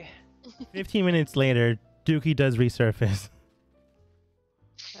money? 15 minutes later, Dookie does resurface.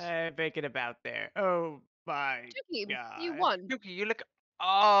 Make it about there. Oh my Dookie, God. you won. Yuki, you look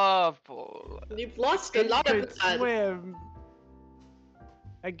awful. You've lost a lot of Could blood. swim.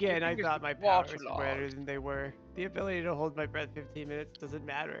 Again, I fingers thought my could wash powers a were lot. better than they were. The ability to hold my breath 15 minutes doesn't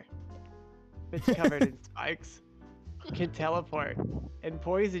matter. It's covered in spikes. Can teleport and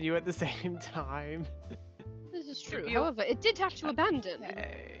poison you at the same time. This is true. you- However, it did have to abandon.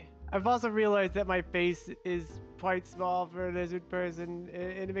 Hey. I've also realized that my face is quite small for a lizard person,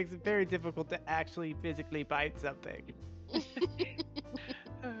 and it makes it very difficult to actually physically bite something.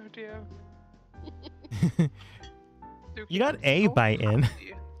 Oh dear. You got I'm a so bite in.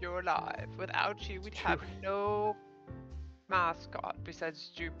 happy You're alive. Without you, we'd have no mascot besides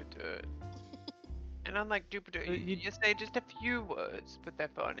Jupiter. And unlike Jupiter, you say just a few words, but they're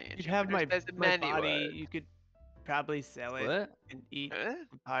funny. and You'd have Jupiter my, says my many body, words. you could probably sell it What? and eat Huh?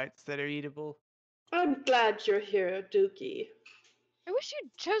 the parts that are eatable. I'm glad you're here, Dookie. I wish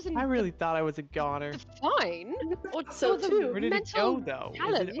you'd chosen I really thought I was a goner. the fine or, So or the too. Where did it mental go though?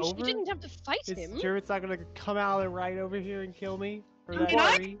 challenge. Is it over? You didn't have to fight Is him. sure it's not gonna come out right over here and kill me? For I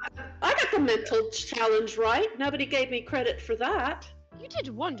that mean, worry. I got the mental challenge right. Nobody gave me credit for that. You did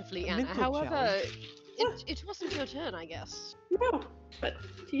wonderfly, A Anna. mental However, challenge. it wasn't your turn, I guess. No, but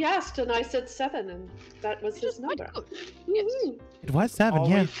he asked, and I said 7, and that was Which is his quite number. good. Yes. Mhm. It was 7,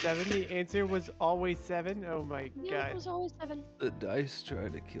 yeah. Always 7. The answer was always 7. Oh my Yeah, god. it was always 7. The dice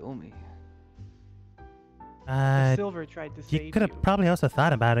tried to kill me. The silver tried to You save could you. have probably also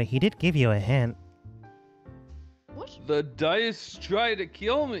thought about it. He did give you a hint. What? The dice tried to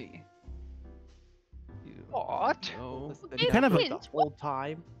kill me. You What? know. Was the You kind of- devil hint? the whole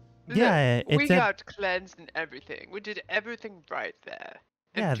time. Yeah, Look, it we said- got cleansed and everything. We did everything right there.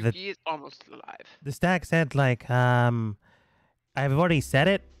 And Yeah, the- Doogie is almost alive. The stag said, like, I've already said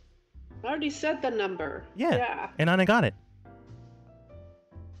it, I already said the number. Yeah. Yeah. and Anna got it.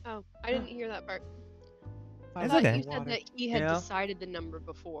 Oh, I didn't hear that part. I It's Thought okay. you said that he had Yeah. decided the number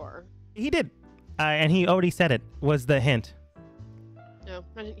before. He did. And he already said it was the hint. No,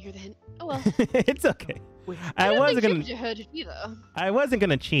 I didn't hear the hint. Oh well. It's okay. I I don't wasn't think gonna. Jupiter heard it either. I wasn't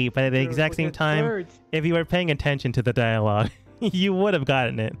gonna cheat, but at the exact same time, Birds. if you were paying attention to the dialogue, you would have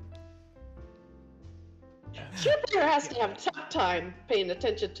gotten it. Jupiter has to have a tough time paying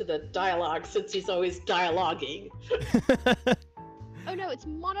attention to the dialogue since he's always dialoguing. Oh no, it's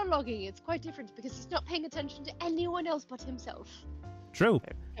monologuing. It's quite different because he's not paying attention to anyone else but himself. True.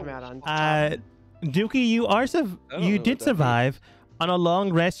 Come out on Dookie, you are I don't know you what did that survive. On a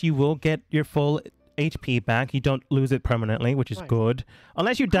long rest, you will get your full HP back. You don't lose it permanently, which is Nice. good.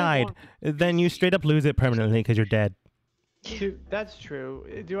 Unless you died, then you straight up lose it permanently because you're dead. That's true.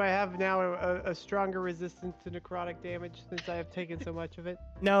 Do I have now a stronger resistance to necrotic damage since I have taken so much of it?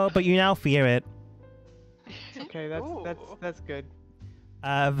 No, but you now fear it. Okay, that's good.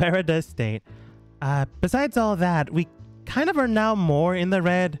 Vera does state, besides all that, we kind of are now more in the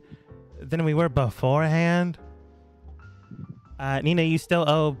red than we were beforehand. Nina, you still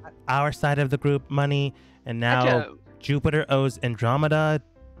owe our side of the group money, and now don't. Jupiter owes Andromeda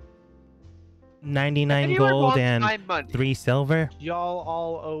 99 Anyone gold wants and my money? 3 silver. Y'all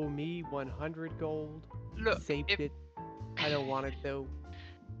all owe me 100 gold. Look, Saved if, it. I don't want it though.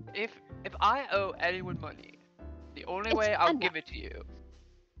 if I owe anyone money, the only It's way I'll Anna. give it to you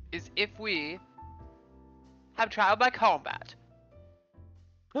is if we have trial by combat.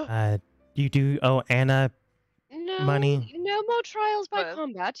 You do owe Anna No, money. no more trials by Well,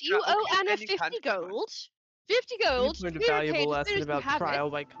 combat. You okay, owe Anna then you 50 can't have mine. gold. 50 gold. You learned to a be valuable repaid as soon lesson as you about have trial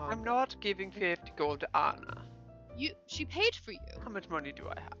it. by combat. I'm not giving 50 gold to Anna. She paid for you. How much money do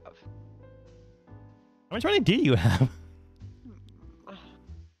I have? How much money do you have?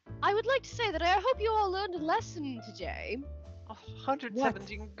 I would like to say that I hope you all learned a lesson today.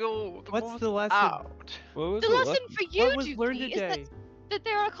 117 gold. What's almost the lesson? Out. What was The the lesson for you, What was learned Dookie, is today? that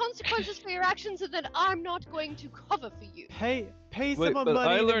there are consequences for your actions and that I'm not going to cover for you. Pay Wait, someone but I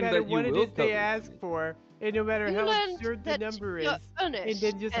money no learned matter that you what it will is they cover ask me. for, and no matter You how learned absurd the that number you're is, honest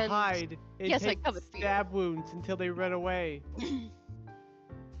and then just and hide and yes, I take covered for you. stab wounds until they run away.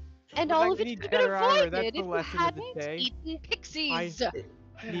 And But all I of it need could have better armor, avoided that's if the you lesson of the hadn't day. eaten pixies.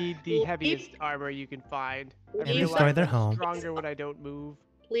 Need the heaviest armor you can find. I And realize restore their I'm home. stronger when I don't move.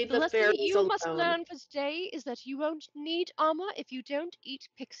 Leave The the lesson fairies that you must alone. learn for today is that you won't need armor if you don't eat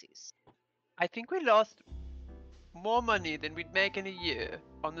pixies. I think we lost more money than we'd make in a year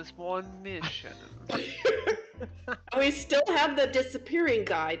on this one mission. We still have the disappearing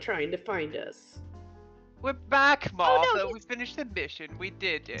guy trying to find us. We're back, Martha. no, We finished the mission. We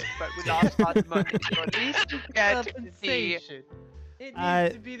did it, but we lost lots of money. So at least we get the Compensation. It Uh,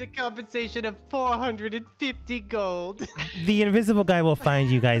 needs to be the compensation of 450 gold. The invisible guy will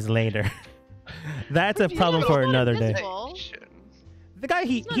find you guys later. That's a He's problem not for another day. invisible. mission. The guy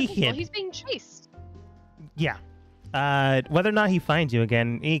He's not he invisible, hid. He's being chased. Yeah. Whether or not he finds you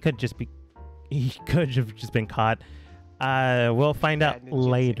again, he could have just been caught. We'll find out Bad ninjutsu.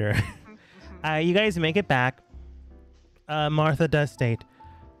 later. You guys make it back. Martha does state,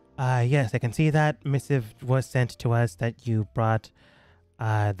 yes, I can see that missive was sent to us that you brought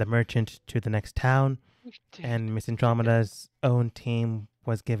the merchant to the next town, We did. and Miss Andromeda's own team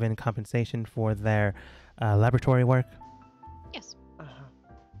was given compensation for their laboratory work. Yes.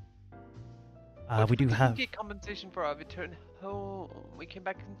 But We do didn't have. get compensation for our return home. We came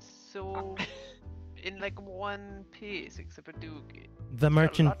back in like one piece, except for Doogie. The lot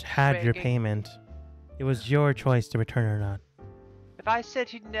merchant had your begging. payment. It was your choice to return or not. If I said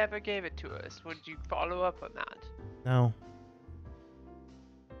he never gave it to us, would you follow up on that? No.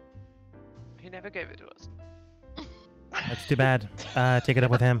 He never gave it to us. That's too bad. Take it up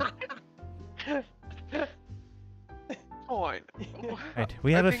with him. Fine. Right.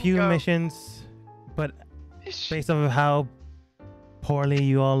 We I have a think, few missions, but based off of how poorly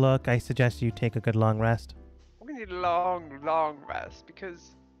you all look, I suggest you take a good long rest. We need a long, long rest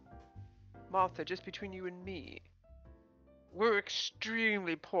because, Martha, just between you and me, we're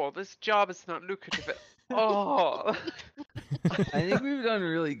extremely poor. This job is not lucrative at all. I think we've done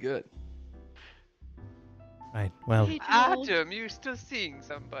really good. Right, well, Hey, Joel. Adam, you still seeing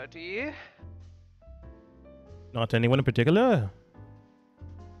somebody? not anyone in particular.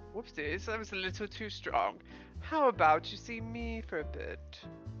 Whoopsies, I was a little too strong. How about you see me for a bit?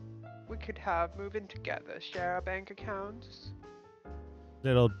 We could move in together, share our bank accounts.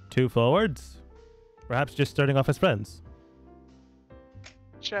 Little two forwards. Perhaps just starting off as friends.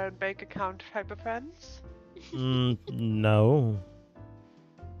 Share a bank account type of friends? No.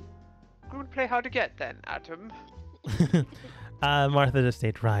 I'm gonna play hard to get then, Adam. Martha just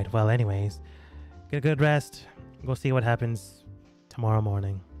stayed right. Well, anyways, get a good rest. We'll see what happens tomorrow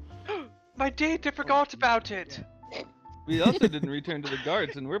morning. My date, I forgot about it! We also didn't return to the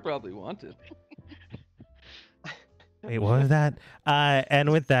guards, and we're probably wanted. Wait, what was that?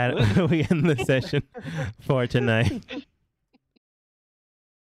 And with that, we end the session for tonight.